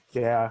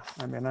 Yeah,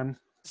 I mean, I'm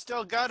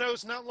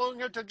Delgado's not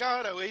longer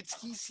Delgado. He's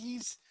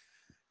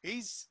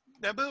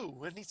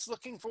Naboo, and he's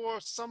looking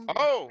for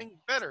something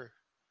better.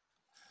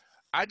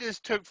 I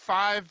just took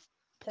 5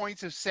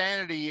 points of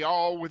sanity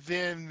all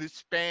within the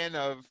span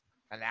of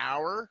an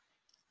hour.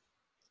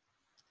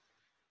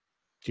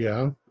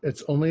 Yeah,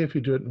 it's only if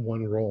you do it in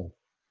one roll.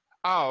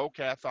 Oh,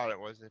 okay. I thought it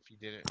was if you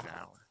did it in an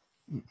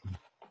hour.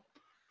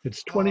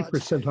 It's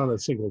 20% on a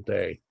single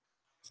day.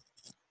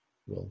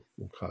 Will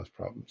cause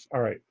problems. All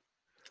right.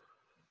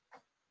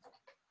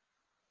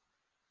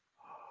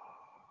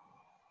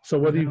 So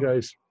what do you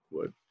guys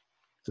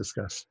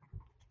discuss?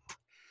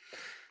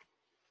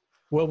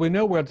 Well, we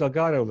know where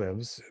Delgado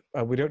lives.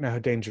 We don't know how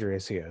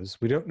dangerous he is.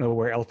 We don't know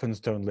where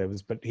Elphinstone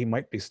lives, but he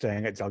might be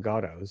staying at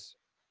Delgado's.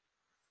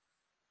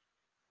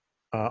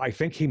 I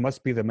think he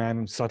must be the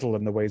man subtle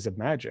in the ways of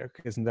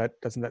magic. Doesn't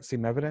that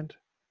seem evident?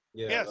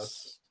 Yeah.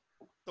 Yes,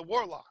 the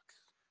warlock.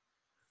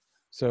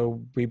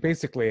 So we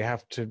basically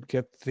have to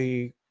get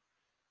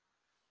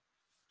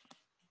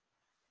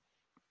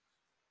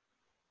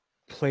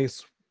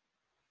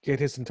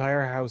his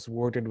entire house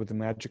warded with a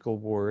magical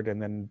ward,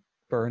 and then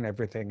burn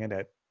everything in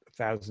it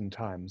 1,000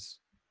 times.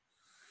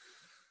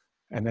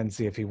 And then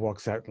see if he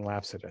walks out and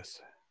laughs at us.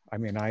 I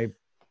mean,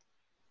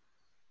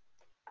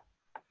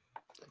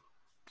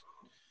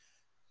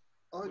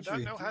 Would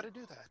not know how to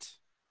do that.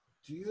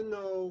 Do you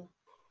know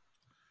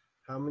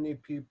how many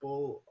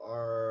people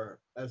are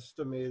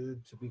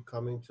estimated to be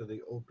coming to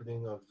the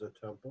opening of the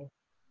temple?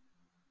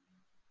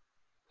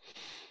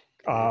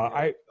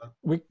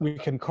 we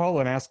can call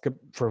and ask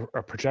for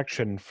a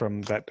projection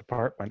from that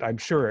department. I'm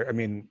sure. I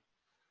mean,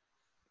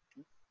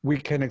 we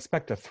can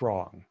expect a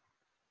throng.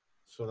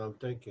 That's what I'm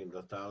thinking.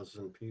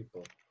 1,000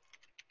 people.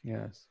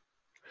 Yes.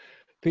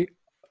 The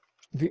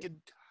We the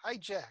could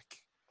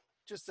hijack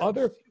just a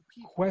other few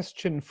people.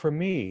 question for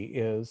me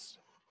is,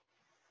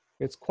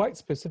 it's quite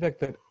specific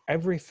that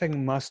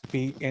everything must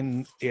be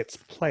in its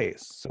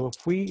place. So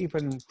if we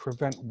even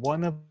prevent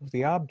one of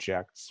the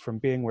objects from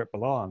being where it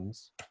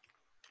belongs,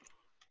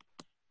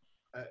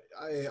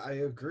 I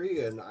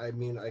agree, and I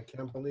mean I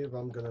can't believe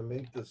I'm gonna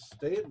make this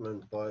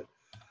statement, but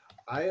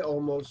I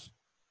almost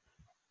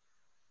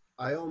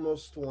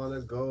want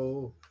to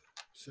go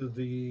to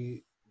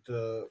the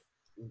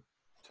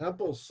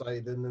temple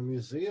site in the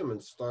museum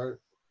and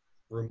start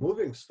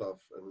removing stuff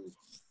and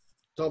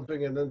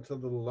dumping it into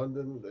the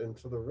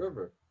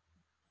river,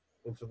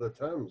 into the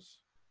Thames.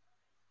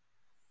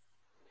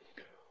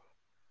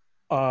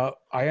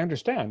 I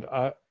understand.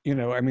 I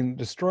mean,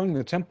 destroying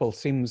the temple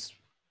seems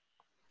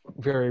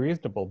very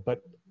reasonable,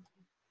 but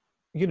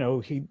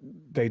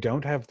they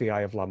don't have the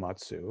Eye of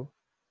Lamatsu.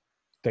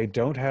 They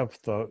don't have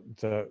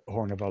the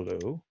Horn of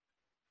Alu.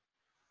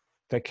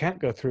 They can't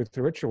go through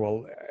the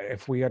ritual.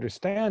 If we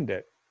understand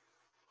it,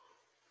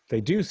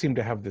 they do seem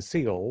to have the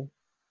seal.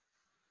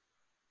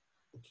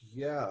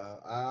 Yeah,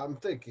 I'm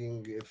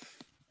thinking if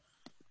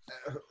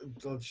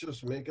let's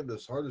just make it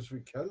as hard as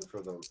we can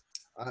for them.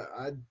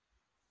 I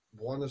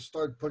want to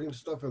start putting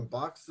stuff in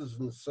boxes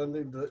and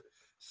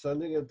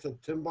sending it to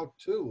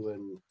Timbuktu.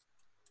 And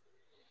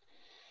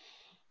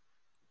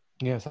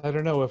Yes, I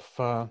don't know if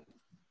I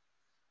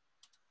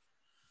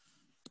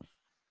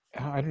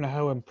don't know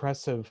how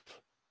impressive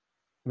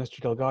Mr.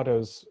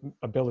 Delgado's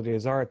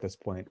abilities are at this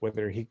point.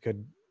 Whether he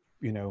could,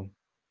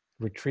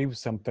 retrieve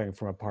something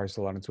from a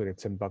parcel on its way to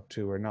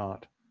Timbuktu or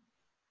not.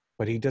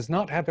 But he does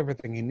not have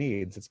everything he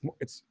needs.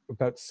 It's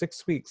about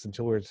 6 weeks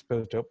until we're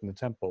supposed to open the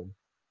temple.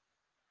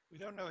 We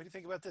don't know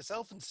anything about this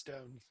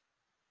Elphinstone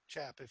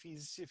chap. If he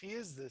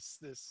is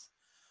this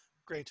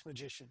great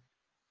magician,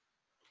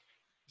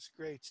 this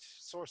great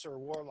sorcerer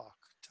warlock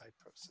type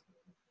person,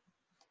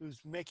 who's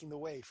making the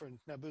way for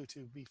Naboo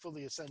to be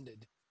fully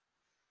ascended.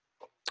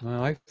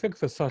 I think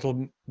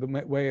the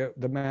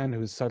man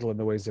who's subtle in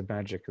the ways of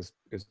magic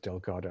is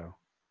Delgado.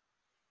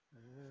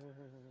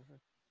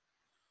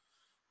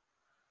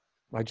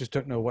 I just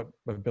don't know what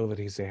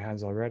abilities he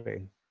has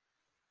already.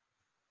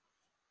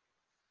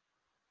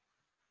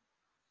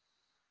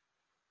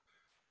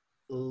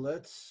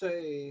 let's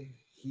say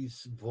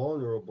he's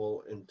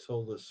vulnerable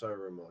until the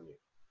ceremony.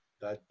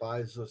 That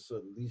buys us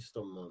at least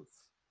a month.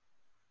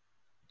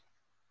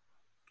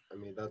 I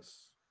mean,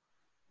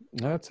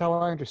 That's how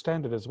I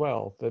understand it as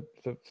well. That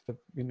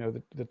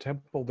the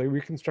temple, the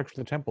reconstruction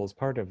of the temple is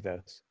part of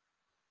this.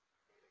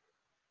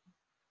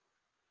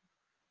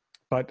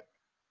 But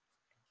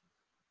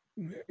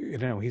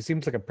he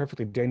seems like a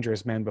perfectly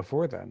dangerous man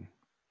before then.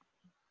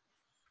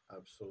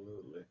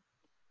 absolutely.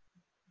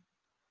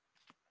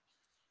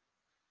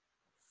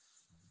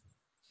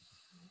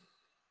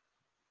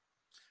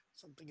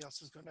 Something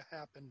else is going to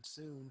happen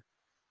soon.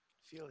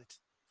 Feel it.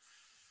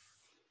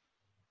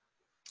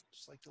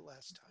 Just like the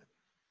last time.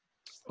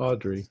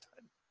 Audrey.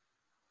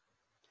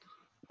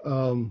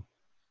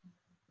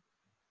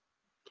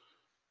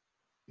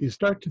 You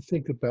start to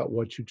think about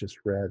what you just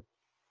read.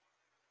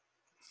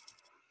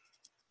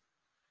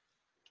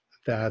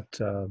 That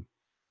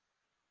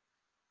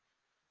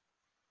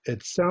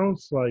it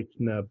sounds like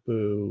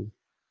Naboo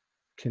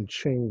can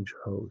change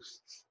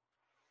hosts.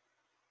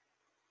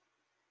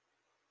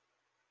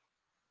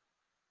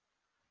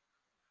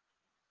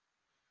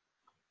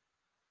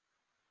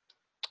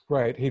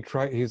 Right.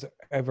 He's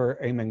ever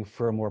aiming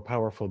for a more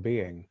powerful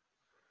being.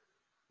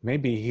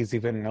 Maybe he's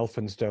even in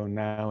Elphinstone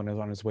now and is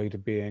on his way to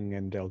being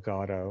in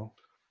Delgado.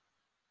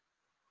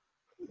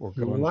 Or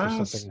going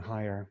for something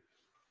higher.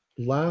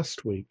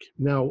 Last week,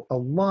 now a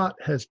lot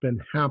has been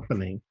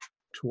happening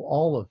to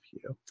all of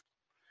you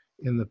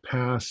in the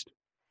past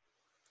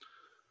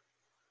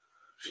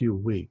few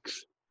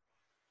weeks.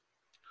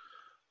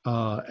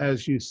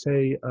 As you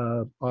say,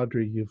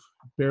 Audrey, you've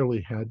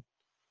barely had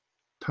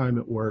time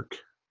at work.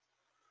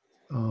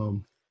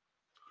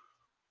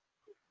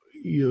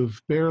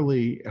 You've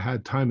barely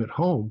had time at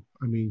home.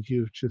 I mean,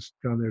 you've just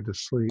gone there to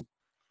sleep.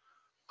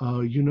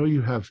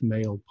 You have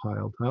mail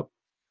piled up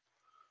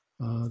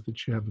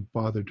that you haven't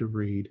bothered to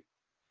read.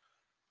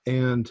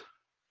 And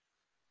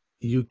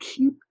you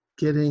keep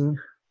getting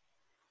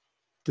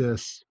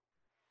this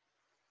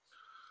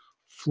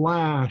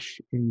flash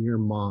in your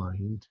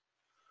mind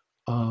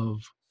of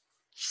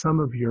some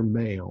of your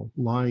mail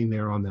lying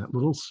there on that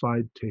little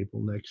side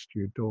table next to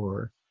your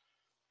door.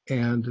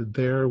 And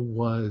there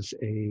was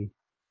a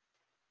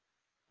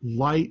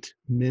light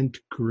mint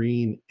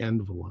green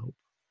envelope.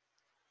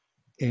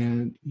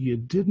 And you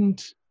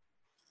didn't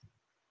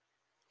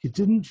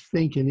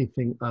think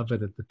anything of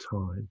it at the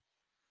time.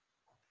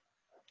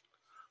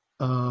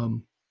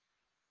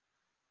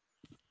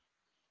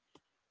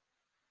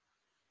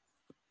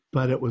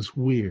 But it was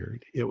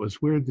weird. It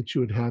was weird that you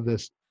would have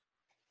this.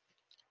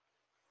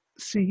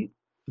 See,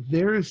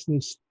 there's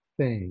this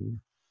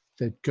thing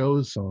that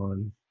goes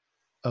on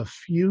a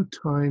few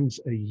times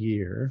a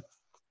year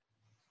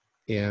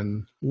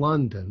in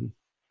London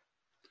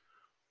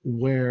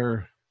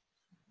where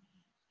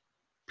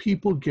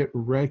people get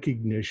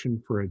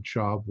recognition for a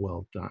job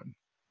well done.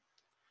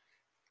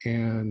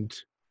 And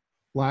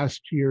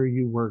last year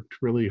you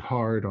worked really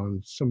hard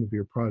on some of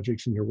your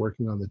projects, and you're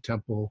working on the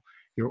temple,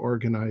 you're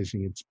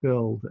organizing its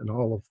build and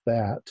all of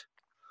that.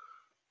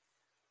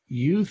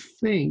 You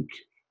think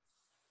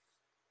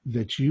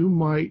that you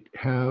might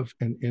have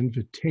an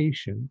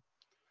invitation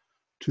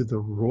to the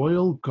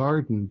royal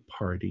garden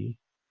party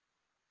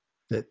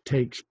that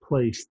takes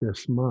place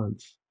this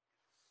month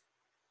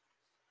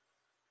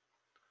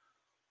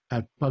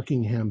at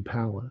Buckingham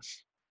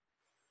Palace.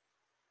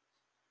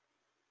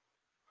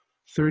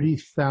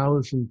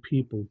 30,000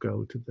 people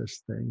go to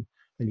this thing,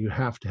 and you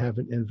have to have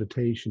an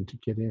invitation to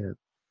get in.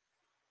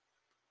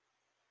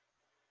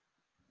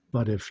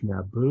 But if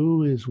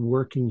Naboo is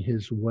working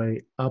his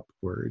way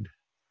upward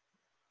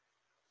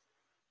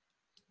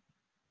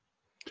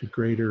to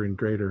greater and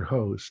greater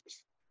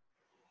hosts,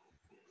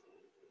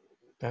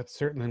 That's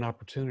certainly an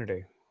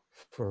opportunity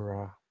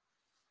for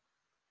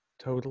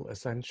total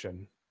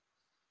ascension.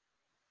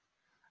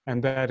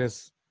 And that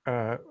is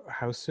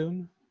how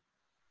soon?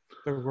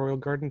 The Royal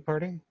Garden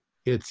Party?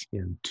 it's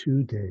in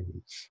 2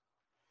 days.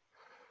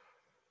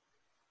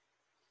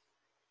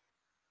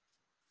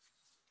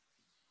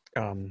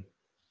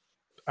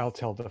 I'll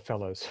tell the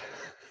fellows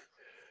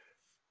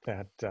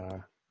that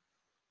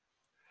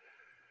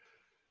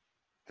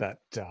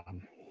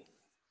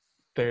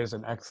there's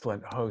an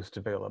excellent host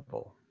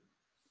available,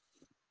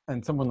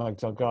 and someone like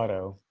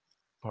Delgado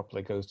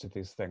probably goes to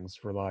these things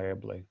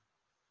reliably.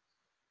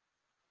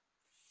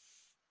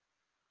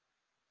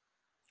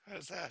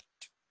 How's that?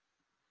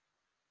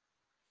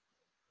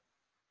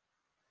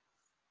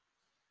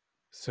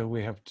 So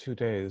we have 2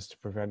 days to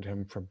prevent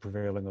him from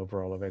prevailing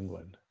over all of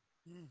England,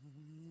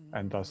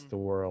 and thus the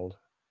world.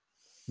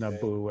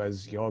 Naboo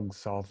as Yog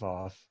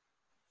Sothoth,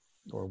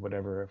 or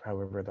whatever,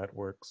 however that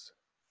works.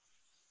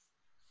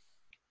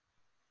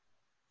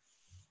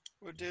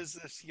 What is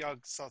this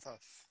Yog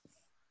Sothoth?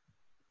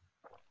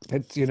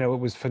 It's, it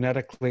was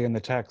phonetically in the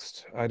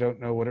text. I don't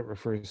know what it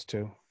refers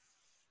to.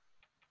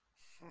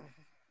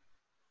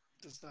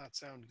 Does not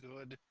sound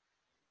good.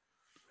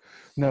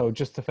 No,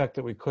 just the fact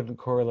that we couldn't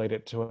correlate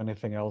it to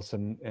anything else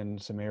in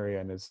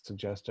Sumerian is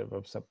suggestive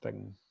of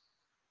something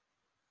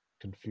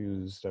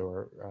confused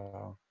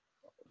or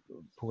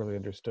poorly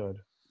understood.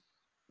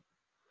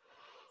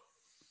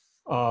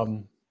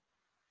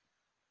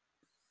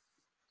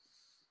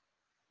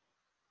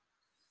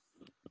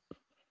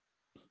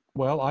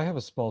 Well, I have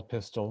a small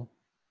pistol.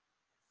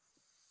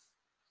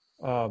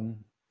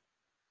 And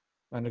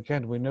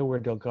again, we know where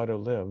Delgado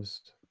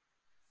lives.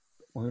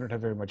 We don't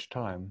have very much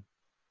time.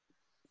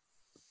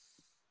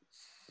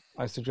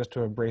 I suggest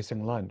to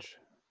embracing lunch.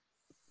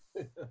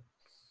 Yeah.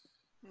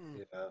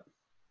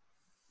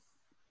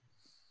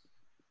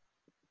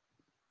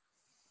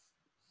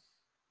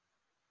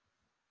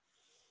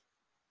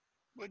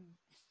 Would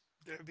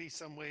there be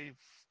some way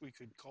we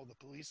could call the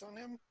police on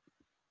him?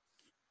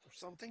 Or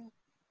something?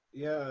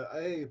 Yeah,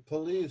 hey,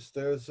 police,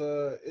 there's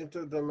a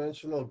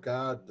interdimensional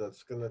god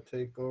that's gonna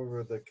take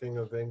over the King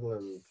of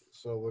England,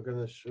 so we're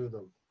gonna shoot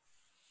him.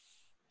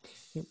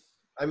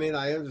 I mean,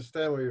 I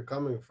understand where you're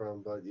coming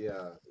from, but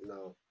yeah,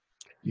 no.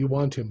 You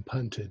want him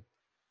punted.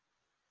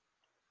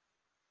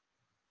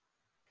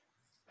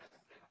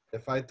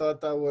 If I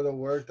thought that would have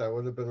worked, I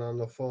would have been on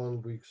the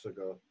phone weeks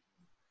ago.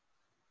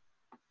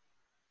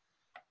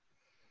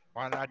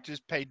 Why not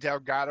just pay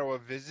Delgado a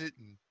visit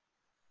and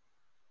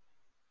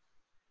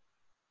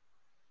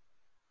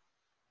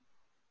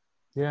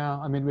Yeah,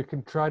 I mean, we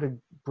can try to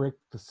break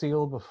the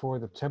seal before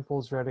the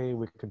temple's ready.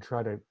 We can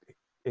try to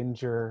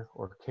injure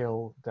or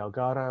kill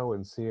Delgado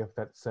and see if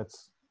that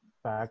sets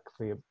back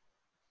the...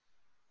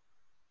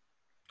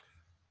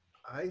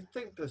 I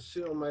think the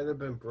seal might have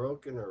been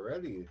broken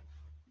already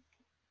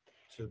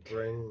to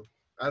bring,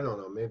 I don't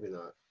know, maybe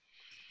not.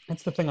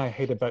 That's the thing I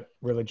hate about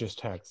religious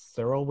texts.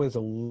 They're always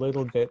a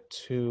little bit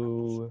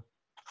too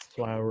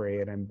flowery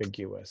and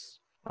ambiguous.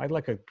 I'd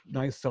like a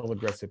nice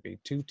solid recipe,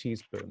 2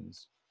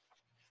 teaspoons,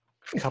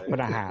 cup and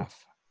a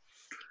half,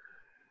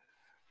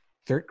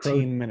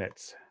 13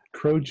 minutes.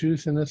 Crow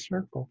juice in a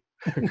circle.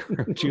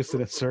 Juice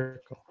in a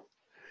circle.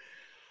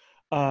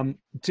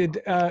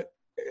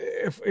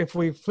 If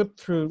we flip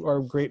through our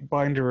great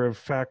binder of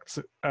facts,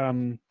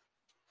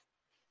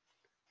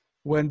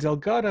 when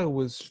Delgado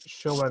was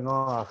showing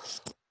off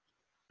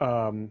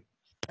and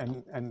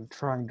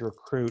trying to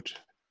recruit,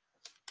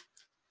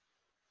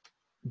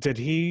 did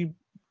he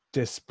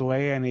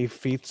display any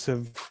feats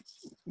of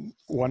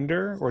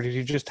wonder, or did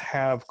he just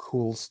have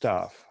cool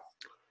stuff?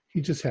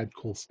 He just had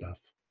cool stuff.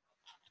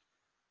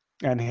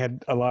 And he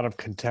had a lot of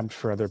contempt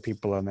for other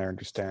people and their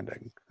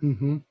understanding.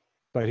 Mm-hmm.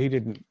 But he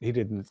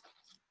didn't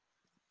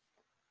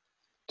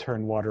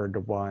turn water into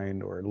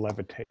wine or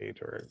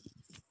levitate or...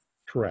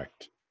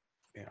 Correct.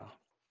 Yeah.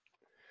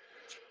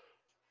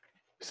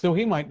 So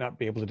he might not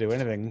be able to do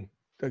anything,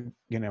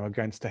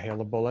 against a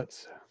hail of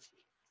bullets.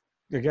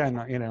 Again,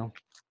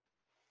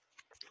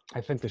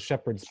 I think the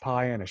shepherd's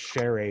pie and a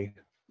sherry,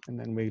 and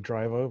then we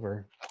drive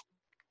over.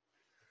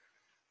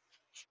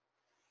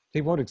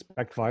 He won't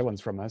expect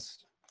violence from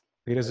us.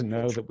 He doesn't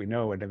know that we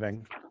know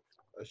anything.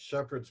 A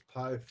shepherd's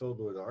pie filled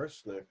with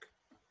arsenic.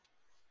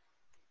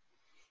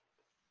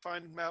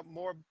 Find out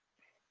more.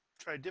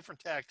 Try a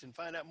different tact and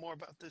find out more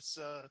about this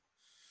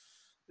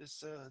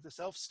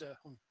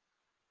Elfstone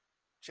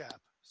chap.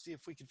 See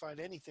if we can find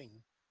anything.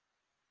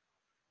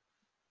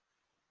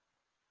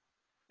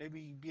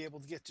 Maybe be able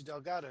to get to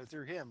Delgado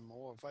through him,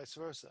 or vice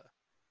versa.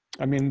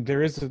 I mean,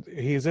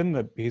 he's in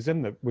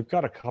the. We've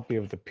got a copy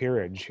of the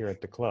peerage here at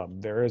the club.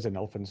 There is an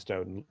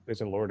Elphinstone. There's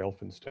a Lord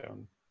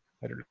Elphinstone.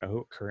 I don't know who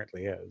it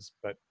currently is,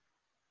 but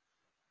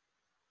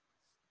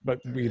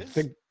we'd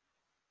think.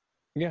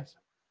 Yes.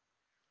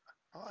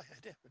 Oh, I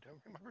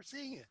don't remember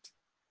seeing it.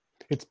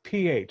 It's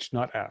PH,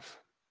 not F.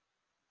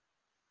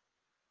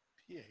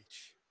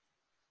 PH.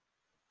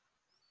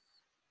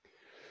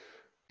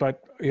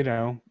 But, you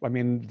know, I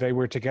mean, they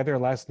were together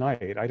last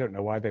night. I don't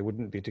know why they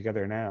wouldn't be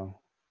together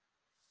now.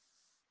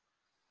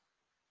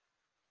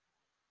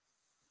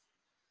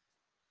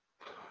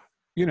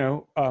 You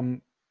know,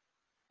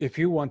 if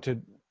you want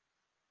to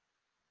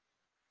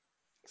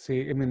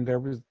see, I mean,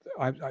 there's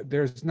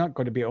not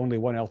going to be only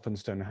one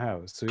Elphinstone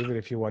house. So even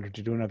if you wanted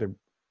to do another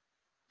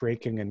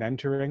breaking and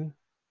entering,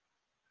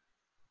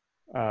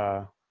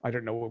 I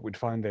don't know what we'd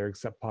find there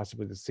except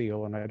possibly the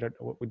seal, and I don't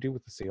know what we'd do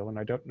with the seal, and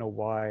I don't know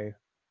why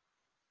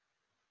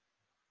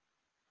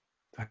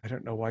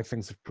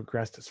things have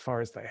progressed as far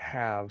as they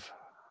have.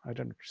 I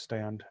don't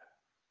understand.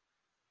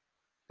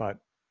 But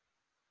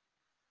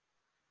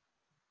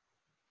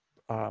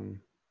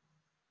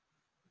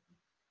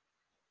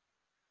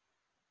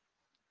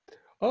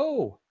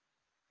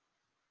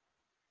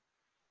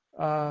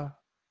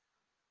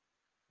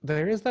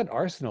there is that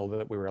arsenal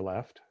that we were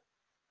left.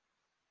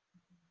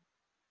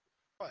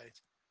 Right.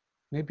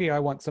 Maybe I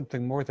want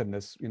something more than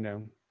this, you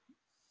know,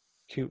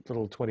 cute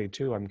little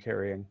 22 I'm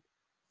carrying.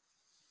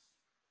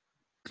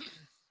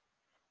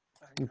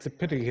 It's a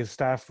pity his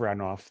staff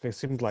ran off. They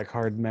seemed like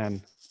hard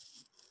men.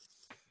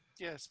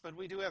 Yes, but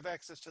we do have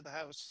access to the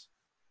house.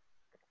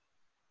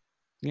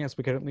 Yes,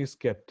 we could at least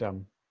get,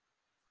 you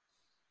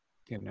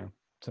know,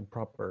 some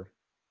proper,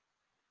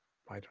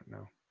 I don't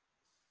know,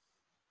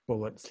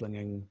 bullet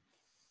slinging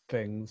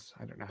things.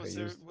 I don't know how to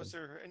use them. Was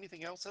there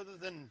anything else other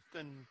than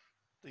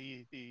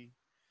the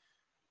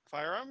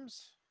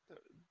firearms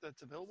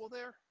that's available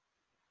there?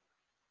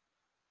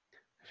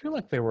 I feel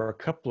like there were a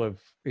couple of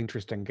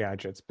interesting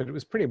gadgets, but it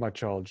was pretty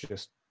much all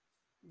just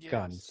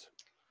guns.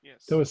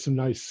 Yes. There was some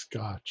nice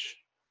scotch.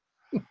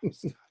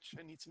 Scotch.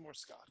 I need some more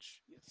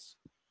scotch. Yes.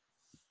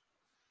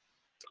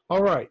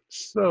 All right.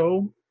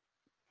 So,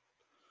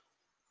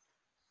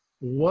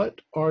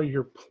 what are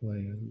your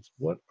plans?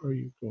 What are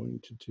you going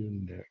to do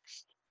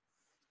next?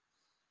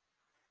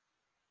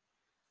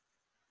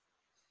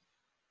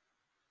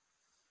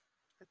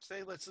 I'd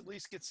say let's at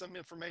least get some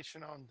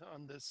information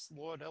on this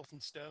Lord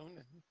Elphinstone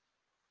and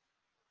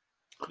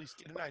at least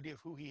get an idea of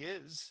who he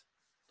is.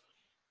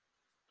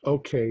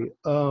 Okay.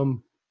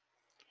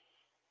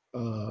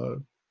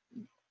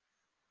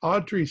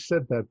 Audrey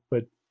said that,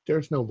 but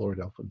there's no Lord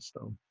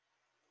Elphinstone.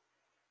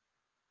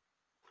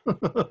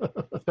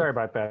 Sorry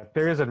about that.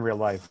 There is in real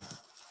life.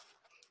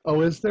 Oh,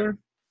 is there?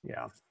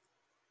 Yeah.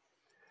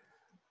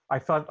 I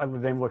thought the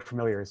name looked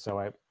familiar, so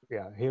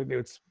that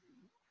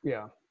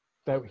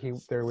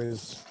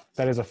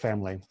is a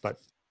family, but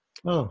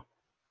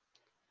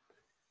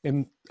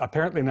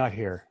apparently not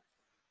here.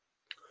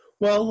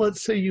 Well,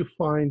 let's say you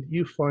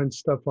find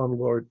stuff on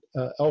Lord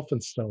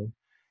Elphinstone,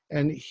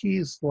 and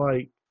he's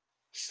like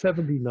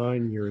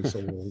 79 years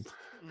old.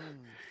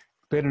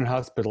 Been in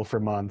hospital for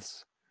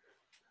months.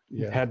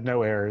 Yeah. Had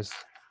no heirs.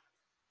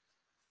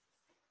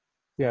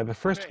 Yeah, the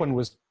first one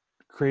was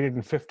created in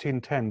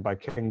 1510 by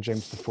King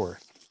James IV,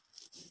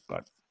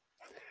 but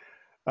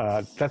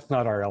that's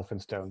not our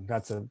Elphinstone.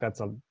 That's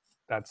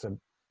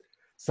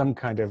some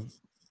kind of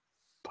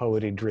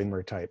poety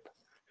dreamer type.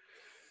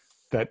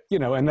 That, you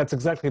know, and that's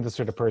exactly the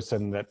sort of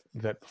person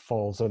that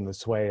falls on the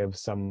sway of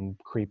some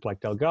creep like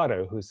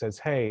Delgado who says,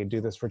 "Hey,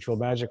 do this ritual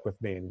magic with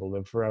me, and we'll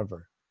live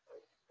forever."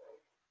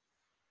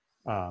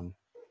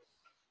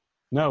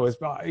 No, it's,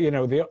 you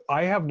know,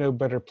 I have no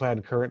better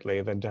plan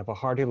currently than to have a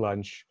hearty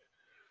lunch,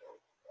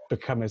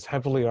 become as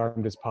heavily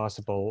armed as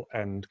possible,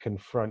 and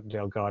confront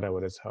Delgado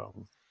at his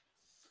home.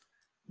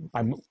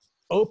 I'm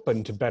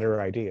open to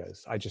better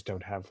ideas. I just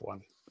don't have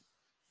one.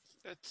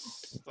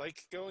 It's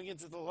like going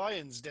into the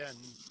lion's den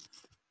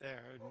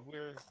there, and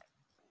we're,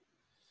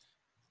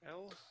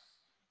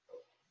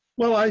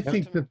 well, I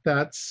think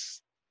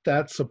that's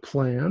a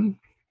plan.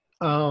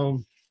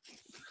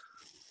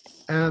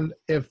 And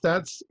if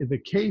that's the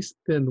case,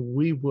 then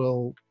we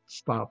will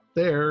stop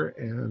there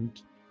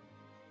and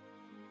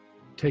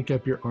take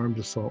up your armed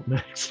assault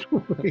next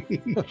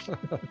week.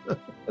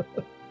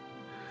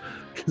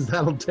 Because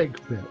that'll take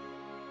a bit.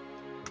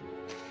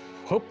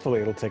 Hopefully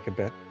it'll take a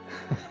bit.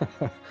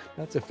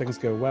 That's if things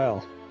go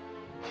well.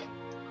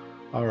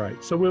 All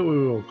right, so we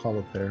will call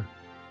it there.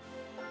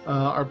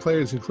 Our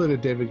players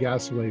included David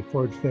Gasaway,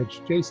 Ford Fitch,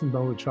 Jason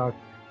Belinchuk,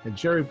 and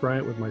Jerry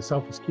Bryant, with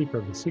myself as Keeper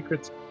of the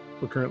Secrets.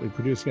 We're currently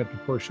producing up to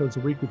 4 shows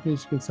a week with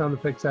music and sound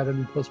effects added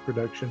in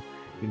post-production.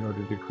 In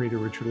order to create a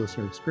richer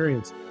listener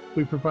experience,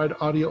 we provide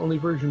audio-only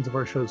versions of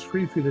our shows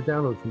free for you to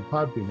download from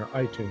Podbean or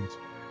iTunes.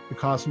 The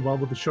costs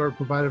involved with the show are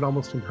provided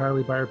almost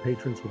entirely by our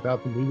patrons.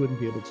 Without them, we wouldn't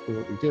be able to do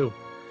what we do.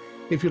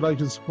 If you'd like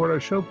to support our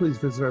show, please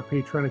visit our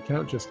Patreon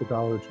account. Just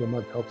 $1 to a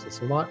month helps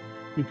us a lot.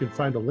 You can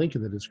find a link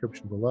in the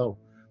description below.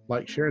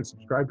 Like, share, and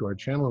subscribe to our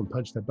channel, and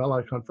punch that bell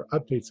icon for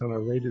updates on our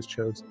latest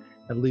shows,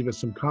 and leave us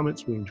some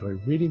comments. We enjoy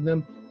reading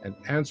them and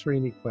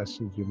answering any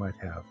questions you might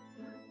have.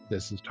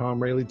 This is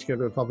Tom Rayleigh,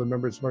 together with all the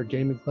members of our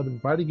gaming club,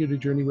 inviting you to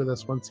journey with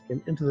us once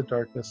again into the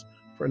darkness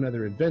for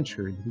another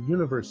adventure into the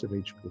universe of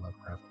H.P.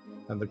 Lovecraft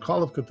and the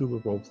Call of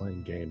Cthulhu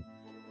role-playing game.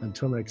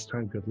 Until next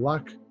time, good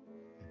luck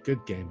and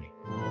good gaming.